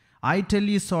said, "I tell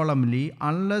you solemnly,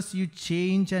 unless you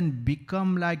change and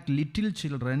become like little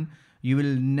children, you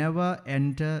will never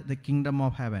enter the kingdom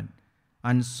of heaven.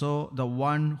 And so the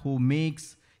one who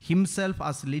makes himself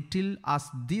as little as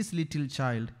this little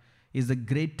child is the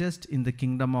greatest in the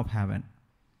kingdom of heaven.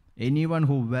 Anyone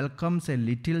who welcomes a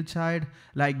little child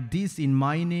like this in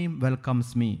my name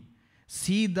welcomes me.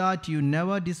 See that you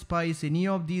never despise any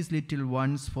of these little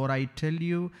ones, for I tell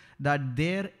you that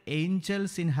their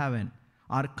angels in heaven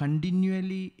are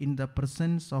continually in the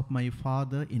presence of my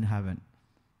Father in heaven.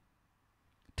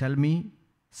 Tell me,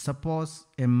 suppose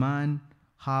a man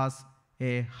has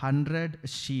 100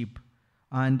 sheep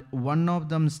and one of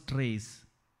them strays.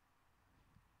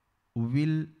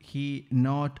 Will he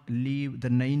not leave the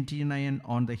 99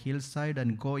 on the hillside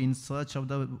and go in search of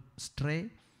the stray?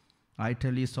 I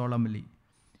tell you solemnly,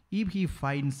 if he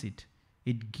finds it,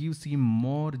 it gives him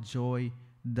more joy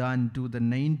than to the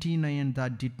 99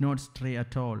 that did not stray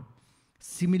at all.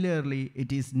 Similarly,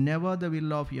 it is never the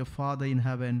will of your Father in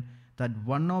heaven that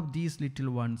one of these little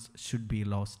ones should be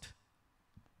lost."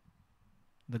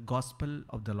 The Gospel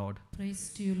of the Lord. Praise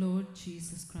to you, Lord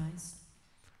Jesus Christ.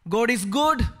 God is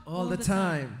good All the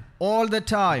time. all the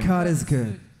time. God is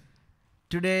good.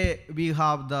 Today we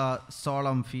have the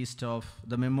solemn feast of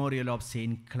the memorial of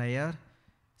Saint Clare.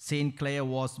 Saint Clare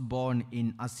was born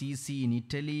in Assisi in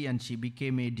Italy, and she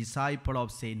became a disciple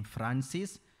of Saint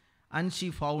Francis, and she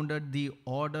founded the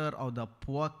order of the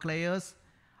Poor Clares,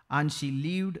 and she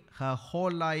lived her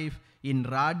whole life in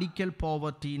radical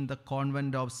poverty in the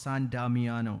convent of San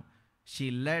Damiano.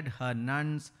 She led her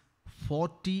nuns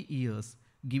 40 years,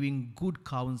 giving good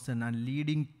counsel and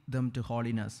leading them to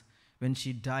holiness. When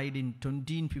she died in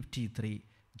 1953,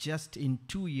 just in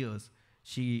 2 years,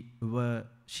 she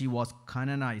was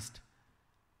canonized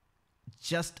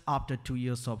just after 2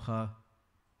 years of her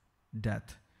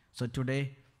death. So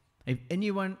today, if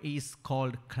anyone is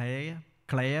called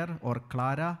Clare or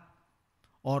Clara,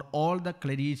 or all the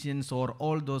Claretians or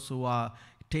all those who are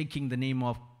taking the name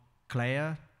of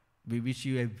Clare, we wish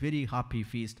you a very happy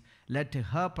feast. Let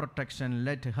her protection,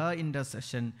 let her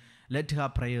intercession, let her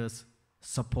prayers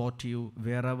support you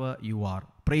wherever you are.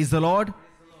 Praise the Lord.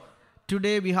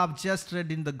 Today we have just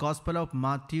read in the Gospel of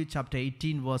Matthew chapter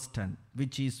 18 verse 10,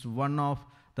 which is one of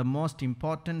the most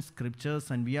important scriptures,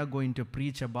 and we are going to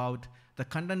preach about the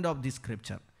content of this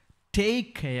scripture.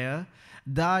 Take care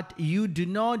that you do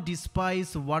not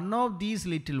despise one of these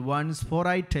little ones, for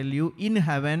I tell you, in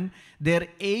heaven their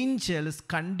angels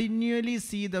continually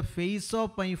see the face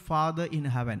of my Father in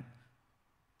heaven.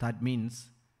 That means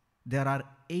there are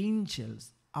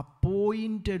angels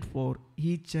appointed for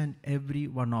each and every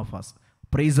one of us.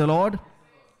 Praise the Lord.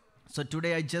 So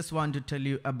today I just want to tell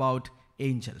you about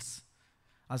angels.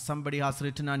 As somebody has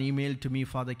written an email to me,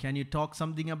 "Father, can you talk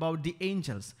something about the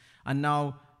angels?" And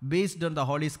now, based on the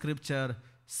Holy Scripture,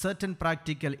 certain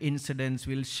practical incidents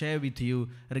we'll share with you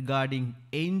regarding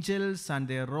angels and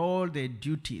their role, their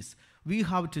duties. We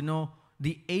have to know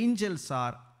the angels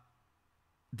are,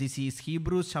 this is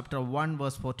Hebrews chapter 1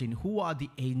 verse 14. Who are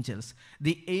the angels?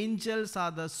 The angels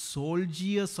are the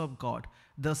soldiers of God,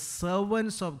 the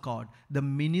servants of God, the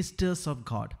ministers of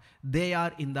God. They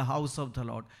are in the house of the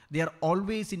Lord. They are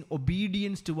always in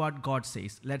obedience to what God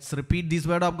says. Let's repeat this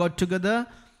word of God together.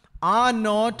 Are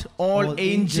not all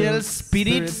angels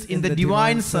spirits in the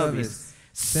divine service,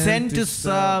 sent to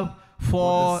serve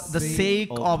for the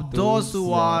sake of those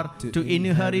who are to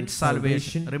inherit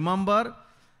salvation? Remember,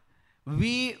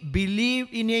 we believe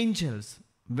in angels.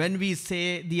 When we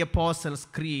say the Apostles'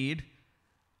 Creed,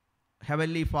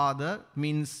 Heavenly Father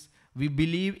means we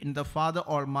believe in the Father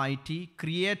Almighty,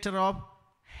 creator of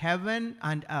heaven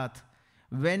and earth.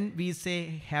 When we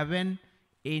say heaven,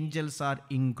 angels are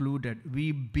included.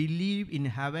 We believe in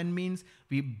heaven means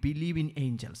we believe in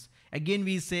angels. Again,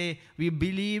 we say we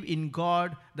believe in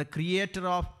God, the creator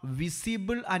of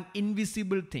visible and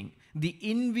invisible things. The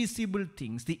invisible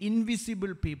things, the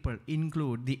invisible people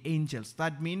include the angels.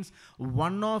 That means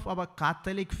one of our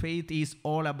Catholic faith is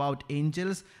all about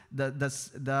angels.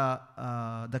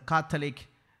 The Catholic,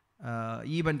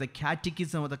 even the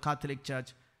Catechism of the Catholic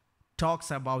Church talks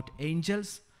about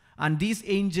angels. And these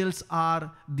angels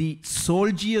are the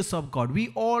soldiers of God. We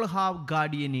all have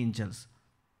guardian angels.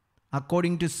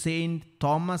 According to Saint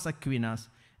Thomas Aquinas,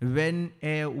 when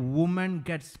a woman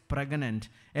gets pregnant,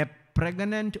 a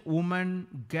pregnant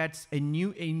woman gets a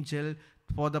new angel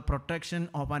for the protection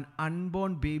of an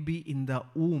unborn baby in the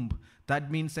womb.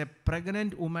 That means a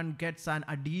pregnant woman gets an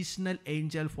additional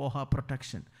angel for her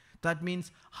protection. That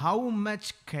means how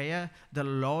much care the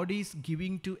Lord is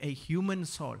giving to a human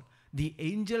soul. The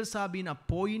angels have been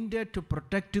appointed to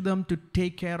protect them, to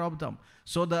take care of them.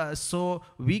 So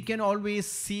we can always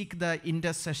seek the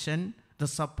intercession, the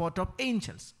support of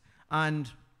angels.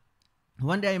 And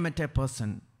one day I met a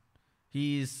person.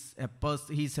 He's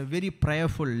a very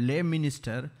prayerful lay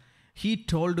minister. He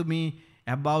told me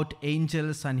about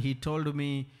angels, and he told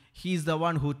me, he's the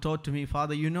one who taught me,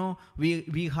 Father,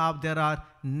 there are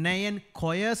 9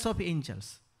 choirs of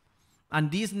angels. And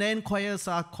these 9 choirs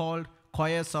are called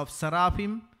choirs of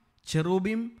seraphim,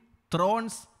 cherubim,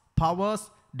 thrones, powers,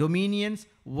 dominions,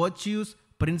 virtues,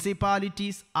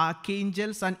 principalities,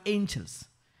 archangels, and angels.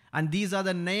 And these are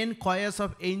the 9 choirs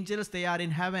of angels. They are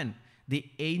in heaven. The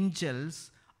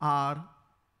angels are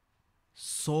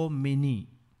so many.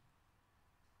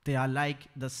 They are like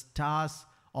the stars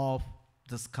of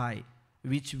the sky,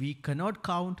 which we cannot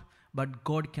count, but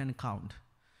God can count.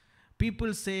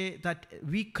 People say that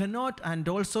we cannot, and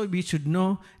also we should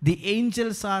know the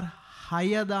angels are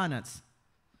higher than us.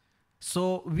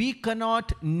 So we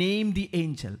cannot name the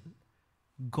angel.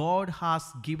 God has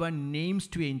given names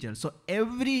to angels. So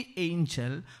every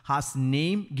angel has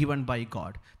name given by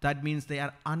God. That means they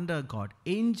are under God.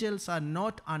 Angels are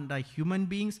not under human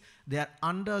beings. They are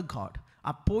under God,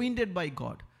 appointed by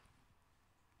God.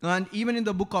 And even in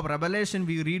the book of Revelation,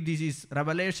 we read, this is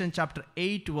Revelation chapter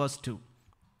 8 verse 2.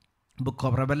 Book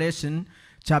of Revelation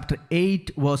chapter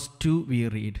 8 verse 2 we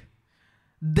read.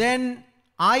 Then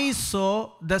I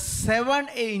saw the 7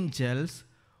 angels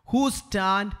who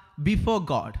stand before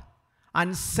God,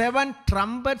 and 7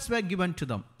 trumpets were given to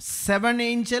them. 7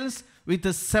 angels with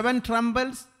the 7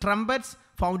 trumpets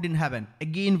found in heaven.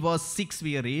 Again verse 6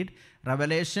 we read,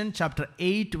 Revelation chapter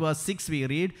 8 verse 6 we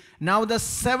read, now the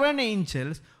 7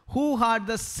 angels who had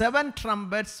the 7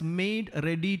 trumpets made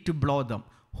ready to blow them.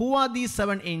 Who are these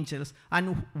 7 angels,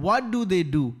 and what do they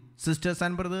do, sisters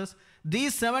and brothers?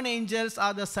 These 7 angels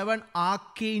are the 7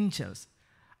 archangels,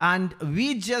 and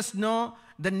we just know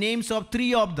the names of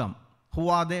 3 of them. Who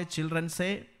are they? Children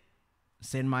say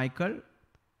Saint Michael,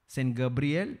 Saint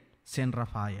Gabriel, Saint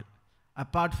Raphael.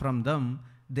 Apart from them,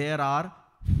 there are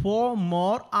 4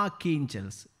 more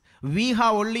archangels. We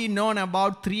have only known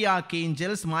about 3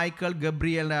 archangels, Michael,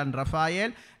 Gabriel, and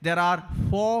Raphael. There are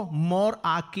 4 more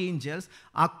archangels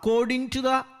according to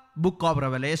the book of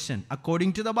Revelation,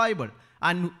 according to the Bible.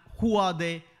 And who are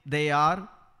they? They are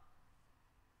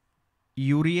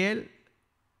Uriel,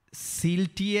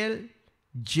 Siltiel,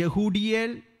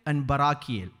 Jehudiel, and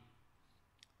Barakiel.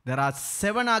 There are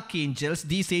 7 archangels.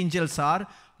 These angels are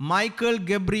Michael,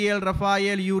 Gabriel,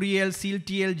 Raphael, Uriel,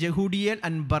 Siltiel, Jehudiel,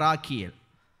 and Barakiel.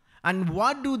 And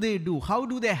what do they do? How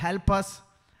do they help us?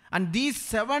 And these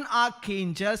 7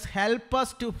 archangels help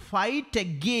us to fight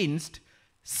against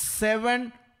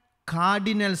 7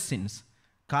 cardinal sins.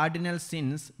 Cardinal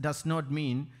sins does not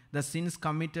mean the sins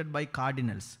committed by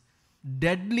cardinals.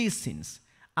 Deadly sins.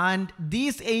 And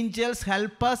these angels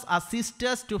help us, assist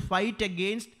us to fight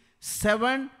against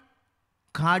 7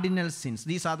 cardinal sins.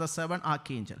 These are the 7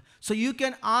 archangels. So you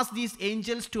can ask these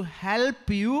angels to help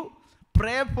you,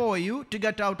 pray for you to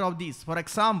get out of these. For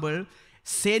example,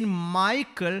 Saint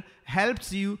Michael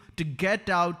helps you to get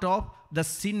out of the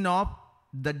sin of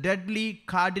the deadly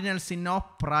cardinal sin of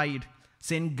pride.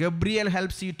 Saint Gabriel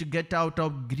helps you to get out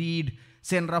of greed.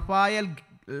 Saint Raphael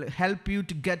helps you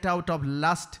to get out of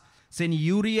lust. Saint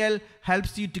Uriel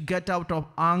helps you to get out of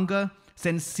anger.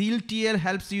 Saint Siltiel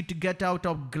helps you to get out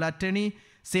of gluttony.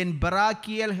 Saint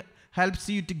Barakiel helps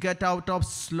you to get out of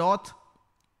sloth.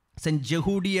 Saint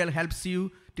Jehudiel helps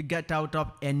you to get out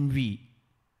of envy.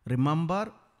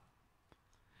 Remember,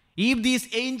 if these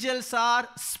angels are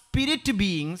spirit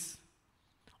beings,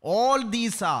 all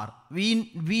these are,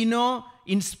 we know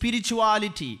in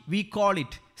spirituality, we call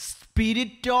it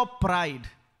spirit of pride.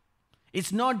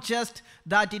 It's not just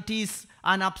that it is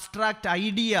an abstract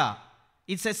idea.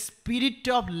 It's a spirit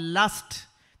of lust.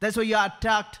 That's why you are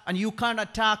attacked, and you can't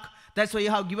attack. That's why you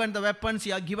have given the weapons,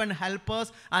 you have given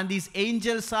helpers, and these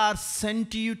angels are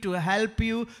sent to you to help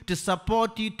you, to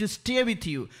support you, to stay with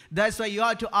you. That's why you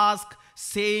have to ask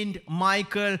Saint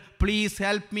Michael, please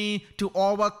help me to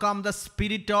overcome the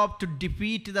to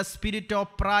defeat the spirit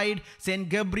of pride. Saint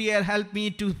Gabriel, help me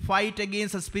to fight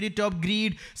against the spirit of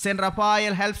greed. Saint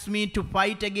Raphael helps me to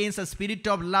fight against the spirit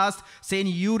of lust. Saint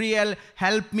Uriel,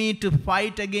 help me to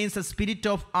fight against the spirit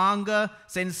of anger.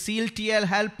 Saint Siltiel,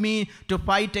 help me to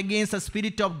fight against the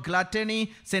spirit of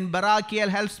gluttony. Saint Barakiel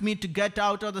helps me to get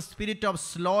out of the spirit of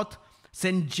sloth.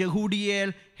 Saint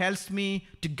Jehudiel helps me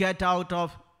to get out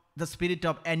of the spirit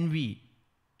of envy.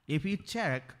 If you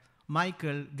check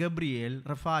Michael, Gabriel,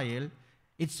 Raphael,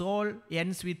 it's all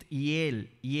ends with El,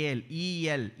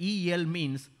 E-L. E-L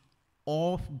means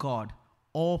of God,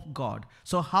 of God.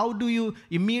 So how do you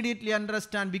immediately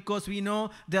understand? Because we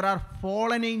know there are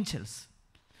fallen angels.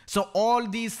 So all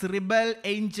these rebel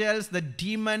angels, the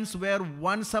demons were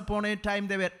once upon a time,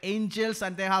 they were angels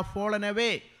and they have fallen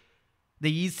away.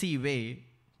 The easy way,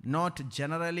 not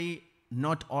generally,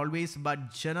 not always,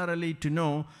 but generally to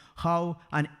know how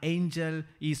an angel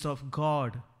is of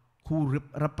God, who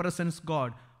represents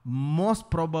God. Most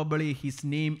probably his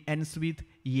name ends with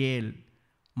El.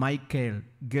 Michael,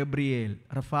 Gabriel,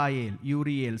 Raphael,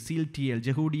 Uriel, Siltiel,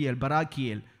 Jehudiel,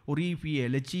 Barakiel,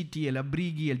 Orifiel, Echitiel,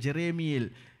 Abrigiel, Jeremiel,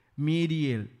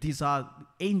 Meriel. These are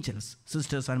angels,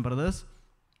 sisters and brothers.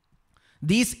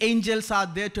 These angels are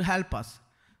there to help us.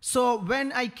 So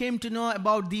when I came to know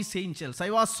about these angels,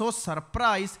 I was so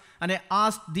surprised, and I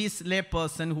asked this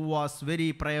layperson who was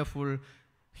very prayerful.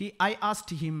 I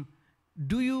asked him,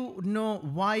 do you know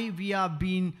why we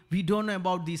don't know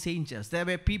about these angels? There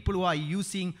were people who are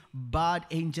using bad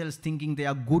angels thinking they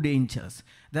are good angels.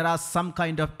 There are some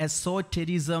kind of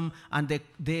esotericism, and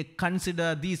they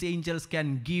consider these angels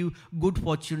can give good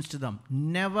fortunes to them.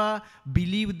 Never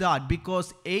believe that,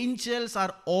 because angels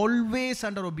are always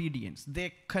under obedience.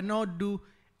 They cannot do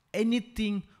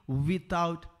anything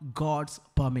without God's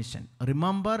permission.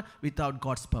 Remember, without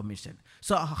God's permission.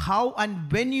 So how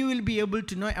and when you will be able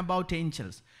to know about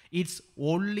angels? It's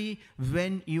only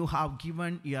when you have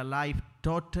given your life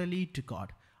totally to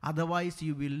God. Otherwise,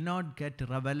 you will not get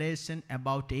revelation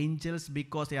about angels,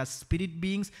 because they are spirit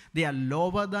beings. They are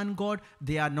lower than God.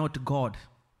 They are not God.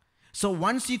 So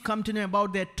once you come to know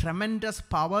about their tremendous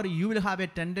power, you will have a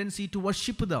tendency to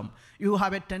worship them. You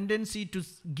have a tendency to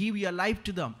give your life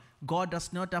to them. God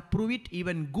does not approve it.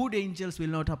 Even good angels will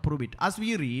not approve it. As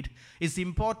we read, it's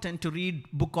important to read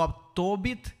book of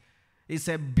Tobit. It's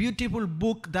a beautiful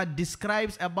book that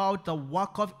describes about the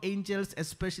work of angels,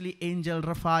 especially angel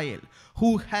Raphael,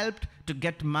 who helped to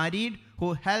get married,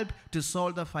 who helped to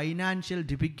solve the financial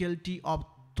difficulty of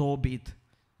Tobit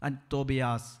and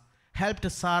Tobias, helped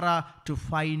Sarah to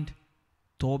find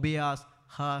Tobias,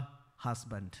 her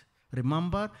husband.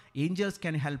 Remember, angels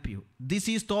can help you. This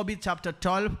is Tobit chapter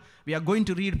 12. We are going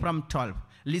to read from 12.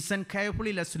 Listen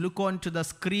carefully. Let's look on to the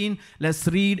screen. Let's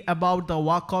read about the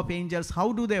work of angels.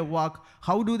 How do they work?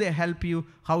 How do they help you?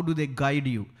 How do they guide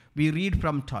you? We read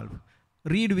from 12.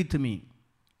 Read with me.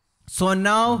 So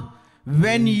now,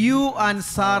 when you and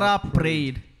Sarah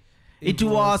prayed, it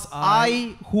was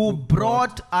I who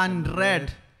brought and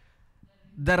read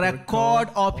the record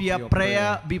of your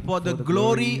prayer before the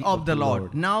glory of the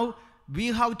Lord. Now, we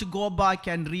have to go back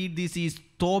and read. This is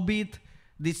Tobit.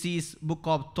 This is book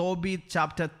of Tobit,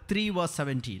 chapter 3, verse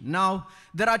 17. Now,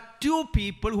 there are two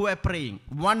people who are praying.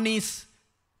 One is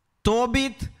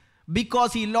Tobit,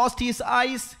 because he lost his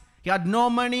eyes. He had no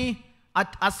money,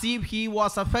 as if he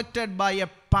was affected by a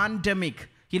pandemic.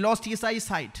 He lost his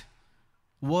eyesight.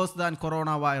 Worse than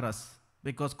coronavirus,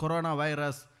 because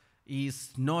coronavirus is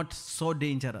not so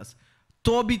dangerous.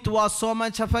 Tobit was so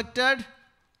much affected,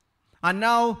 and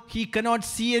now he cannot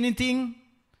see anything.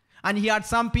 And he had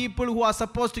some people who are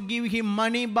supposed to give him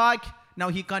money back. Now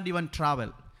he can't even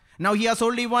travel. Now he has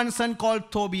only one son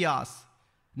called Tobias.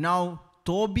 Now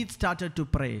Tobit started to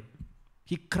pray.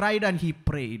 He cried and he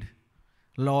prayed,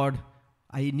 Lord,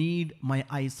 I need my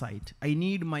eyesight. I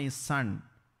need my son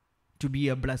to be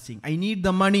a blessing. I need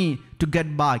the money to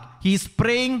get back. He's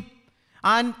praying.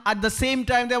 And at the same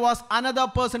time, there was another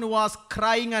person who was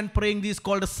crying and praying. This is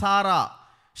called Sarah.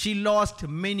 She lost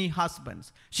many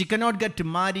husbands. She cannot get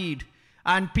married.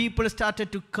 And people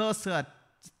started to curse her,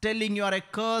 telling you are a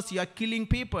curse, you are killing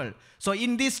people. So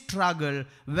in this struggle,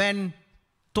 when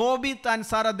Tobit and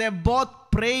Sarah, they both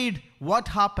prayed, what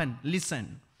happened?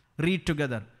 Listen, read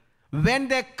together. When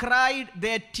they cried,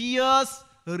 their tears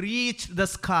reached the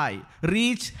sky,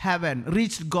 reached heaven,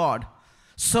 reached God.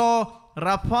 So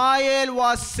Raphael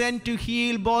was sent to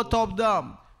heal both of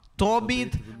them.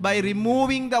 Tobit by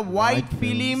removing the white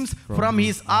films from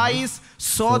his eyes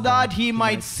so that he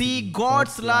might see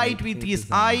God's light with his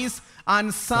eyes,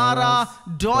 and Sarah,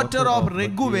 daughter of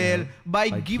Reguel, by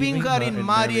giving her in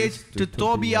marriage to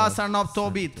Tobiah, son of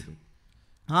Tobit,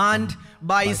 and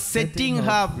by setting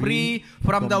her free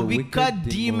from the wicked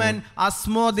demon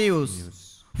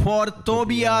Asmodeus. For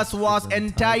Tobias was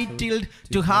entitled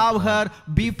to have her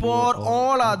before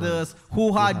all others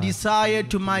who had desired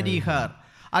to marry her.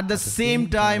 At the same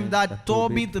time that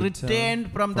Tobit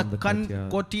returned from the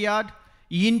courtyard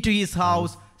into his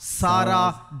house,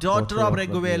 Sarah, daughter of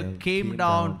Reguel, came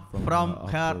down from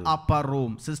her upper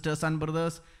room. Sisters and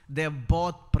brothers, they're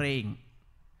both praying.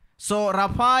 So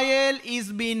Raphael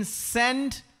is being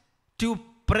sent to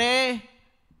pray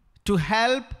to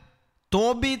help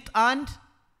Tobit and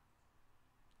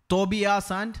Tobias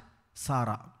and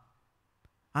Sarah.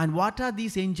 And what are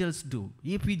these angels do?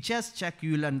 If we just check,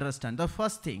 you will understand. The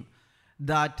first thing,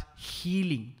 that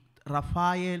healing.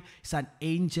 Raphael is an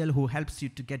angel who helps you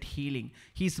to get healing.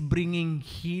 He's bringing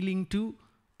healing to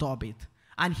Tobit.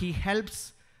 And he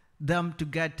helps them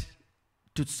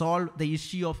to solve the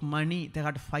issue of money. They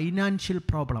had financial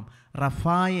problem.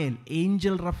 Raphael,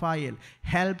 angel Raphael,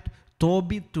 helped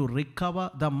Tobit to recover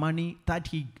the money that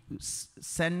he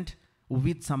sent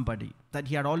with somebody, that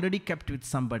he had already kept with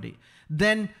somebody.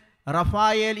 Then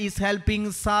Raphael is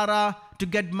helping Sarah to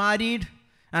get married,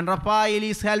 and Raphael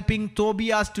is helping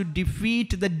Tobias to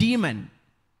defeat the demon.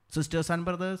 Sisters and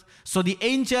brothers, so the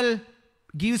angel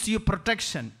gives you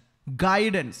protection,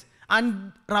 guidance,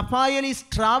 and Raphael is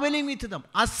traveling with them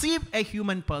as if a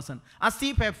human person, as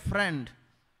if a friend.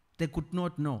 They could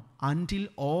not know until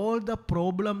all the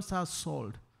problems are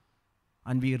solved.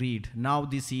 And we read, now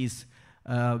this is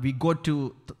we go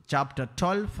to chapter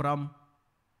 12 from,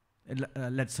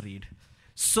 let's read.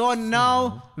 So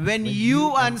now when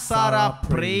you and Sarah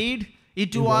prayed,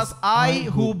 it was I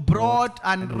who brought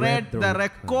and read the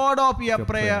record of your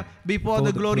prayer before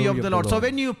the glory of the Lord. So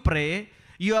when you pray,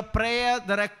 your prayer,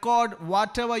 the record,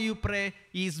 whatever you pray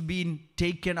is being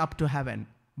taken up to heaven.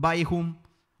 By whom?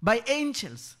 By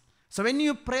angels. So when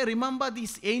you pray, remember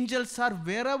these angels are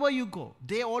wherever you go.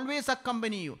 They always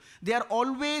accompany you. They are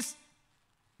always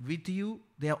with you,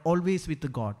 they are always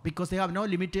with God, because they have no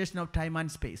limitation of time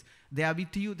and space. They are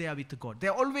with you, they are with God. They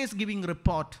are always giving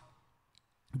report.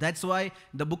 That's why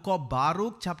the book of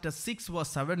Baruch chapter 6 verse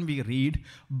 7 we read,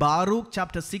 Baruch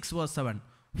chapter 6 verse 7.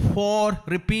 For,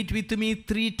 repeat with me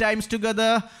 3 times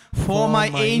together, for my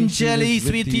angel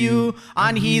is with you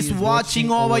and he is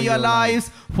watching over your lives.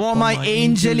 For my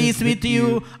angel is with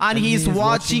you and he is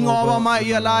watching over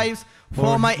your lives.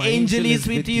 For my angel is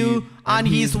with you and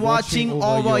he is watching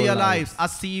over your lives.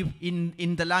 As if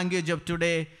in the language of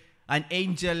today, an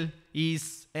angel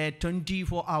is a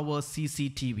 24-hour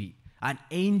CCTV. An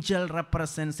angel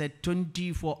represents a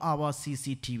 24-hour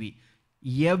CCTV.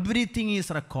 Everything is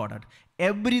recorded.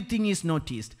 Everything is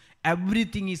noticed.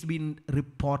 Everything is being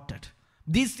reported.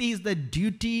 This is the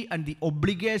duty and the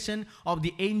obligation of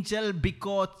the angel,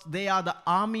 because they are the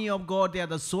army of God, they are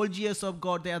the soldiers of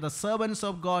God, they are the servants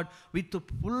of God, with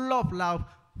full of love,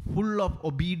 full of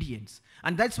obedience.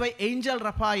 And that's why angel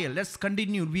Raphael, let's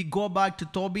continue. We go back to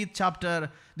Tobit chapter,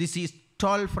 this is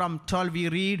 12, from 12 we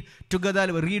read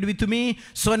together, read with me.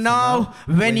 So now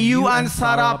when you and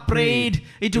Sarah prayed,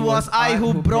 it was I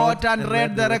who brought and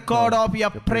read the record of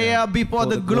your prayer before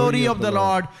the glory of the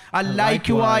Lord. And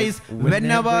likewise,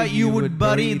 whenever you would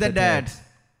bury the dead.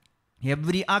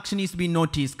 Every action is being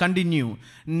noticed. Continue.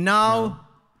 Now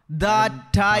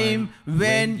that time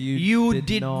when you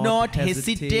did not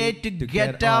hesitate to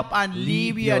get up and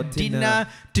leave your dinner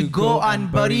to go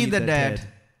and bury the dead.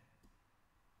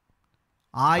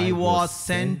 I was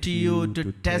sent to you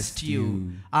to test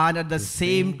you, and at the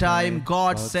same time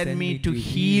God sent me to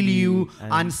heal you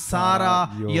and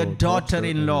Sarah, your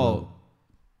daughter-in-law.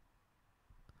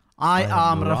 I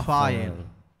am Raphael,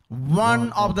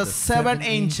 one of the 7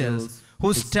 angels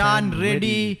who stand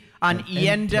ready and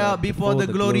enter before the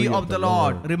glory of the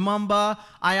Lord. Remember,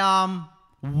 I am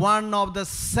one of the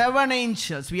 7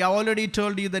 angels. We have already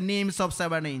told you the names of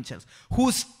 7 angels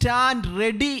who stand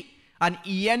ready and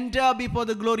enter before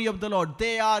the glory of the Lord.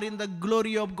 They are in the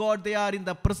glory of God. They are in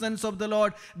the presence of the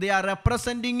Lord. They are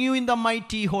representing you in the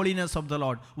mighty holiness of the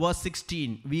Lord. Verse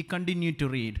 16, we continue to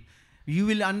read. You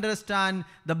will understand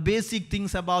the basic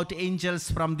things about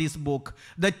angels from this book.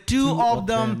 The two of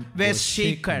them were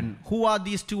shaken. Who are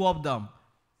these 2 of them?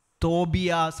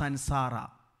 Tobias and Sarah.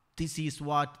 This is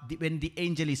what when the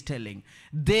angel is telling.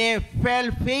 They fell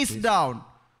face down,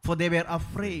 for they were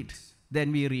afraid.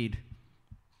 Then we read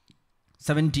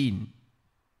 17.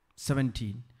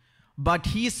 But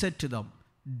he said to them,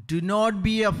 Do not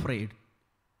be afraid.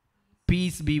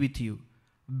 Peace be with you.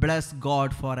 Bless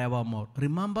God forevermore.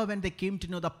 Remember when they came to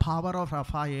know the power of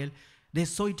Raphael, they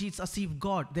saw it is as if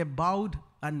God. They bowed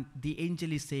and the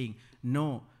angel is saying,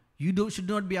 no, you should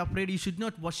not be afraid. You should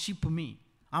not worship me.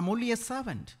 I'm only a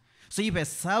servant. So if a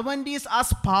servant is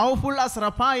as powerful as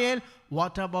Raphael,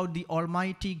 what about the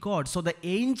Almighty God? So the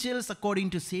angels, according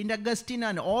to Saint Augustine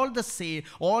and all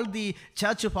the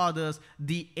church fathers,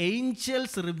 the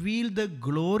angels reveal the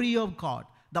glory of God,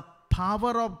 the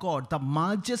power of God, the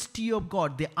majesty of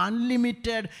God, the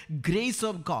unlimited grace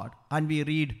of God. And we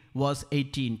read verse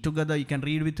 18. Together you can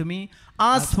read with me.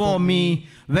 As for me,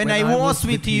 when I was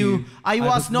with you, I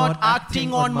was not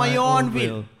acting on my own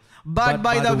will, but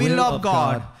by the will of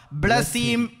God. Bless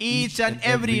him each and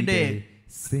every day.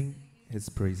 Sing his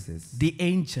praises. The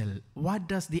angel. What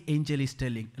does the angel is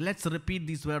telling? Let's repeat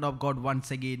this word of God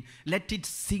once again. Let it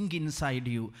sink inside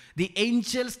you. The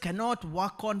angels cannot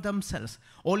work on themselves.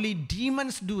 Only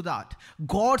demons do that.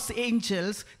 God's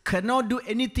angels cannot do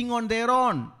anything on their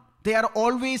own. They are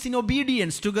always in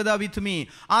obedience. Together with me.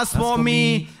 As for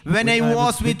me, when I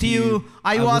was with you,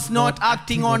 I was not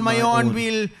acting on my own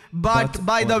will, but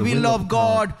by the will of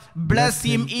God. Bless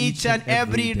him each and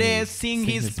every day. Sing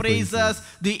his praises.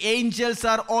 The angels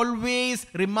are always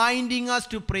reminding us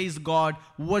to praise God,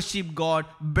 worship God,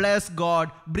 bless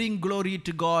God, bring glory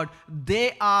to God.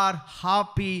 They are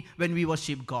happy when we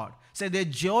worship God. So they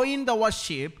join the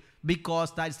worship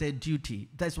because that's their duty.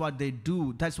 That's what they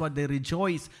do. That's what they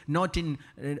rejoice, not in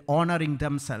honoring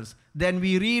themselves. Then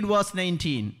we read verse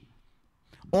 19.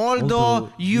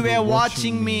 Although you were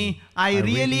watching me, I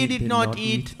really did not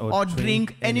eat or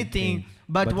drink anything,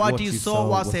 but what you saw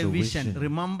was a vision.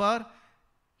 Remember,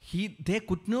 they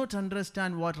could not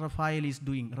understand what Raphael is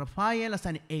doing. Raphael as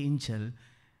an angel,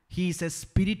 he is a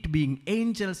spirit being.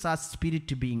 Angels are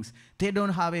spirit beings. They don't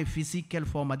have a physical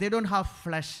form. They don't have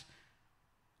flesh.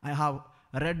 I have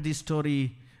read this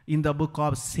story in the book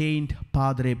of Saint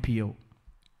Padre Pio.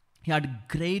 He had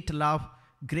great love,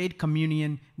 great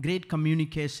communion, great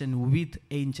communication with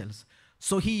angels.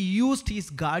 So he used his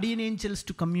guardian angels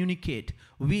to communicate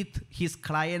with his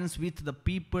clients, with the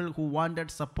people who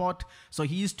wanted support. So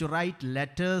he used to write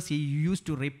letters. He used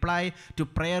to reply to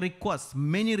prayer requests,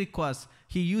 many requests.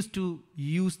 He used to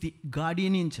use the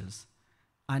guardian angels.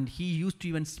 And he used to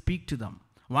even speak to them.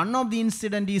 One of the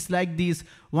incidents is like this.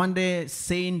 One day,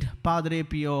 Saint Padre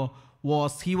Pio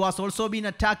was also being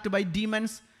attacked by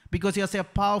demons because he was a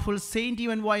powerful saint.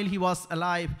 Even while he was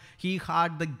alive, he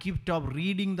had the gift of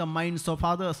reading the minds of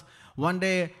others. One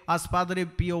day, as Padre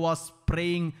Pio was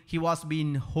praying, he was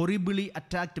being horribly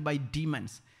attacked by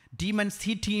demons. Demons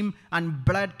hit him and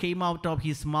blood came out of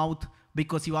his mouth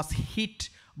because he was hit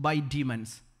by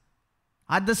demons.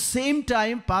 At the same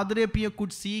time, Padre Pio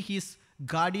could see his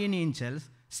guardian angels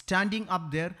standing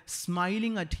up there,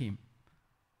 smiling at him.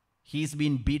 He's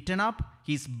been beaten up,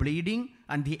 he's bleeding,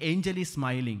 and the angel is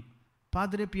smiling.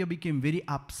 Padre Pio became very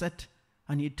upset,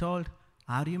 and he told,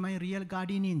 are you my real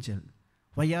guardian angel?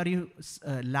 Why are you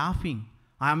laughing?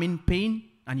 I am in pain,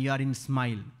 and you are in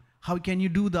smile. How can you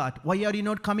do that? Why are you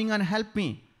not coming and help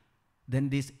me? Then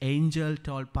this angel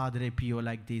told Padre Pio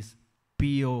like this,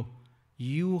 Pio,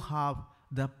 you have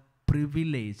the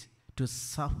privilege to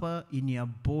suffer in your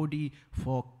body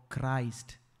for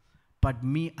Christ. But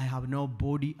me, I have no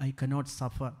body, I cannot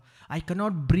suffer. I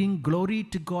cannot bring glory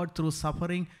to God through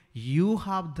suffering. You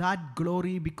have that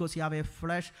glory because you have a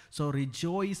flesh, so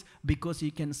rejoice because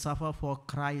you can suffer for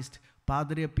Christ.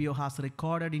 Padre Pio has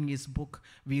recorded in his book.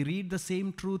 We read the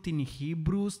same truth in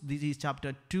Hebrews. This is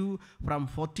chapter 2. From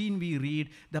 14 we read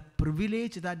the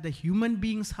privilege that the human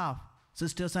beings have.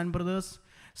 Sisters and brothers,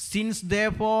 since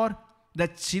therefore the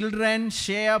children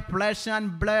share flesh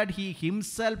and blood, he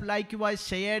himself likewise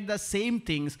shared the same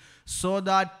things, so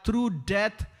that through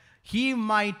death he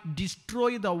might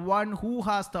destroy the one who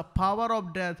has the power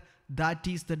of death, that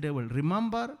is the devil.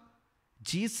 Remember,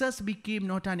 Jesus became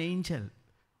not an angel,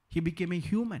 he became a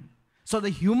human. So the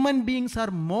human beings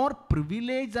are more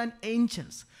privileged than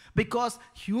angels, because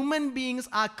human beings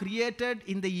are created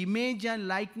in the image and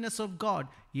likeness of God.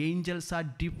 Angels are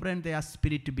different, they are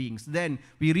spirit beings. Then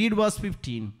we read verse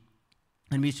 15,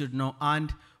 and we should know,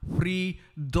 and free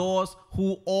those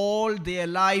who all their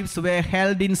lives were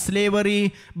held in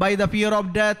slavery by the fear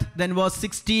of death. Then verse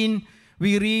 16,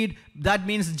 we read, that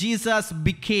means Jesus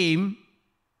became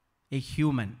a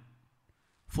human.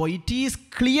 For it is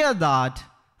clear that,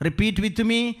 repeat with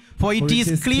me, for it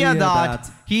is clear that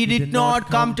he did not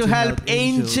come to help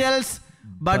angels,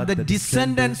 but the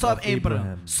descendants of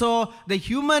Abraham. So the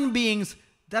human beings,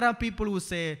 there are people who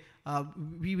say,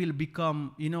 we will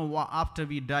become, after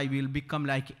we die, we will become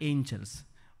like angels.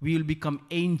 we will become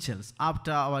angels.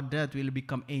 After our death, we will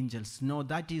become angels. No,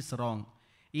 that is wrong.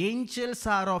 Angels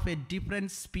are of a different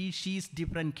species,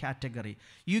 different category.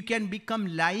 You can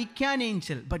become like an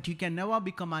angel, but you can never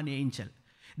become an angel.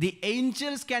 The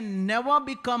angels can never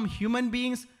become human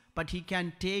beings, but he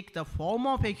can take the form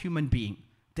of a human being.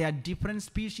 They are different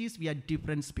species, we are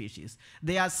different species.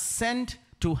 They are sent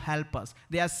to help us.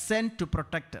 They are sent to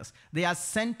protect us. They are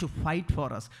sent to fight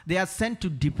for us. They are sent to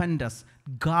defend us,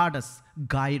 guard us,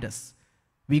 guide us.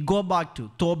 We go back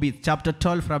to Tobit chapter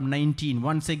 12 from 19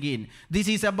 once again. This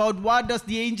is about what does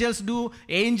the angels do.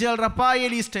 Angel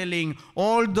Raphael is telling,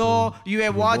 although you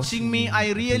were watching me,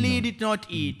 I really did not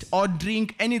eat or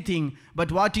drink anything,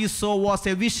 but what you saw was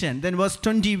a vision. Then verse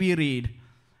 20 we read,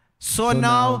 so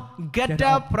now get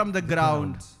up from the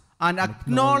ground and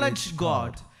acknowledge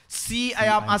God. See, I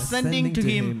am ascending to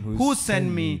him who sent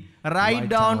me. Write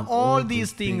down all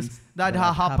these things that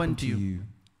have happened to you.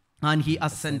 And he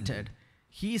assented.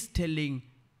 He is telling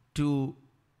to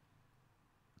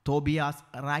Tobias,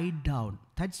 write down.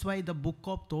 That's why the book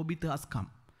of Tobit has come.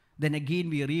 Then again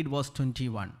we read verse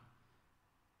 21.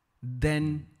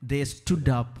 Then they stood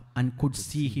up and could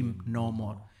see him no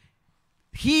more.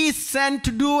 He is sent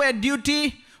to do a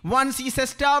duty. Once he is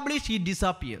established, he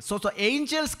disappears. So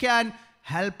angels can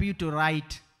help you to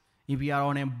write. If you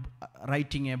are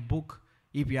writing a book,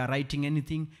 if you are writing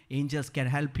anything, angels can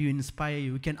help you, inspire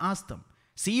you. You can ask them.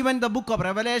 See, even the book of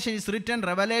Revelation is written,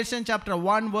 Revelation chapter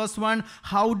 1 verse 1,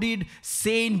 how did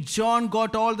Saint John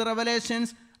got all the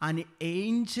revelations? An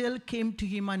angel came to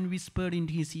him and whispered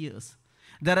into his ears.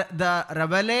 The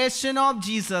revelation of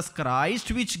Jesus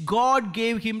Christ, which God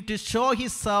gave him to show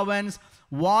his servants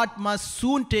what must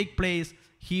soon take place,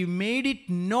 he made it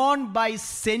known by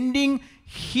sending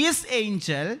his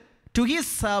angel to his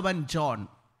servant John.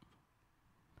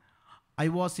 I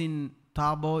was in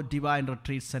Tabo Divine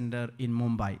Retreat Center in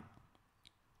Mumbai.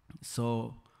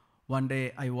 So one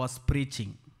day I was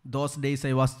preaching. Those days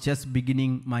I was just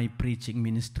beginning my preaching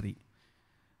ministry.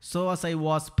 So as I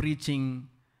was preaching,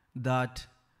 that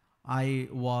I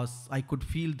could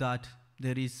feel that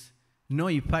there is no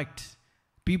effect.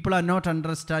 People are not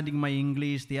understanding my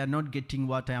English. They are not getting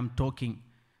what I am talking.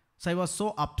 So I was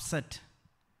so upset.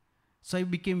 So I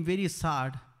became very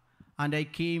sad and I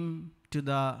came to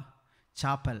the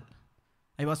chapel.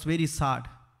 I was very sad.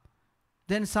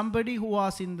 Then somebody who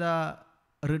was in the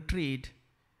retreat,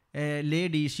 a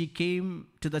lady, she came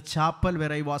to the chapel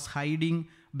where I was hiding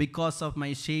because of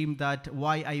my shame that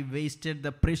why I wasted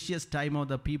the precious time of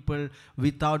the people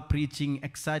without preaching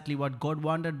exactly what God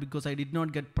wanted, because I did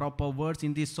not get proper words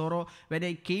in this sorrow. When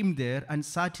I came there and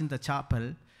sat in the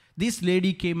chapel, this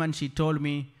lady came and she told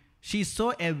me she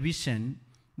saw a vision.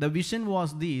 The vision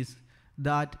was this,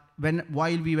 that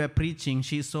while we were preaching,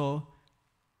 she saw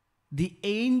the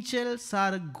angels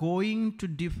are going to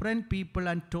different people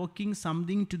and talking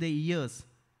something to their ears.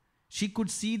 She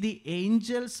could see the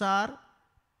angels are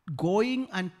going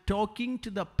and talking to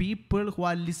the people who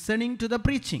are listening to the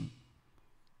preaching.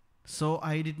 So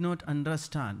I did not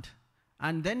understand.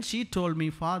 And then she told me,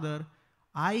 Father,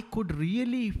 I could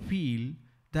really feel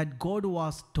that God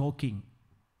was talking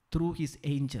through his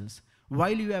angels.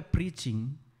 While you were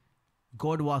preaching,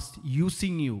 God was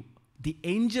using you. The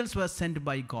angels were sent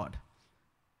by God.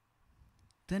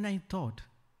 Then I thought,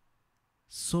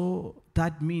 so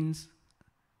that means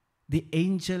the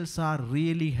angels are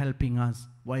really helping us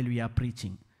while we are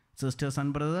preaching. Sisters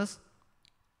and brothers,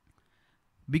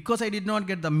 because I did not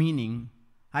get the meaning,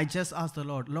 I just asked the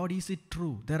Lord, Lord, is it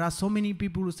true? There are so many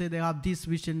people who say they have this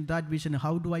vision, that vision.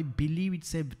 How do I believe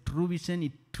it's a true vision?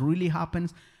 It truly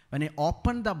happens. When I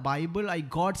opened the Bible, I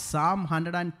got Psalm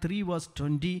 103 verse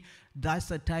 20. That's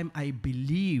the time I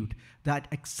believed that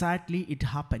exactly it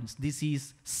happens. This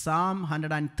is Psalm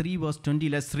 103 verse 20.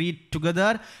 Let's read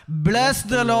together. Bless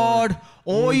the Lord,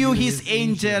 O you his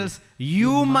angels,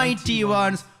 you mighty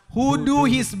ones, who do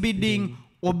his bidding,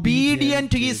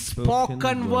 obedient to his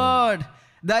spoken word.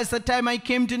 That's the time I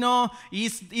came to know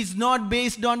it's not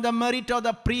based on the merit of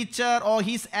the preacher or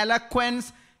his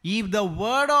eloquence. If the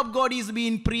word of God is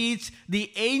being preached,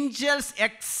 the angels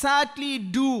exactly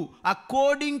do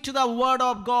according to the word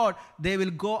of God. They will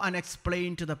go and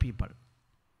explain to the people.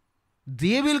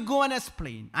 They will go and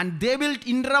explain, and they will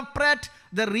interpret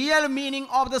the real meaning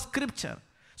of the scripture.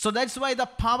 So that's why the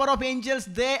power of angels,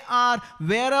 they are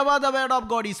wherever the word of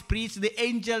God is preached, the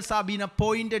angels have been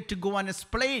appointed to go and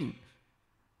explain.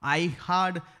 I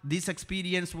had this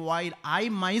experience while I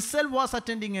myself was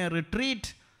attending a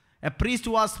retreat. A priest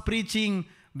was preaching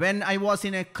when I was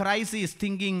in a crisis,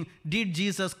 thinking, did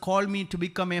Jesus call me to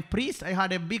become a priest? I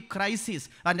had a big crisis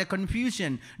and a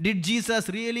confusion. Did Jesus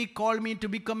really call me to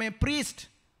become a priest?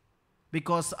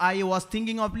 because I was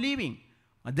thinking of leaving.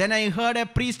 Then I heard a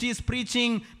priest is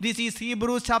preaching. This is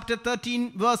Hebrews chapter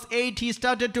 13 verse 8. He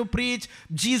started to preach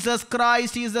Jesus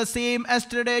Christ is the same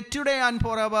yesterday, today and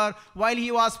forever. While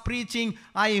he was preaching,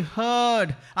 I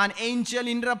heard an angel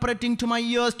interpreting to my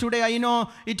ears. Today I know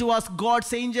it was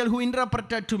God's angel who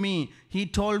interpreted to me. He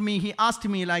told me, he asked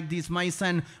me like this, my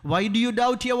son, why do you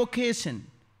doubt your vocation?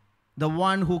 The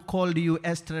one who called you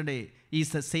yesterday is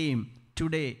the same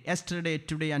today, yesterday,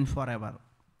 today and forever.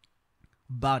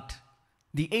 But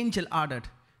the angel added,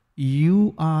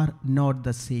 you are not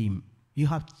the same. You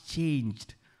have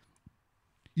changed.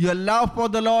 Your love for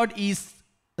the Lord is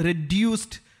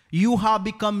reduced. You have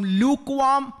become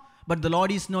lukewarm. But the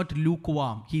Lord is not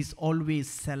lukewarm. He is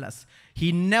always zealous.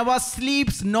 He never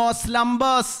sleeps nor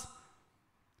slumbers.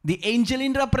 The angel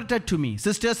interpreted to me.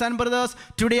 Sisters and brothers,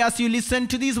 today as you listen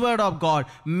to this word of God,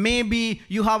 maybe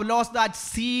you have lost that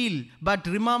seal. But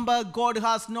remember, God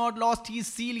has not lost his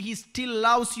seal. He still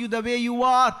loves you the way you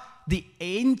are. The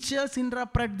angels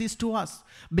interpret this to us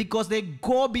because they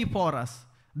go before us.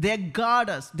 They guard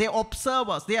us. They observe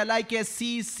us. They are like a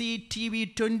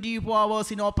CCTV 24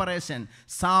 hours in operation.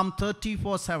 Psalm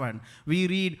 34:7. We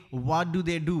read, what do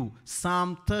they do?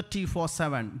 Psalm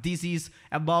 34:7. This is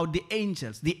about the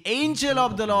angels. The angel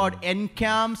of the Lord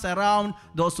encamps around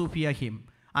those who fear him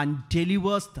and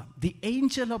delivers them. The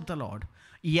angel of the Lord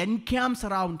encamps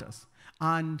around us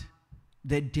and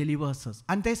they delivers us.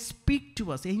 And they speak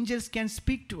to us. Angels can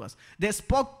speak to us. They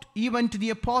spoke even to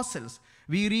the apostles.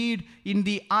 We read in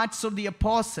the Acts of the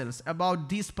Apostles about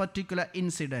these particular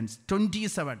incidents.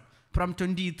 27 from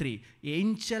 23.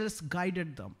 Angels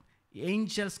guided them.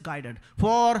 Angels guided.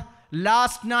 For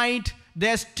last night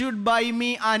there stood by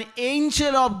me an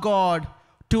angel of God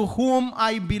to whom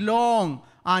I belong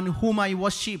and whom I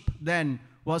worship. Then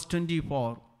verse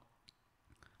 24.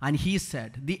 And he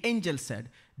said, the angel said,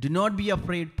 do not be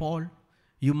afraid, Paul.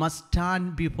 You must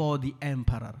stand before the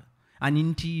emperor. And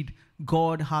indeed,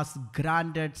 God has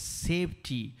granted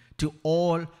safety to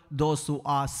all those who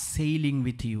are sailing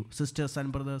with you, sisters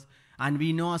and brothers. And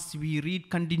we know as we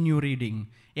continue reading,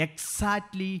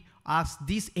 exactly as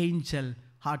this angel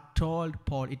had told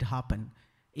Paul it happened.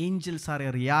 Angels are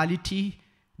a reality.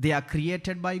 They are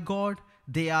created by God.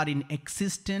 They are in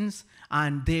existence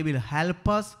and they will help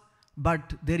us.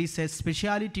 But there is a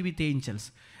speciality with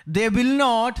angels. They will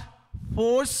not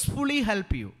forcefully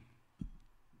help you.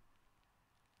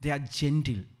 They are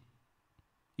gentle.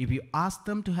 If you ask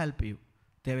them to help you,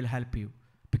 they will help you.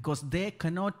 Because they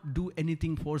cannot do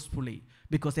anything forcefully.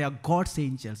 Because they are God's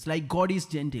angels. Like God is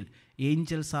gentle,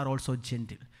 angels are also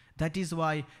gentle. That is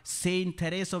why Saint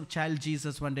Teresa of Child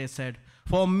Jesus one day said,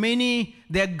 for many,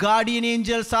 their guardian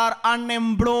angels are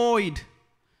unemployed.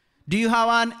 Do you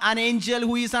have an angel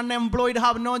who is unemployed,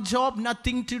 have no job,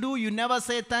 nothing to do? You never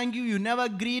say thank you, you never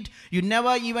greet, you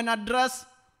never even address.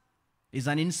 Is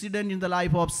an incident in the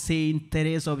life of Saint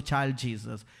Teresa of Child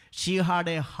Jesus. She had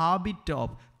a habit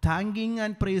of thanking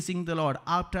and praising the Lord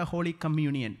after Holy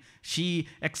Communion. She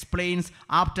explains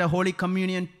after Holy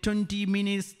Communion 20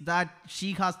 minutes that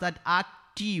she has that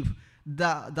active,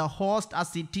 the host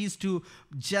as it is to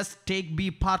just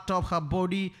be part of her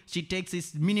body. She takes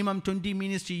this minimum 20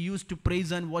 minutes she used to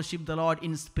praise and worship the Lord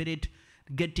in spirit,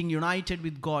 getting united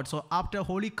with God. So after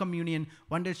Holy Communion,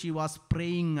 one day she was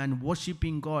praying and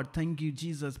worshiping God. Thank you,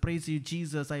 Jesus. Praise you,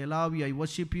 Jesus. I love you. I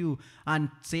worship you. And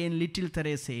Saint Little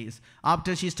Teresa says,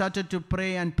 after she started to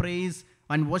pray and praise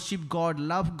and worship God,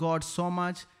 love God so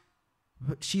much,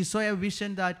 she saw a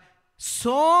vision that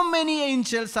so many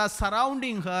angels are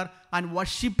surrounding her and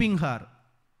worshiping her,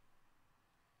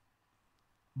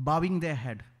 bowing their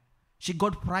head. She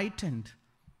got frightened.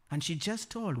 And she just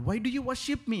told, why do you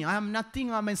worship me? I am nothing,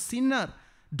 I am a sinner.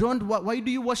 Why do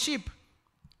you worship?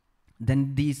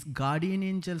 Then these guardian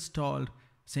angels told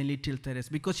Saint Little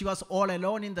Teresa, because she was all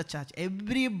alone in the church.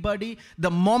 Everybody, the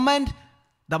moment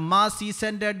the mass is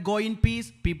ended, go in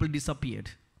peace, people disappeared.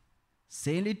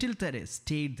 Saint Little Teresa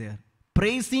stayed there,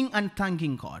 praising and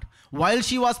thanking God. While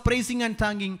she was praising and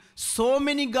thanking, so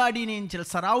many guardian angels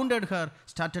surrounded her,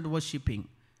 started worshipping.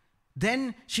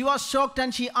 Then she was shocked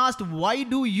and she asked, why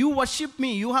do you worship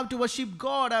me? You have to worship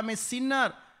God. I am a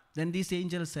sinner. Then this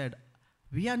angel said,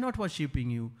 we are not worshiping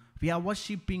you. We are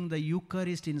worshiping the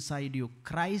Eucharist inside you,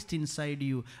 Christ inside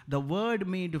you, the Word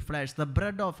made flesh, the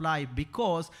bread of life.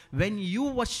 Because when you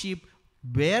worship,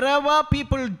 wherever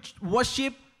people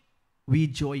worship, we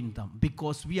join them.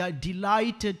 Because we are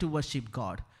delighted to worship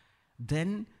God.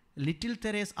 Then Little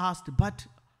Teresa asked, but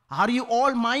are you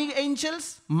all my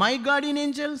angels? My guardian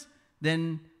angels?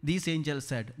 Then these angels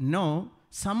said, no,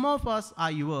 Some of us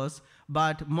are yours,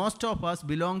 but most of us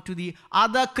belong to the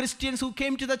other Christians who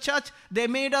came to the church. They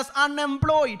made us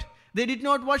unemployed. They did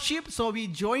not worship, so we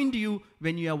joined you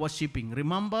when you are worshiping.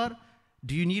 Remember,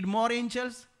 do you need more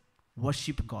angels?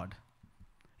 Worship God.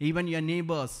 Even your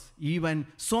neighbors, even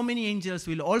so many angels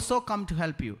will also come to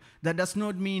help you. That does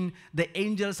not mean the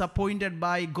angels appointed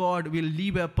by God will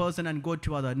leave a person and go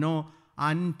to other. No,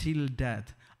 until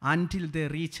death, until they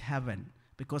reach heaven.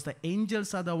 Because the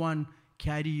angels are the one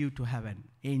carry you to heaven.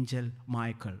 Angel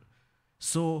Michael.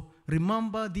 So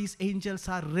remember, these angels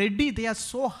are ready. They are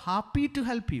so happy to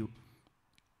help you.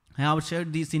 I have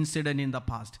shared this incident in the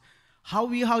past. How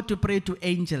we have to pray to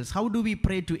angels. How do we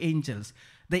pray to angels?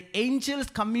 The angels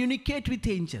communicate with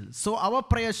angels. So our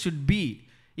prayer should be,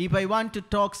 if I want to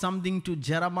talk something to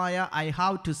Jeremiah, I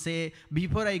have to say,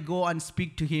 before I go and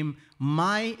speak to him,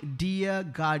 my dear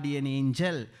guardian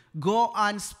angel, go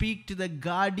and speak to the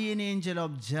guardian angel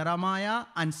of Jeremiah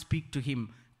and speak to him.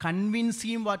 Convince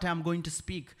him what I am going to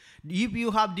speak. If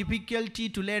you have difficulty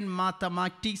to learn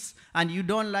mathematics and you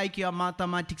don't like your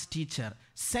mathematics teacher,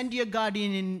 send your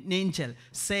guardian angel.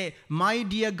 Say, my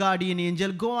dear guardian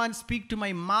angel, go and speak to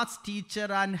my maths teacher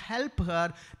and help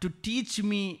her to teach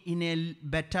me in a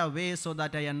better way so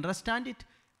that I understand it.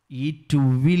 It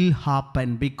will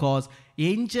happen, because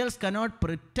angels cannot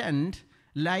pretend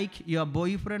like your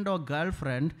boyfriend or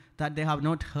girlfriend that they have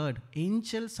not heard.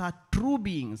 Angels are true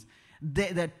beings.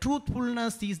 The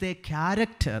truthfulness is their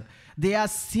character. They are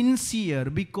sincere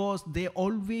because they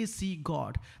always see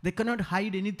God. They cannot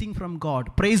hide anything from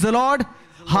God. Praise the Lord.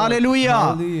 Hallelujah.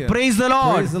 Hallelujah. Praise the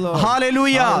Lord. Praise the Lord.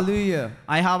 Hallelujah. Hallelujah.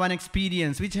 I have an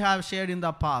experience which I have shared in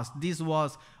the past. This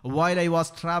was while I was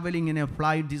traveling in a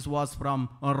flight. This was from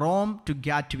Rome to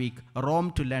Gatwick, Rome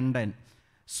to London.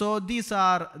 So these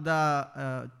are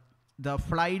the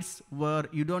flights where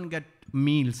you don't get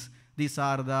meals. These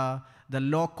are the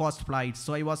low-cost flights.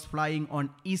 So I was flying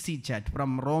on EasyJet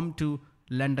from Rome to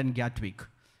London Gatwick.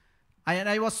 And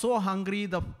I was so hungry.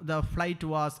 The flight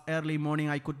was early morning.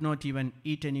 I could not even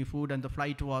eat any food. And the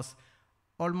flight was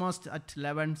almost at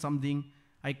 11 something.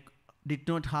 I did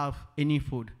not have any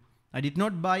food. I did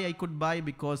not buy. I could buy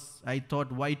because I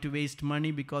thought, why to waste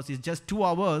money? Because it's just 2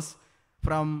 hours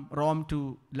from Rome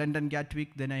to London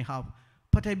Gatwick. Then I have.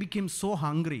 But I became so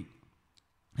hungry.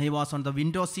 I was on the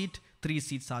window seat. 3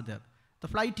 seats are there. The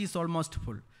flight is almost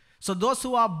full. So those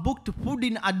who have booked food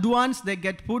in advance, they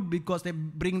get food because they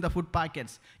bring the food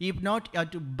packets. If not, you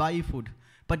have to buy food.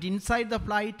 But inside the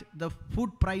flight, the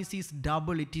food price is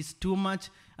double. It is too much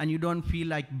and you don't feel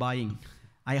like buying.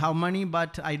 I have money,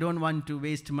 but I don't want to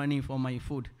waste money for my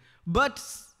food. But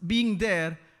being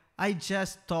there, I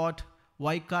just thought,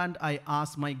 why can't I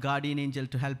ask my guardian angel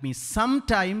to help me?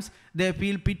 Sometimes they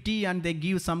feel pity and they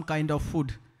give some kind of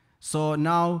food. So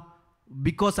now,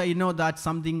 because I know that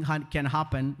something can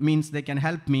happen, means they can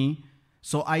help me.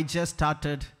 So I just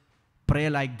started pray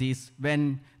like this.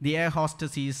 When the air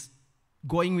hostess is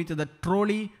going with the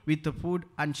trolley with the food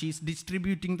and she's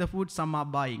distributing the food, some are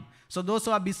buying. So those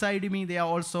who are beside me, they are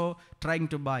also trying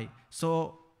to buy.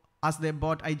 So as they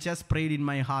bought, I just prayed in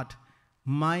my heart,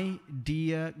 my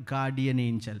dear guardian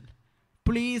angel,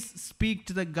 please speak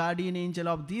to the guardian angel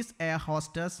of this air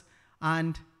hostess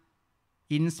and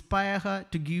inspire her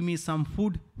to give me some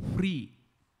food free.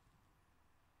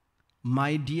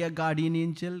 My dear guardian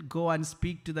angel, go and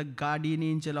speak to the guardian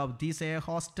angel of this air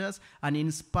hostess and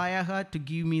inspire her to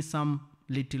give me some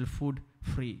little food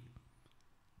free.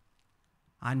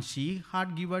 And she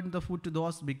had given the food to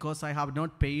those because I have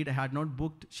not paid, I had not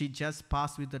booked. She just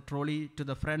passed with the trolley to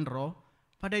the front row.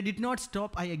 But I did not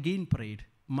stop. I again prayed,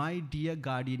 my dear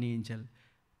guardian angel,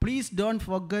 please don't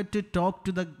forget to talk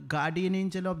to the guardian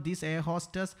angel of this air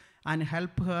hostess and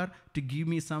help her to give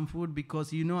me some food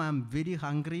because you know I'm very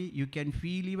hungry. You can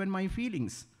feel even my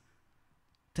feelings.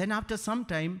 Then after some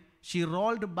time, she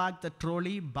rolled back the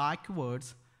trolley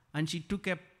backwards and she took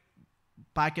a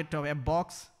packet of a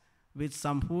box with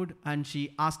some food and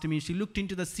she asked me, she looked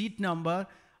into the seat number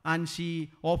and she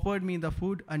offered me the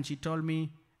food and she told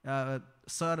me,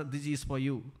 sir, this is for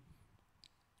you.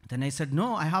 Then I said,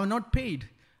 no, I have not paid.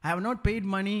 I have not paid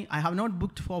money. I have not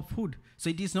booked for food. So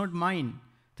it is not mine.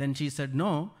 Then she said,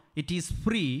 no, it is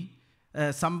free.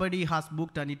 Somebody has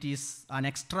booked and it is an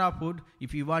extra food.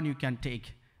 If you want, you can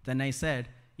take. Then I said,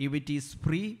 if it is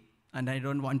free and I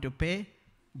don't want to pay,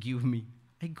 give me.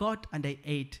 I got and I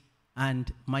ate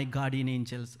and my guardian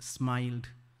angels smiled.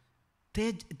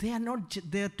 They are not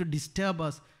there to disturb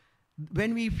us.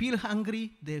 When we feel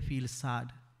hungry, they feel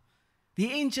sad.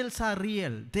 The angels are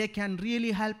real. They can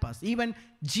really help us. Even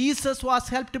Jesus was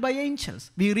helped by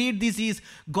angels. We read this is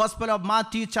Gospel of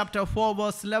Matthew chapter 4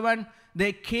 verse 11.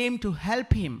 They came to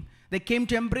help him. They came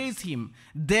to embrace him.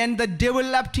 Then the devil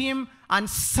left him, and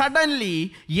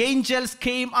suddenly angels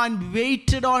came and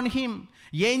waited on him.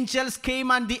 Angels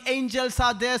came, and the angels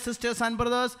are there, sisters and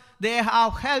brothers. They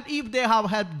have helped. If they have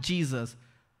helped Jesus,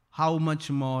 how much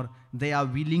more they are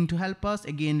willing to help us?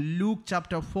 Again, Luke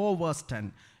chapter 4 verse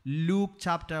 10. Luke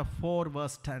chapter 4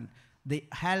 verse 10. The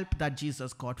help that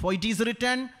Jesus got. For it is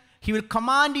written, he will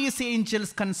command his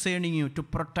angels concerning you to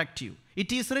protect you.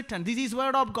 It is written. This is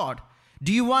word of God.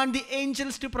 Do you want the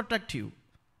angels to protect you?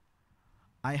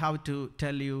 I have to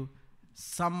tell you,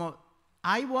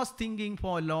 I was thinking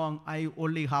for long, I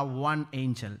only have one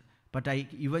angel. But I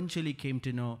eventually came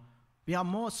to know, we have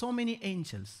so many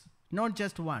angels, not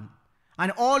just one.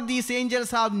 And all these angels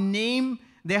have name,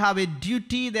 they have a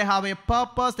duty, they have a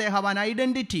purpose, they have an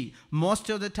identity.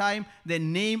 Most of the time, their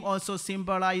name also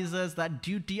symbolizes that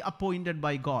duty appointed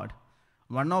by God.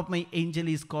 One of my angels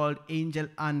is called Angel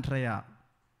Andrea.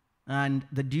 And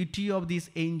the duty of this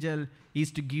angel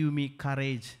is to give me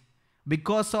courage.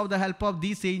 Because of the help of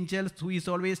these angels who is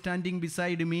always standing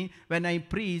beside me, when I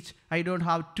preach, I don't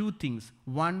have two things.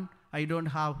 One, I don't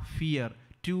have fear.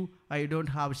 Two, I don't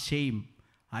have shame.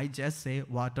 I just say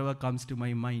whatever comes to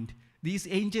my mind. This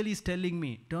angel is telling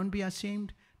me, don't be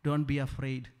ashamed, don't be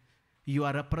afraid. You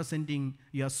are representing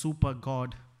your super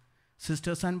God.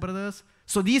 Sisters and brothers,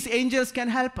 so these angels can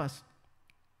help us.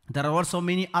 There are also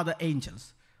many other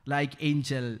angels, like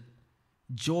angel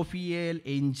Jophiel,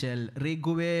 angel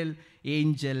Reguel,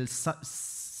 angel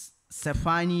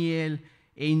Zephaniel,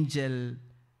 angel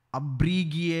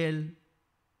Abrigiel,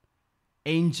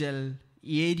 angel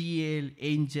Ariel,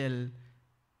 angel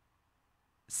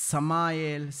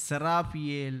Samael,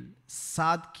 Seraphiel,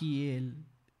 Sadkiel,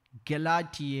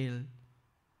 Galatiel.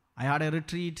 I had a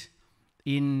retreat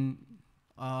in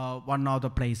one of the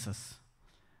places.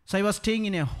 So I was staying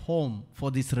in a home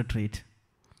for this retreat.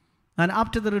 And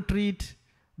after the retreat,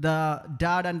 the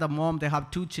dad and the mom, they have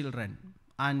two children.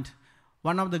 And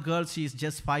one of the girls, she is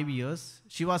just 5 years.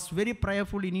 She was very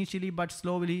prayerful initially, but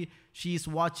slowly she is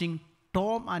watching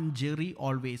Tom and Jerry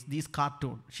always, this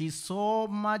cartoon. She is so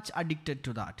much addicted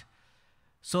to that.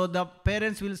 So the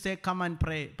parents will say, come and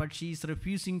pray. But she is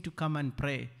refusing to come and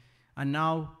pray. And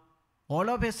now, all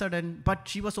of a sudden, but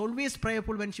she was always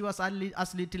prayerful when she was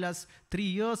as little as 3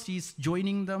 years. She is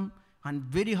joining them and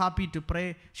very happy to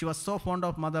pray. She was so fond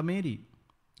of Mother Mary.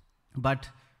 But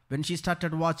when she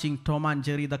started watching Tom and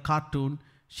Jerry, the cartoon,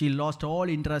 she lost all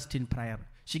interest in prayer.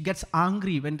 She gets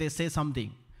angry when they say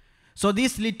something. So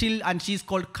this little, and she's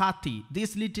called Kathy.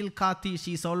 This little Kathy,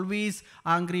 she's always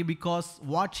angry because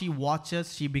what she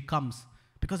watches, she becomes.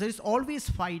 Because there is always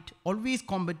fight, always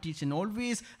competition,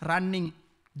 always running,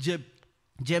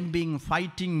 jumping,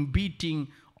 fighting, beating,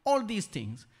 all these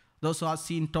things. Those who have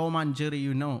seen Tom and Jerry,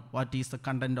 you know what is the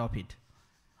content of it.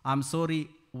 I'm sorry,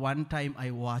 one time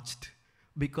I watched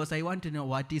because I want to know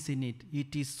what is in it.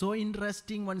 It is so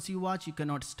interesting. Once you watch, you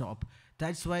cannot stop.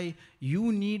 That's why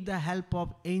you need the help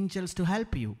of angels to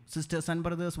help you. Sisters and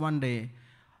brothers, one day,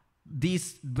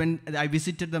 when I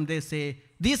visited them, they say,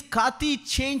 this Kathy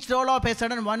changed all of a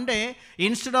sudden one day.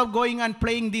 Instead of going and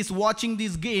playing this, watching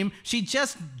this game, she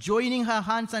just joining her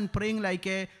hands and praying like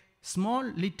a small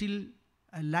little,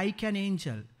 like an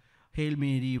angel. Hail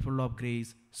Mary, full of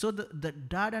grace. So the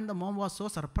dad and the mom was so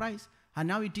surprised. And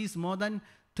now it is more than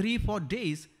 3-4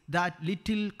 days that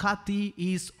little Kathy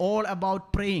is all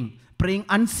about praying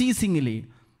unceasingly.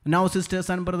 Now, sisters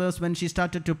and brothers, when she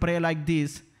started to pray like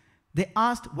this, they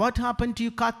asked, what happened to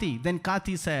you, Kathy? Then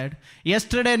Kathy said,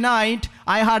 yesterday night,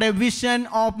 I had a vision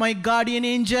of my guardian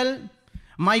angel.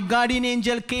 My guardian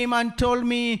angel came and told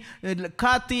me,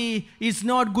 Kathy, it's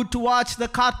not good to watch the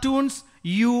cartoons.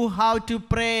 You have to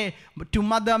pray to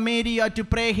Mother Mary, or to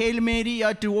pray Hail Mary,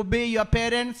 or to obey your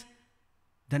parents.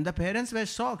 Then the parents were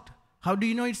shocked. How do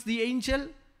you know it's the angel?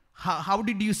 How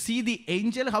did you see the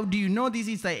angel? How do you know this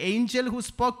is the angel who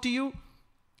spoke to you?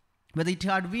 Whether it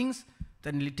had wings?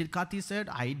 Then little Kathy said,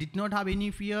 I did not have any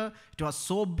fear. It was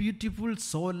so beautiful,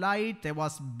 so light. There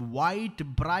was white,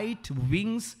 bright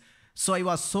wings. So I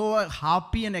was so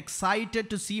happy and excited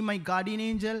to see my guardian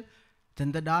angel.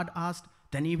 Then the dad asked,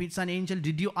 then if it's an angel,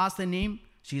 did you ask the name?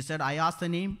 She said, I asked the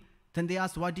name. Then they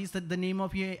asked, what is the name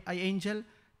of your angel?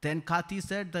 Then Kathy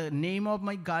said, the name of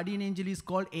my guardian angel is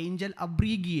called Angel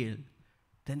Abrigiel.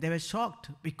 Then they were shocked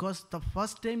because the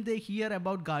first time they hear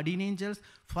about guardian angels,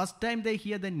 first time they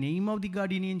hear the name of the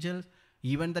guardian angels,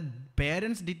 Even the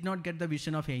parents did not get the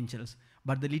vision of angels,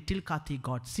 but the little Kathy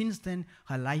got. Since then,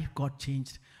 her life got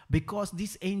changed. Because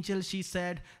this angel, she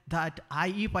said that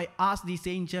if I ask this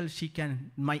angel,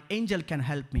 my angel can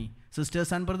help me.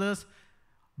 Sisters and brothers,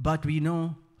 but we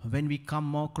know when we come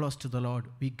more close to the Lord,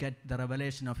 we get the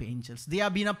revelation of angels. They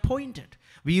have been appointed.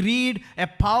 We read a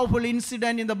powerful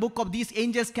incident in the book of these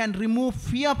angels can remove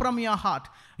fear from your heart.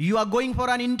 You are going for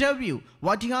an interview.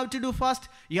 What you have to do first?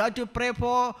 You have to pray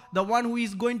for the one who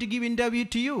is going to give interview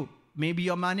to you. Maybe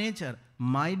your manager.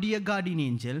 My dear guardian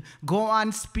angel, go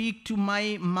and speak to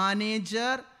my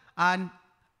manager and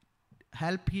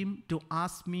help him to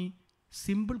ask me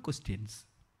simple questions.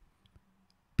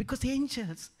 Because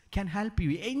angels can help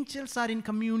you. Angels are in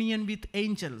communion with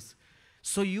angels.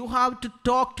 So you have to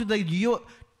talk to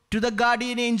the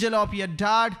guardian angel of your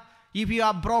dad. If you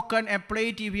have broken a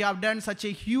plate, if you have done such a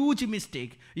huge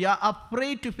mistake, you are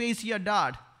afraid to face your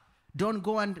dad, don't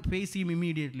go and face him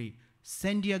immediately.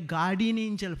 Send your guardian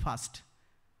angel first.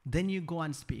 Then you go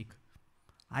and speak.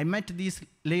 I met this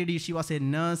lady. She was a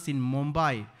nurse in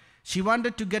Mumbai. She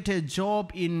wanted to get a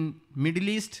job in Middle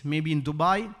East, maybe in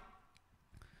Dubai.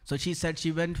 So she said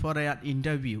she went for an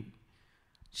interview.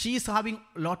 She is having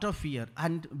a lot of fear.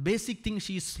 And basic thing,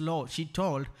 she is slow. She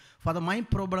told, Father, my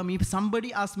problem, if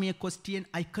somebody asks me a question,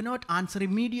 I cannot answer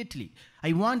immediately.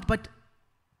 But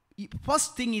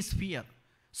first thing is fear.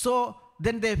 So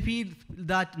then they feel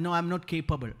that, no, I'm not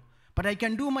capable. But I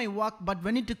can do my work, but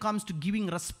when it comes to giving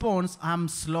response, I'm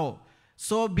slow.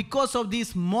 So because of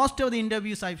this, most of the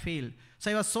interviews I failed. So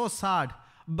I was so sad.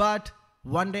 But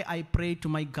one day I prayed to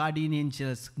my guardian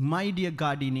angels, my dear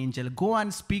guardian angel, go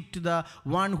and speak to the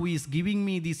one who is giving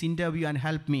me this interview and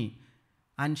help me.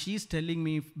 And she's telling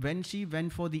me when she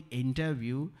went for the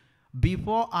interview,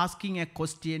 before asking a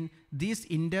question, this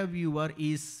interviewer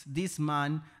is, this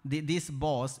man, this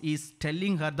boss is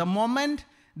telling her, the moment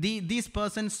this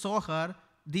person saw her,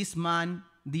 this man,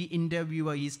 the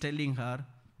interviewer is telling her,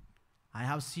 I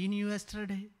have seen you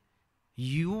yesterday.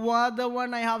 You are the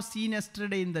one I have seen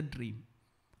yesterday in the dream.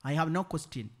 I have no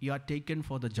question. You are taken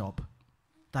for the job.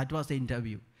 That was the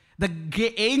interview.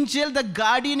 The angel, the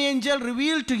guardian angel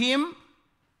revealed to him,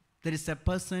 there is a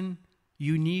person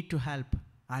you need to help.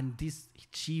 And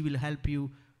she will help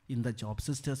you in the job.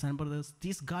 Sisters and brothers,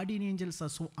 these guardian angels are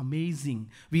so amazing.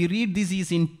 We read this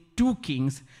is in 2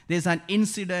 Kings. There's an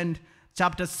incident,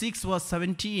 chapter 6 verse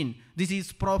 17. This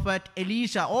is prophet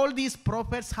Elisha. All these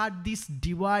prophets had these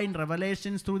divine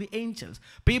revelations through the angels.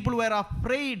 People were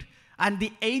afraid and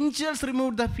the angels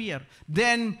removed the fear.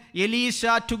 Then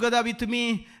Elisha together with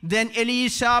me, then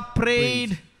Elisha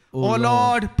prayed, O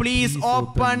Lord, please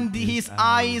open his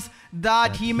eyes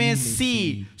that he may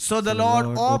see. So the Lord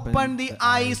opened the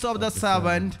eyes of the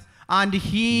servant, and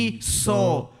he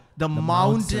saw the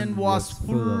mountain was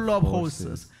full of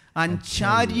horses and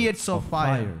chariots of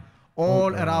fire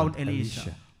all around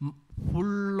Elisha.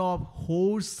 Full of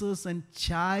horses and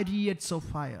chariots of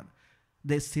fire.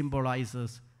 They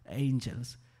symbolizes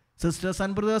angels. Sisters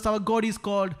and brothers, our God is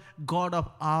called God of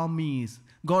armies.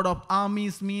 God of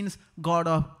armies means God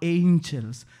of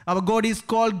angels. Our God is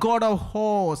called God of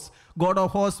hosts. God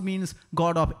of hosts means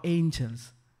God of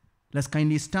angels. Let's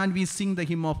kindly stand. We sing the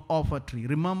hymn of offertory.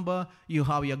 Remember, you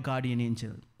have your guardian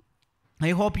angel.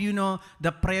 I hope you know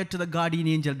the prayer to the guardian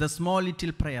angel, the small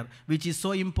little prayer, which is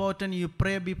so important. You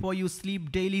pray before you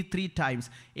sleep daily 3 times.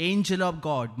 Angel of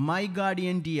God, my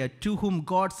guardian dear, to whom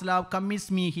God's love commits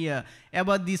me here,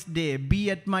 ever this day, be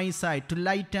at my side, to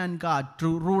light and guard,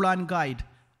 to rule and guide.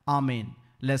 Amen.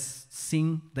 Let's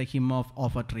sing the hymn of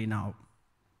offertory now.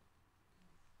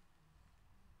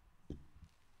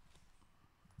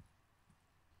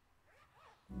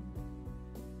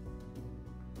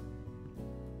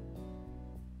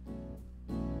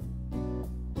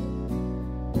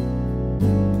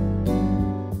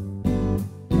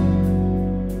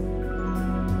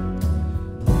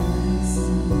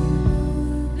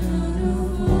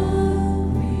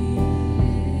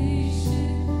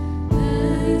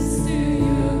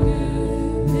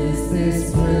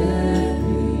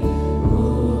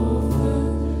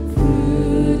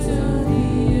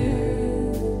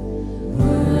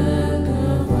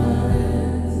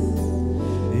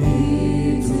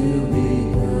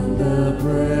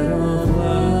 Forever,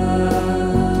 amen.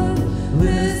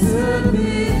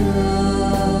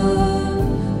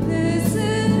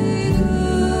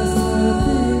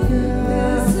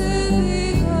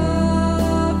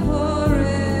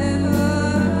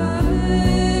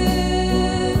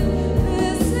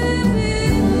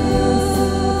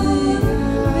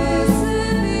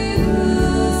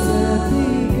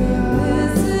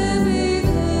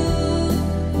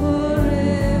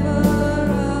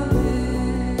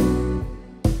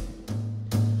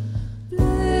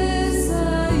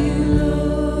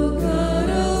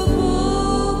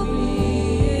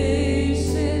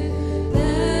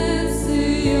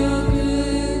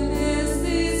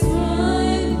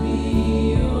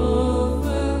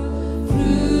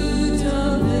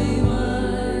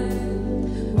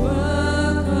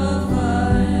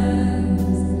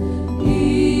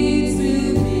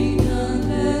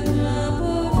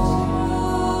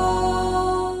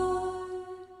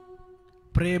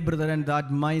 brethren,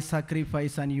 that my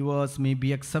sacrifice and yours may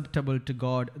be acceptable to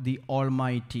God, the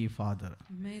Almighty Father.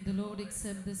 May the Lord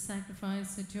accept this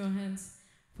sacrifice at your hands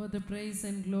for the praise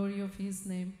and glory of his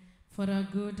name, for our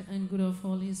good and good of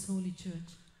all his holy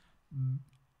church.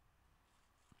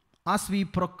 As we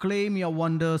proclaim your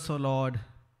wonders, O Lord,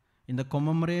 in the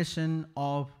commemoration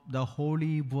of the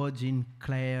Holy Virgin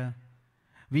Clare,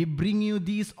 we bring you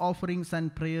these offerings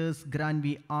and prayers. Grant,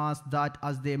 we ask, that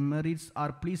as their merits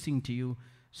are pleasing to you,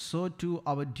 so too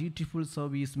our dutiful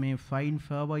service may find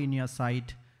favor in your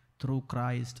sight, through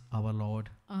Christ our Lord.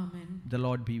 Amen. The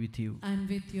Lord be with you. And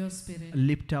with your spirit.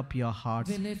 Lift up your hearts.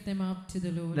 We lift them up to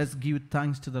the Lord. Let's give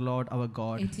thanks to the Lord our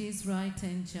God. It is right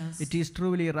and just. It is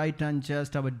truly right and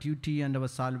just, our duty and our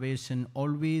salvation,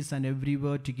 always and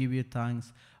everywhere to give you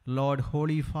thanks, Lord,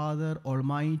 Holy Father,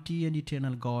 Almighty and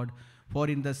eternal God, for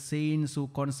in the saints who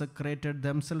consecrated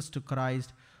themselves to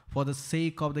Christ, for the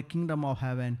sake of the kingdom of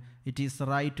heaven, it is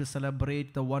right to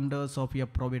celebrate the wonders of your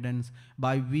providence,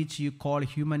 by which you call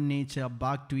human nature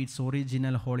back to its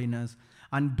original holiness,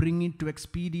 and bring it to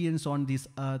experience on this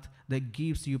earth the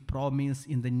gifts you promise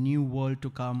in the new world to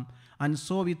come. And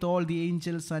so with all the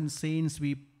angels and saints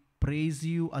we praise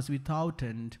you, as without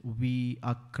end we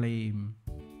acclaim.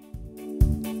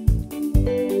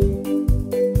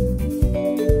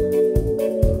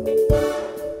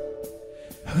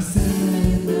 Hosanna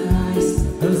in the highest,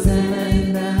 Hosanna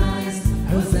in the highest,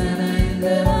 Hosanna in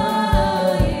the highest.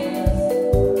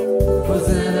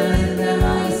 Hosanna in the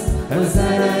highest,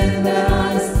 Hosanna in the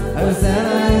highest,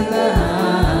 Hosanna in the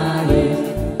highest.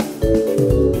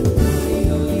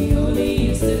 Holy, holy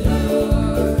is the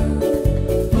Lord.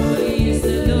 Holy is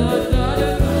the Lord God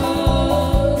of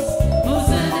hosts.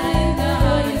 Hosanna in the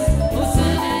highest,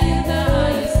 Hosanna in the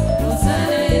highest,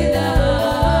 Hosanna in the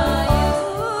highest.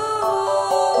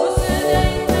 Hosanna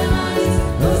in the highest,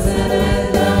 Hosanna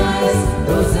in the highest.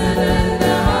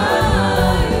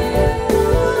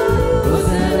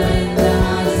 Hosanna in the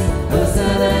highest,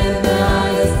 Hosanna in the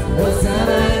highest,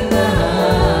 Hosanna in the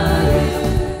highest.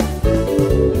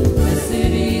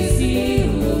 Blessed is he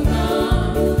who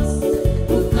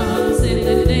comes in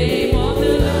the name of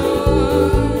the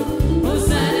Lord.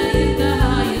 Hosanna in the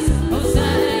highest,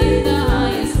 Hosanna in the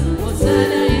highest,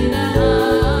 Hosanna in the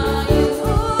highest.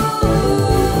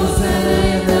 Hosanna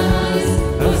in the highest,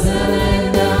 Hosanna in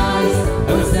the highest,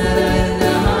 Hosanna in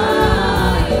the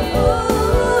highest.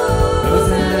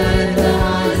 Hosanna in the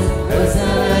highest,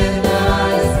 Hosanna in the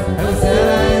highest,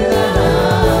 Hosanna in the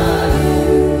highest.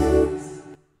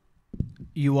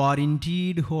 You are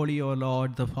indeed holy, O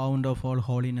Lord, the fount of all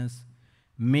holiness.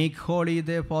 Make holy,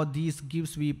 therefore, these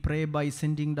gifts, we pray, by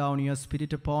sending down your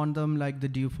Spirit upon them like the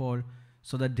dewfall,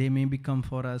 so that they may become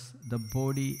for us the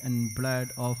body and blood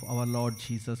of our Lord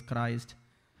Jesus Christ.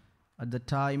 At the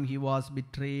time he was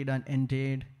betrayed and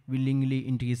entered willingly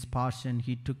into his passion,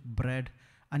 he took bread,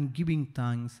 and giving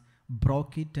thanks,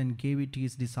 broke it and gave it to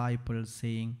his disciples,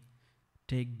 saying,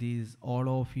 "Take this, all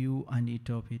of you, and eat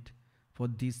of it, for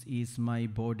this is my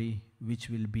body, which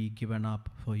will be given up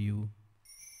for you."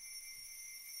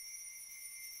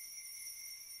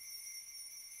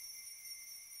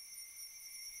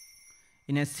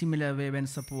 In a similar way, when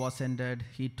supper was ended,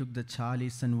 he took the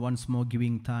chalice, and once more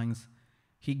giving thanks,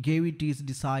 he gave it to his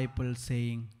disciples,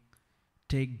 saying,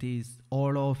 "Take this,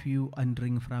 all of you, and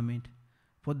drink from it.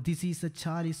 For this is the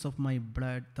chalice of my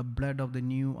blood, the blood of the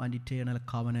new and eternal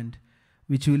covenant,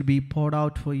 which will be poured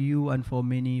out for you and for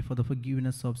many for the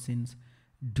forgiveness of sins.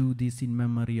 Do this in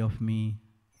memory of me."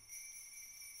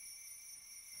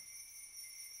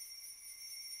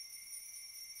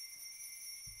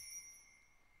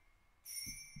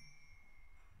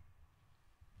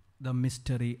 The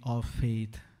mystery of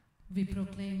faith. We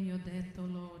proclaim your death, O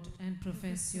Lord, and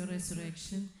profess your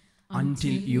resurrection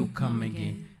Until you come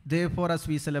again. Therefore, as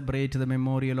we celebrate the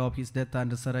memorial of his death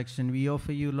and resurrection, we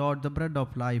offer you, Lord, the bread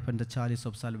of life and the chalice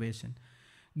of salvation.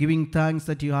 Giving thanks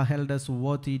that you have held us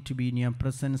worthy to be in your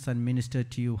presence and minister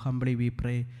to you, humbly we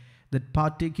pray that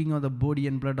partaking of the body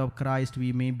and blood of Christ,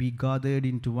 we may be gathered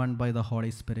into one by the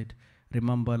Holy Spirit.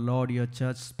 Remember, Lord, your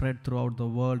church spread throughout the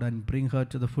world, and bring her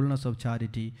to the fullness of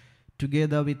charity,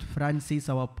 together with Francis,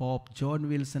 our Pope, John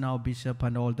Wilson, our Bishop,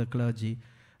 and all the clergy.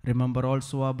 Remember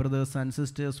also our brothers and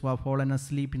sisters who have fallen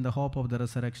asleep in the hope of the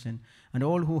resurrection, and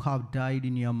all who have died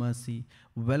in your mercy.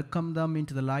 Welcome them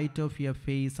into the light of your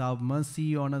face. Have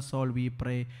mercy on us all, we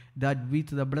pray, that with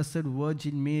the Blessed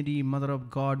Virgin Mary, Mother of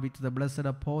God, with the blessed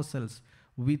apostles,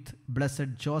 with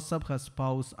blessed Joseph, her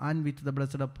spouse, and with the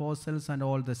blessed apostles and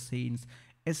all the saints,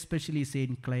 especially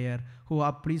Saint Clare, who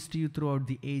are pleased to you throughout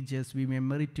the ages, we may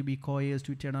merit to be co-heirs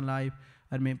to eternal life,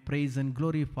 and may praise and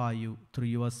glorify you through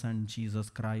your Son, Jesus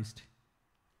Christ.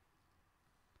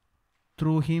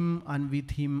 through him and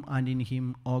with him and in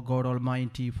him, O God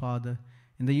Almighty Father,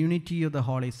 in the unity of the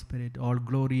Holy Spirit, all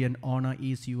glory and honor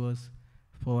is yours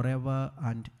forever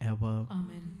and ever.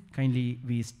 Amen. Kindly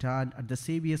we stand at the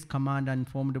Saviour's command, and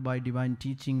formed by divine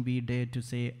teaching we dare to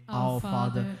say, Our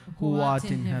Father, who art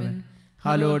in heaven,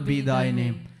 hallowed be thy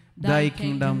name. Thy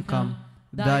kingdom come,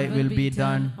 thy will be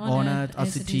done on earth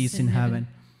as it is in heaven.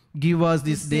 Give us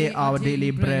this day our daily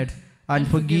bread, and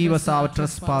forgive us our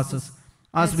trespasses,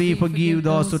 as we forgive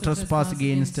those who trespass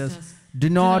against us. Do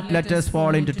not let us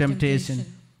fall into temptation,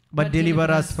 but deliver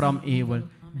us from evil.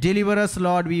 Deliver us,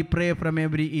 Lord, we pray, from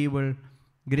every evil.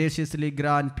 Graciously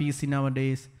grant peace in our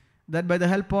days, that by the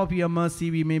help of your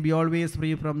mercy we may be always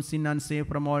free from sin and safe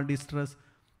from all distress,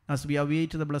 as we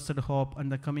await the blessed hope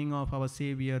and the coming of our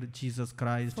Savior, Jesus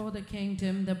Christ. For the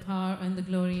kingdom, the power, and the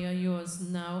glory are yours,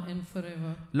 now and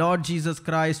forever. Lord Jesus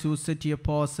Christ, who said to your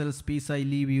apostles, Peace I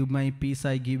leave you, my peace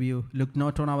I give you, look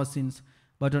not on our sins,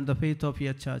 but on the faith of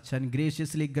your church, and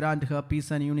graciously grant her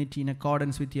peace and unity in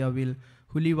accordance with your will,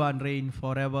 who live and reign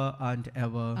forever and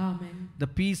ever. Amen. The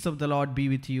peace of the Lord be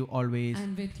with you always.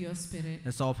 And with your spirit.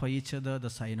 Let's offer each other the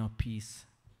sign of peace.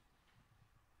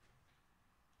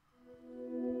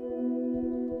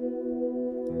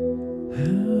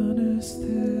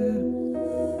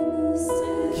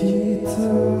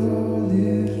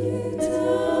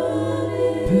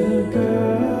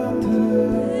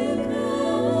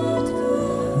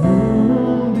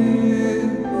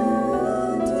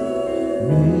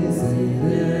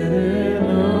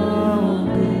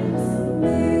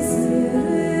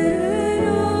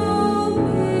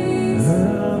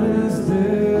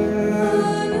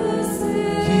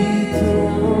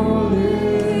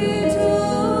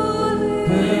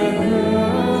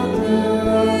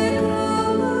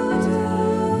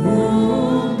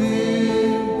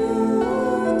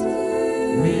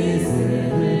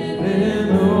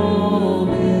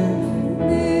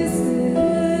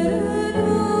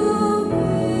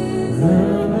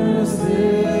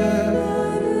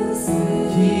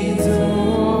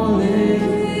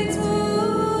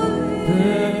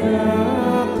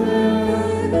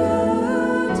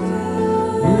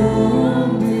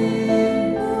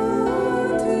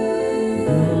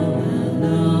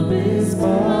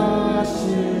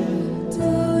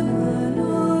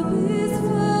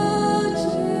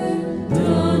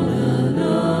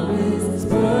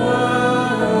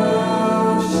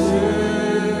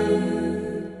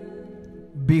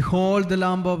 Behold the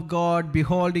Lamb of God,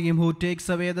 behold him who takes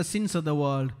away the sins of the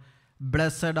world.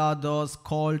 Blessed are those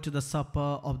called to the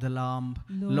supper of the Lamb.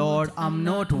 Lord, I am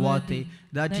not worthy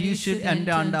that you should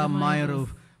enter under my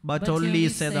roof, but only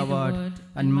say the word,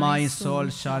 and my soul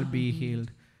shall be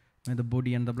healed. May the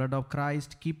body and the blood of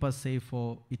Christ keep us safe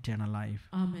for eternal life.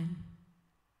 Amen.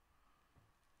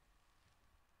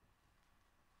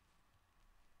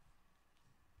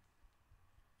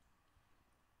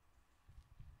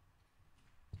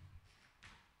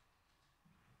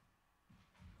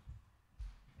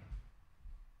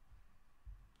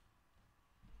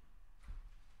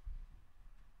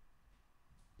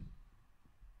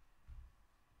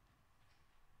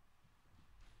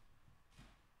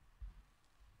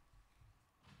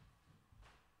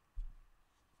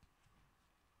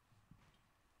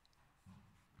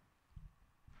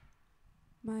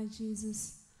 My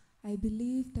Jesus, I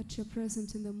believe that you're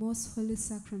present in the most holy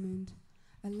sacrament.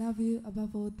 I love you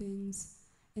above all things,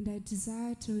 and I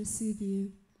desire to receive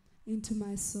you into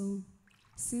my soul.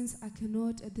 Since I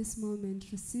cannot at this moment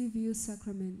receive you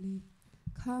sacramentally,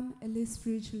 come at least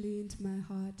spiritually into my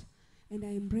heart, and I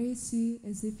embrace you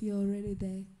as if you're already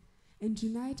there, and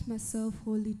unite myself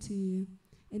wholly to you,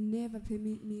 and never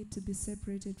permit me to be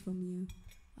separated from you.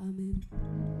 Amen.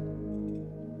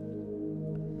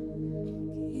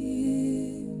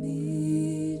 Give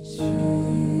me Jesus.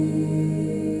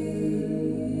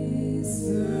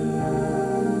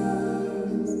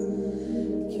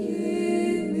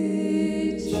 Give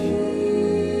me Jesus.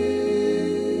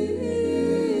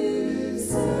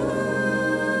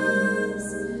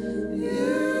 You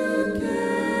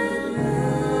can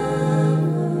have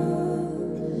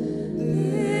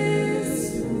this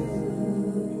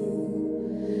world.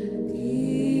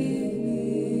 Give me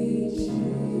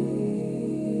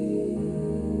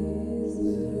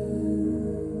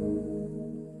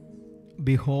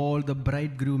Behold, the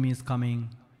bridegroom is coming.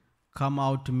 Come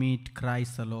out to meet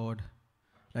Christ the Lord.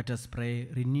 Let us pray,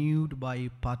 renewed by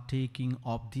partaking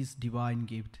of this divine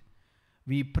gift.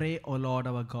 We pray, O Lord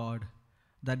our God,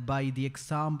 that by the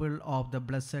example of the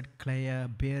blessed Clare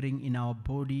bearing in our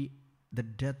body the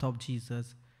death of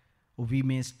Jesus, we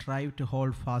may strive to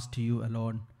hold fast to you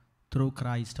alone, through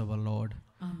Christ our Lord.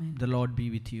 Amen. The Lord be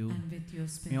with you. And with your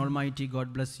spirit. May Almighty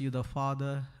God bless you, the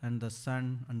Father, and the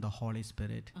Son, and the Holy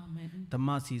Spirit. Amen. The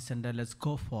mercies and let's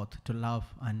go forth to love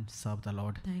and serve the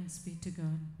Lord. Thanks be to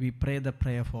God. We pray the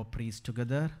prayer for praise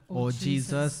together. O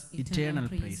Jesus, eternal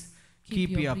praise,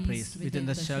 keep your praise within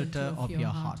the shelter of your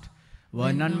heart,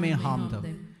 where none may harm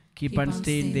them. Keep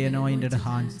unstained their anointed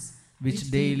hands, which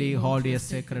daily hold your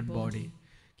sacred body.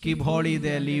 Keep holy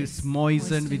their lips,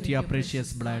 moistened with your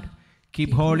precious blood.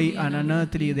 Keep holy and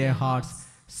unearthly their hearts,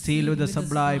 sealed with the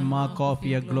sublime mark of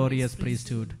your glorious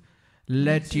priesthood.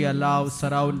 Let your love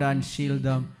surround and shield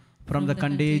them from the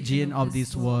contagion of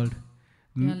this world.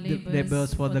 Their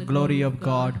labors for the glory of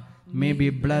God may be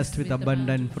blessed with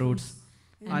abundant fruits.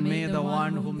 And may the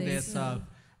one whom they serve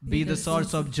be the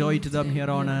source of joy to them here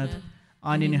on earth,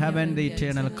 and in heaven the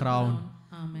eternal crown.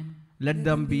 Amen. Let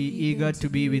them be eager to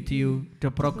be with you, to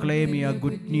proclaim your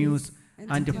good news,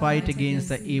 and to fight against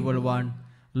the evil one.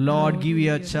 Lord, give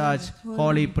your church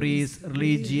holy priests,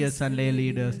 religious and lay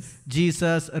leaders.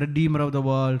 Jesus, Redeemer of the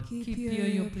world. Keep pure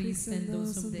your priests and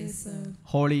those whom they serve.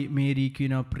 Holy Mary,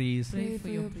 Queen of Priests. Pray for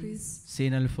your priests.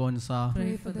 Saint Alphonsa.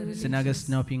 Pray for the Saint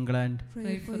Augustine of England.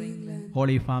 Pray for England.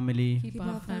 Holy Family. Keep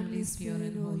our families pure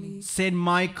and holy. Saint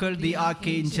Michael the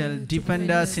Archangel,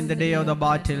 defend us in the day of the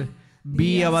battle.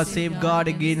 Be our safeguard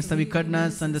against the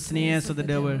wickedness and the snares of the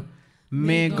devil.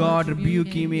 May God rebuke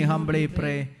him, we humbly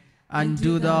pray. And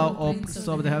do thou, O Prince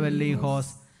of the heavenly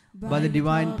host, by the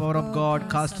divine power of God,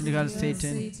 cast into hell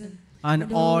Satan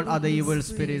and all other evil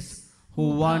spirits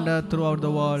who wander throughout the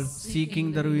world,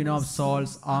 seeking the ruin of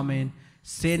souls. Amen.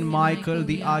 Saint Michael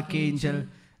the Archangel,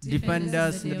 defend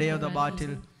us in the day of the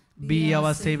battle. Be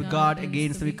our safeguard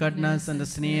against the wickedness and the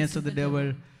snares of the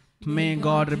devil. May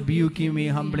God rebuke him, we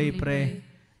humbly pray.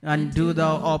 And do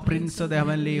thou, O Prince of the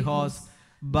heavenly host,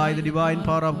 by the divine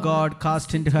power of God,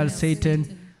 cast into hell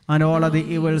Satan and all other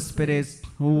evil spirits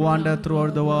who wander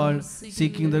throughout the world,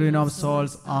 seeking the ruin of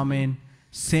souls. Amen.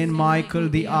 Saint Michael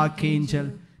the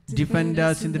Archangel, defend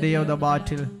us in the day of the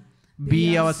battle.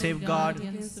 Be our safeguard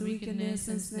against the wickedness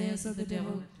and snares of the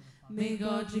devil. May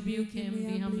God rebuke him,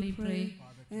 we humbly pray.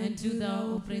 And do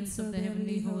thou, O Prince of the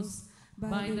heavenly host,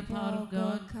 by the power of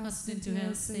God, cast into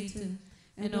hell Satan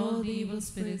and all the evil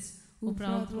spirits who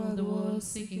prowl throughout the world,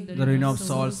 seeking the ruin of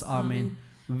souls. Amen.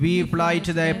 We fly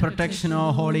to thy protection,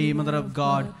 O Holy Mother of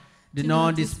God. Do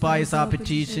not despise our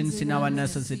petitions in our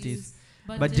necessities,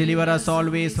 but deliver us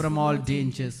always from all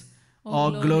dangers. O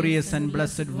glorious and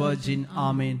blessed Virgin.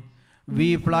 Amen.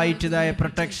 We fly to thy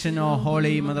protection, O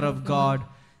Holy Mother of God.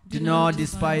 Do not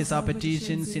despise our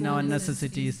petitions in our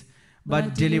necessities,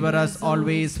 but deliver us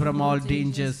always from all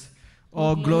dangers.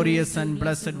 O glorious and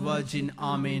blessed Virgin.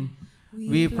 Amen.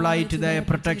 We fly to thy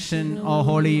protection, O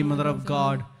Holy Mother of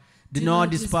God. Do not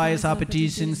despise our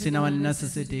petitions in our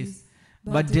necessities,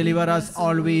 but deliver us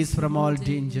always from all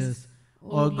dangers.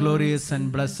 O glorious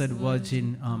and blessed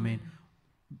Virgin. Amen.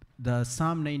 The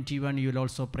Psalm 91 you will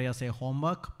also pray as a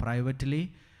homework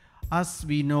privately. As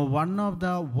we know, one of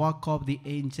the work of the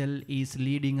angel is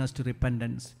leading us to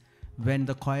repentance. When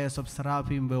the choirs of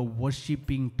seraphim were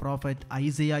worshipping prophet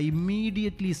Isaiah,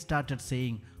 immediately started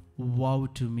saying, "Woe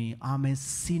to me, I'm a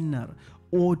sinner.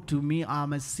 Woe to me,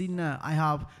 I'm a sinner. I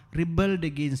have rebelled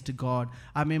against God.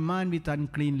 I'm a man with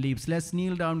unclean lips." Let's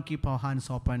kneel down, keep our hands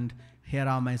opened. Here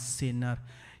I'm a sinner.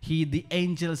 The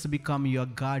angels become your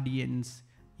guardians,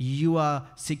 your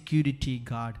security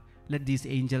guard. Let these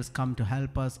angels come to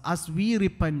help us as we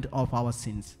repent of our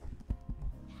sins.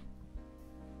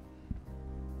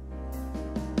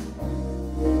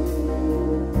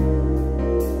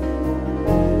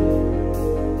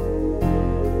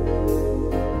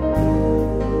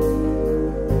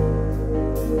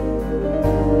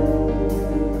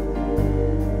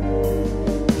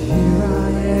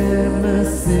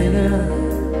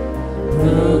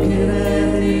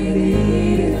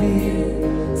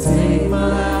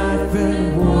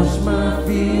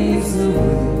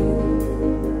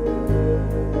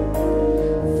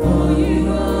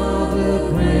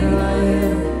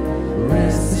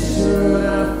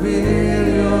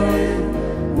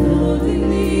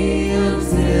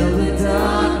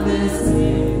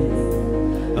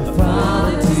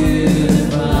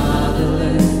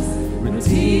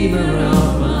 Redeemer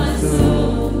of my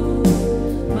soul.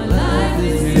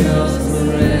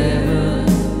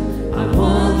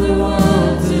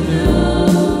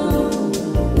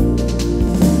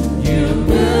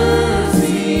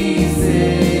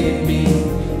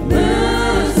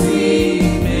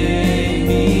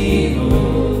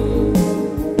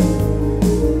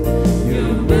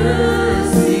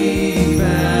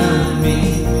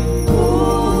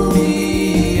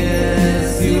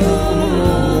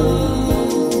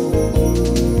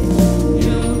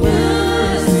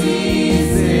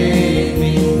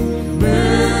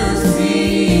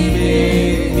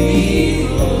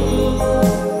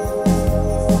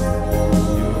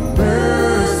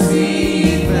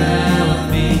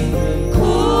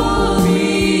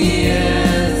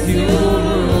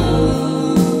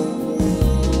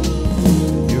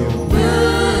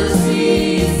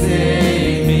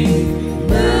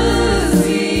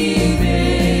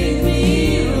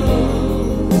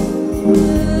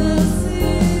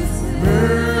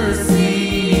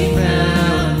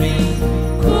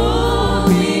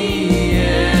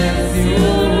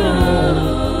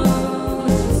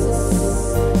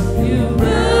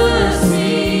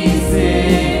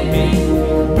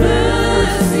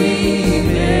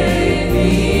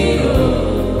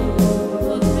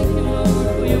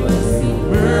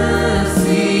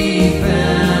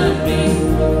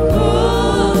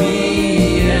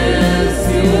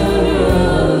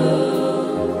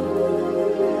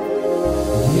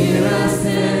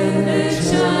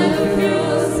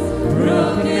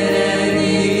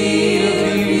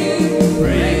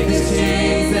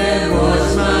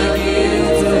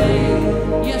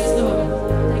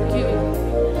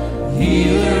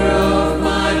 healer of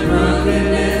my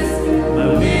brokenness, my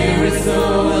weary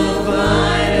soul will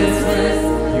find its rest.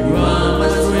 You are my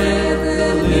strength, the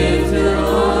lifter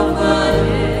of my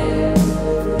head.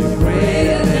 You're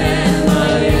greater than my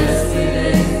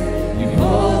yesterday. You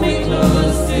hold me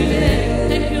close today.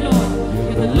 Thank you, Lord.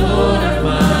 You're the Lord of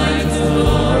my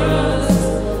tomorrows.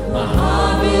 My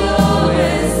heart will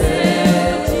always say,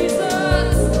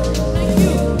 Jesus. Thank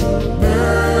you.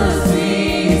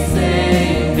 mercy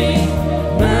save me,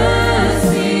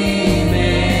 mercy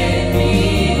make me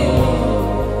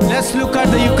whole. Let's look at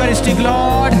the Eucharistic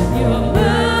Lord. Your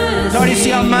mercy Lord, it's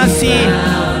your mercy.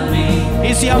 found me.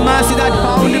 It's your mercy that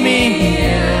found me.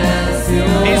 Yes, your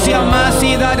It's your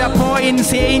mercy that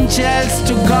appoints angels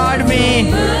to guard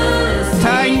me.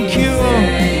 Thank you.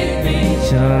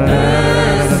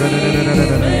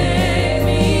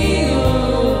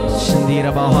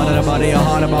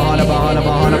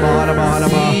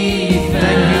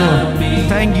 Thank you.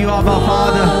 Thank you, Abba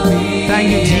Father. Thank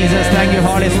you, Jesus. Thank you,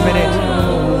 Holy Spirit.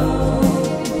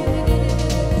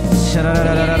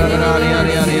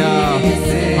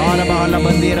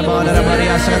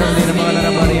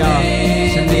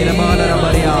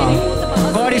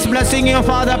 God is blessing you,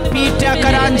 Father Peter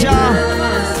Karanja.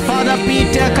 Father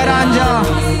Peter Karanja.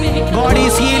 God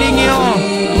is healing you.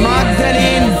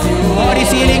 Magdalene. God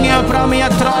is healing you from your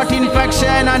throat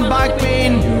infection and back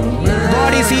pain.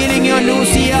 God is healing you,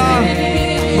 Lucia.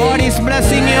 God is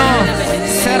blessing you,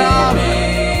 Sarah.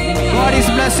 God is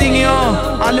blessing you,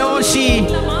 Aloshi.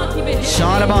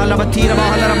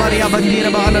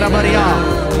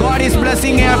 God is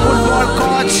blessing a football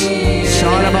coach.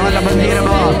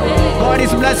 God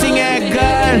is blessing a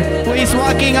girl who is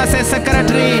working as a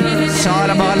secretary.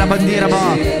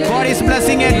 God is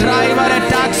blessing a driver, a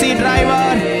taxi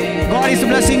driver. God is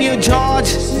blessing you,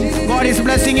 George. God is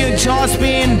blessing you,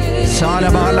 Josephine.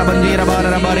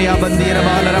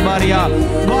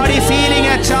 God is healing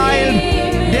a child,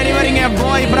 delivering a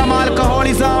boy from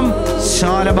alcoholism.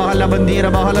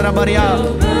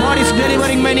 God is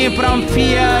delivering many from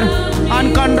fear,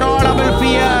 uncontrollable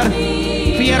fear,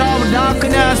 fear of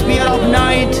darkness, fear of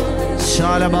night.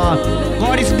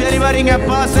 God is delivering a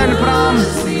person from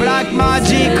black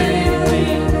magic.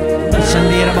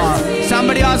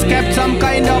 Somebody has kept some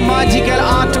kind of magical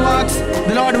artworks.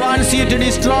 The Lord wants you to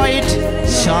destroy it.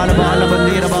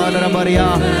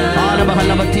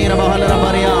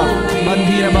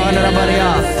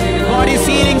 God is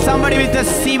healing somebody with a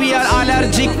severe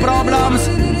allergic problems.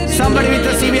 Somebody with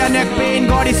a severe neck pain,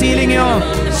 God is healing you.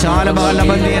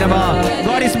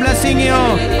 God is blessing you.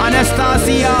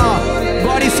 Anastasia,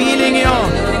 God is healing you.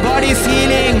 God is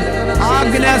healing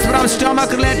Agnes from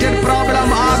stomach related problem.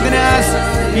 Agnes,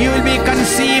 you will be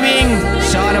conceiving.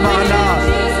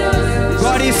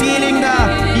 God is healing the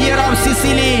ear of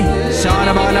Sicily.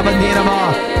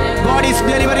 God is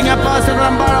delivering a person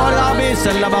from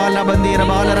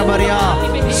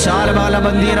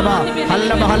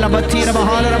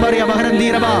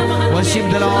worship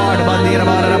the Lord.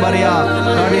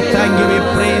 God, we thank you, we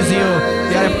praise you.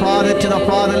 You are a father to the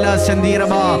fatherless.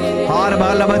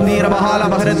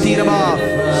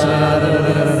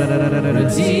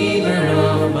 Redeemer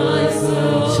of my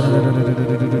soul.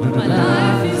 My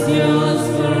life is yours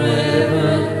forever.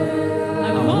 I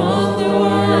want the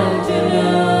world to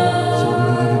know.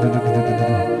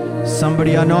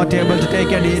 Somebody are not able to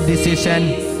take a decision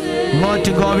what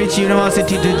to go, which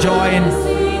university to join.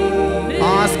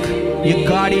 Ask your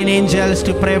guardian angels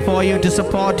to pray for you, to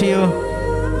support you.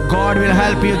 God will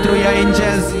help you through your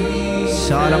angels.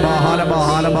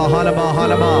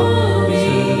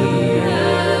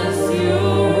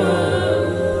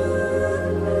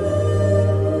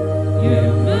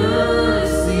 Your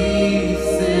mercy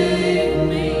save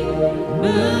me,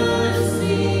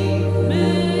 mercy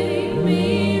make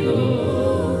me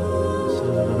whole.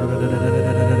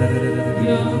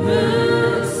 Your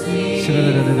mercy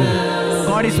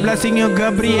God is blessing you,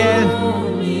 Gabriel.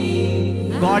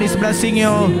 God is blessing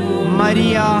you,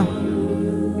 Maria.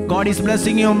 God is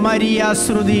blessing you, Maria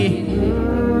Srudi.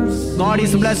 God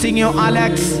is blessing you,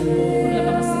 Alex.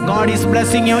 God is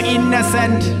blessing you,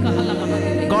 Innocent.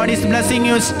 God is blessing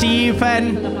you,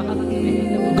 Stephen.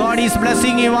 God is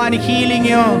blessing you and healing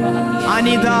you,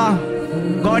 Anita.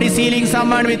 God is healing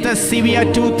someone with a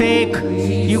severe toothache.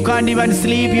 You can't even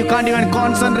sleep, you can't even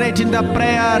concentrate in the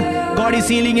prayer. God is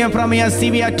healing you from your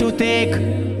severe toothache.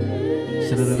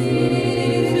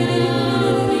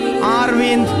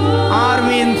 Arvind,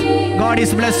 God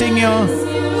is blessing you.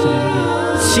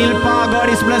 Shilpa, God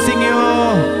is blessing you.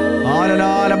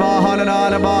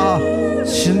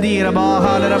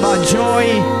 Joy,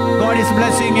 God is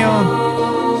blessing you.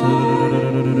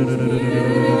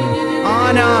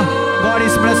 God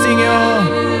is blessing you.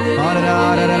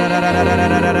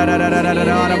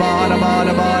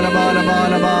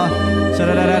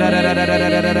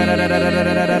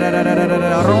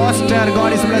 Roster,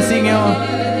 God is blessing you.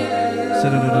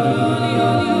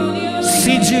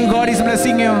 Siju, God is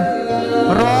blessing you.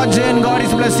 Rojan, God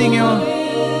is blessing you.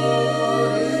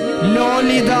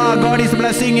 Lolita, God is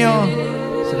blessing you.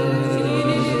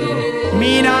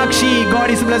 Meenakshi, God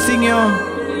is blessing you.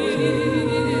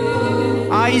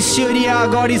 Aishwarya,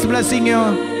 God is blessing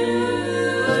you.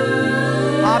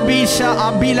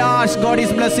 Abhilash, God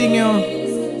is blessing you.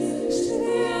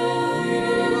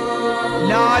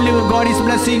 Lalu, God is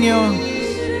blessing you.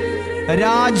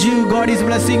 Raju, God is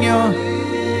blessing you.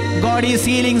 God is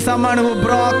healing someone who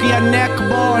broke your neck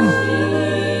bone.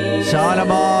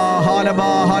 Shalaba,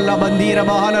 halaba, halabandira,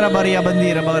 halarabaria,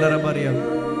 bandira, balarabaria.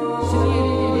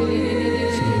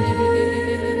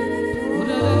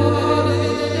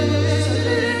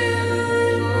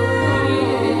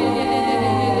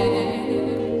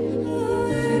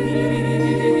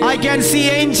 I can see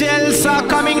angels are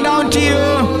coming down to you.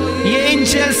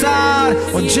 Angels are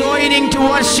joining to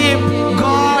worship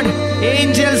God.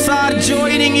 Angels are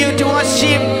joining you to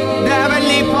worship the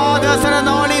Heavenly Father, Son and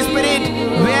the Holy Spirit.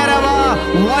 Wherever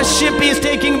worship is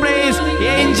taking place,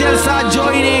 angels are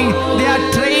joining. They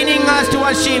are training us to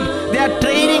worship. They are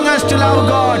training us to love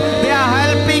God. They are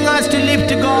helping us to lift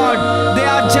God. They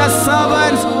are just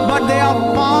servants, but they are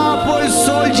powerful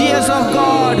soldiers of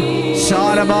God.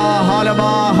 Shalaba,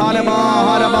 halaba, halaba,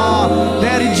 halaba.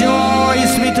 They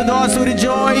rejoice with those who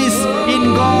rejoice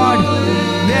in God.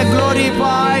 They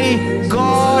glorify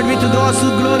God with those who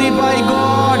glorify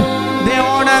God. They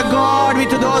honor God with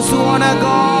those who honor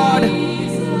God.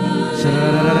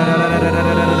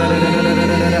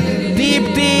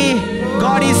 Deepti,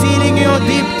 God is healing you.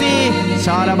 Deepti,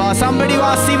 Shalaba. Somebody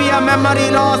was severe memory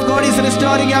loss. God is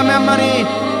restoring your memory.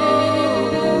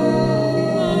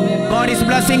 God is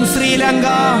blessing Sri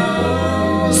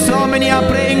Lanka. So many are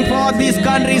praying for this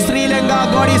country, Sri Lanka.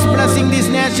 God is blessing this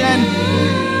nation.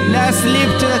 Let's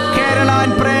lift Kerala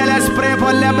and pray. Let's pray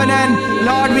for Lebanon.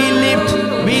 Lord, we lift.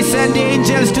 We send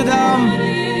angels to them.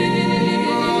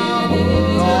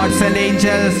 Lord, send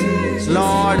angels.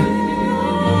 Lord.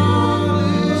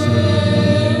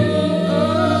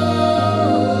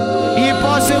 If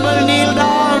possible, kneel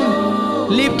down.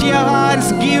 Lift your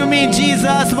hands. Give me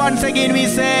Jesus. Once again we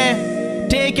say,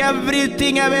 take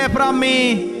everything away from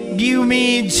me. Give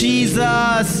me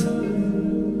Jesus.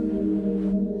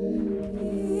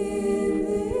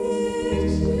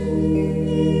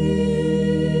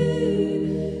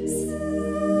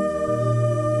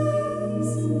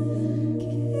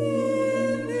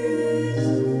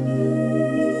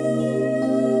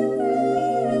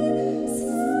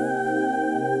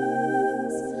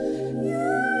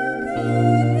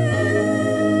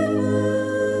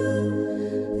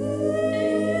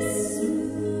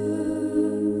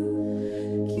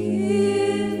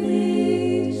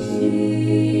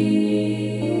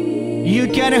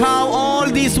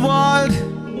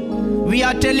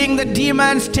 Telling the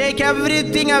demons, take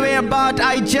everything away, but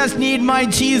I just need my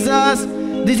Jesus.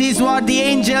 This is what the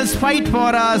angels fight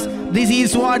for us. This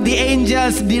is what the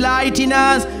angels delight in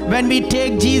us. When we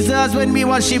take Jesus, when we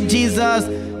worship Jesus.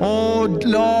 Oh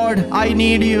Lord, I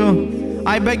need you.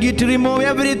 I beg you to remove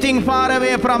everything far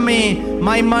away from me.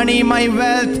 My money, my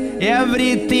wealth,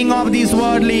 everything of this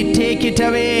worldly, take it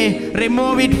away.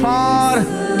 Remove it far.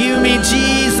 Give me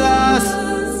Jesus.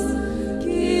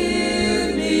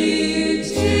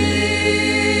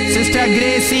 Sister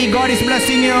Gracie, God is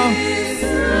blessing you.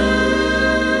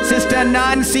 Sister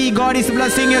Nancy, God is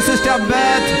blessing you. Sister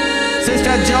Beth,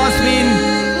 Sister Josephine,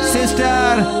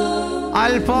 Sister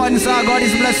Alfonsa, God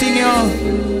is blessing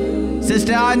you.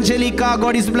 Sister Angelica,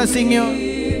 God is blessing you.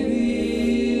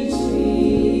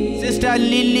 Sister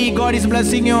Lily, God is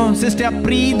blessing you. Sister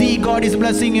Preeti, God is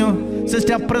blessing you.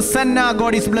 Sister Prasanna,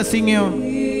 God is blessing you.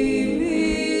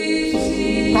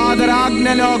 Father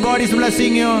Agnelo, God is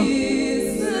blessing you.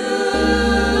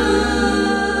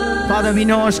 Father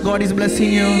Vinosh, God is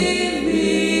blessing you.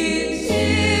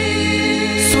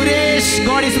 Suresh,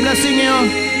 God is blessing you.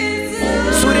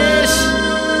 Suresh,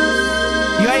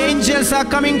 your angels are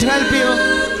coming to help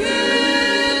you.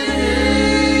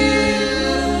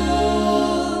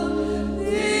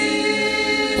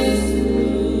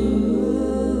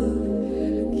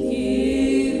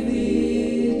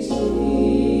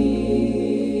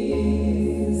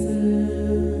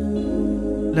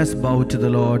 Let's bow to the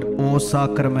Lord. O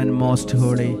Sacrament most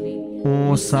holy,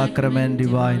 O Sacrament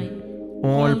divine,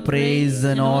 all praise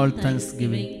and all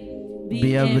thanksgiving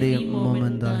be every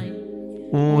moment thine.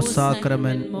 O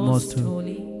Sacrament most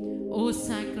holy, O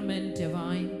Sacrament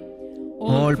divine,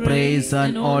 all praise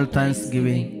and all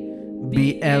thanksgiving be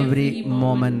every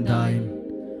moment thine.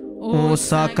 O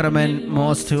sacrament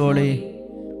most holy,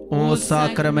 O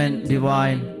sacrament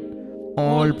divine,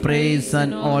 all praise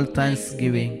and all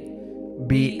thanksgiving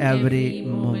be every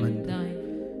moment thine.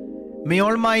 May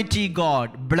Almighty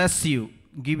God bless you,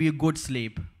 give you good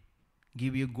sleep,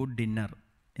 give you good dinner.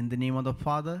 In the name of the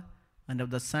Father, and of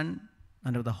the Son,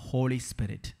 and of the Holy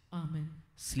Spirit. Amen.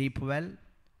 Sleep well,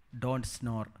 don't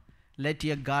snore. Let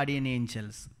your guardian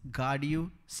angels guard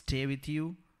you, stay with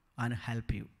you, and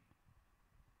help you.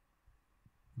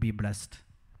 Be blessed.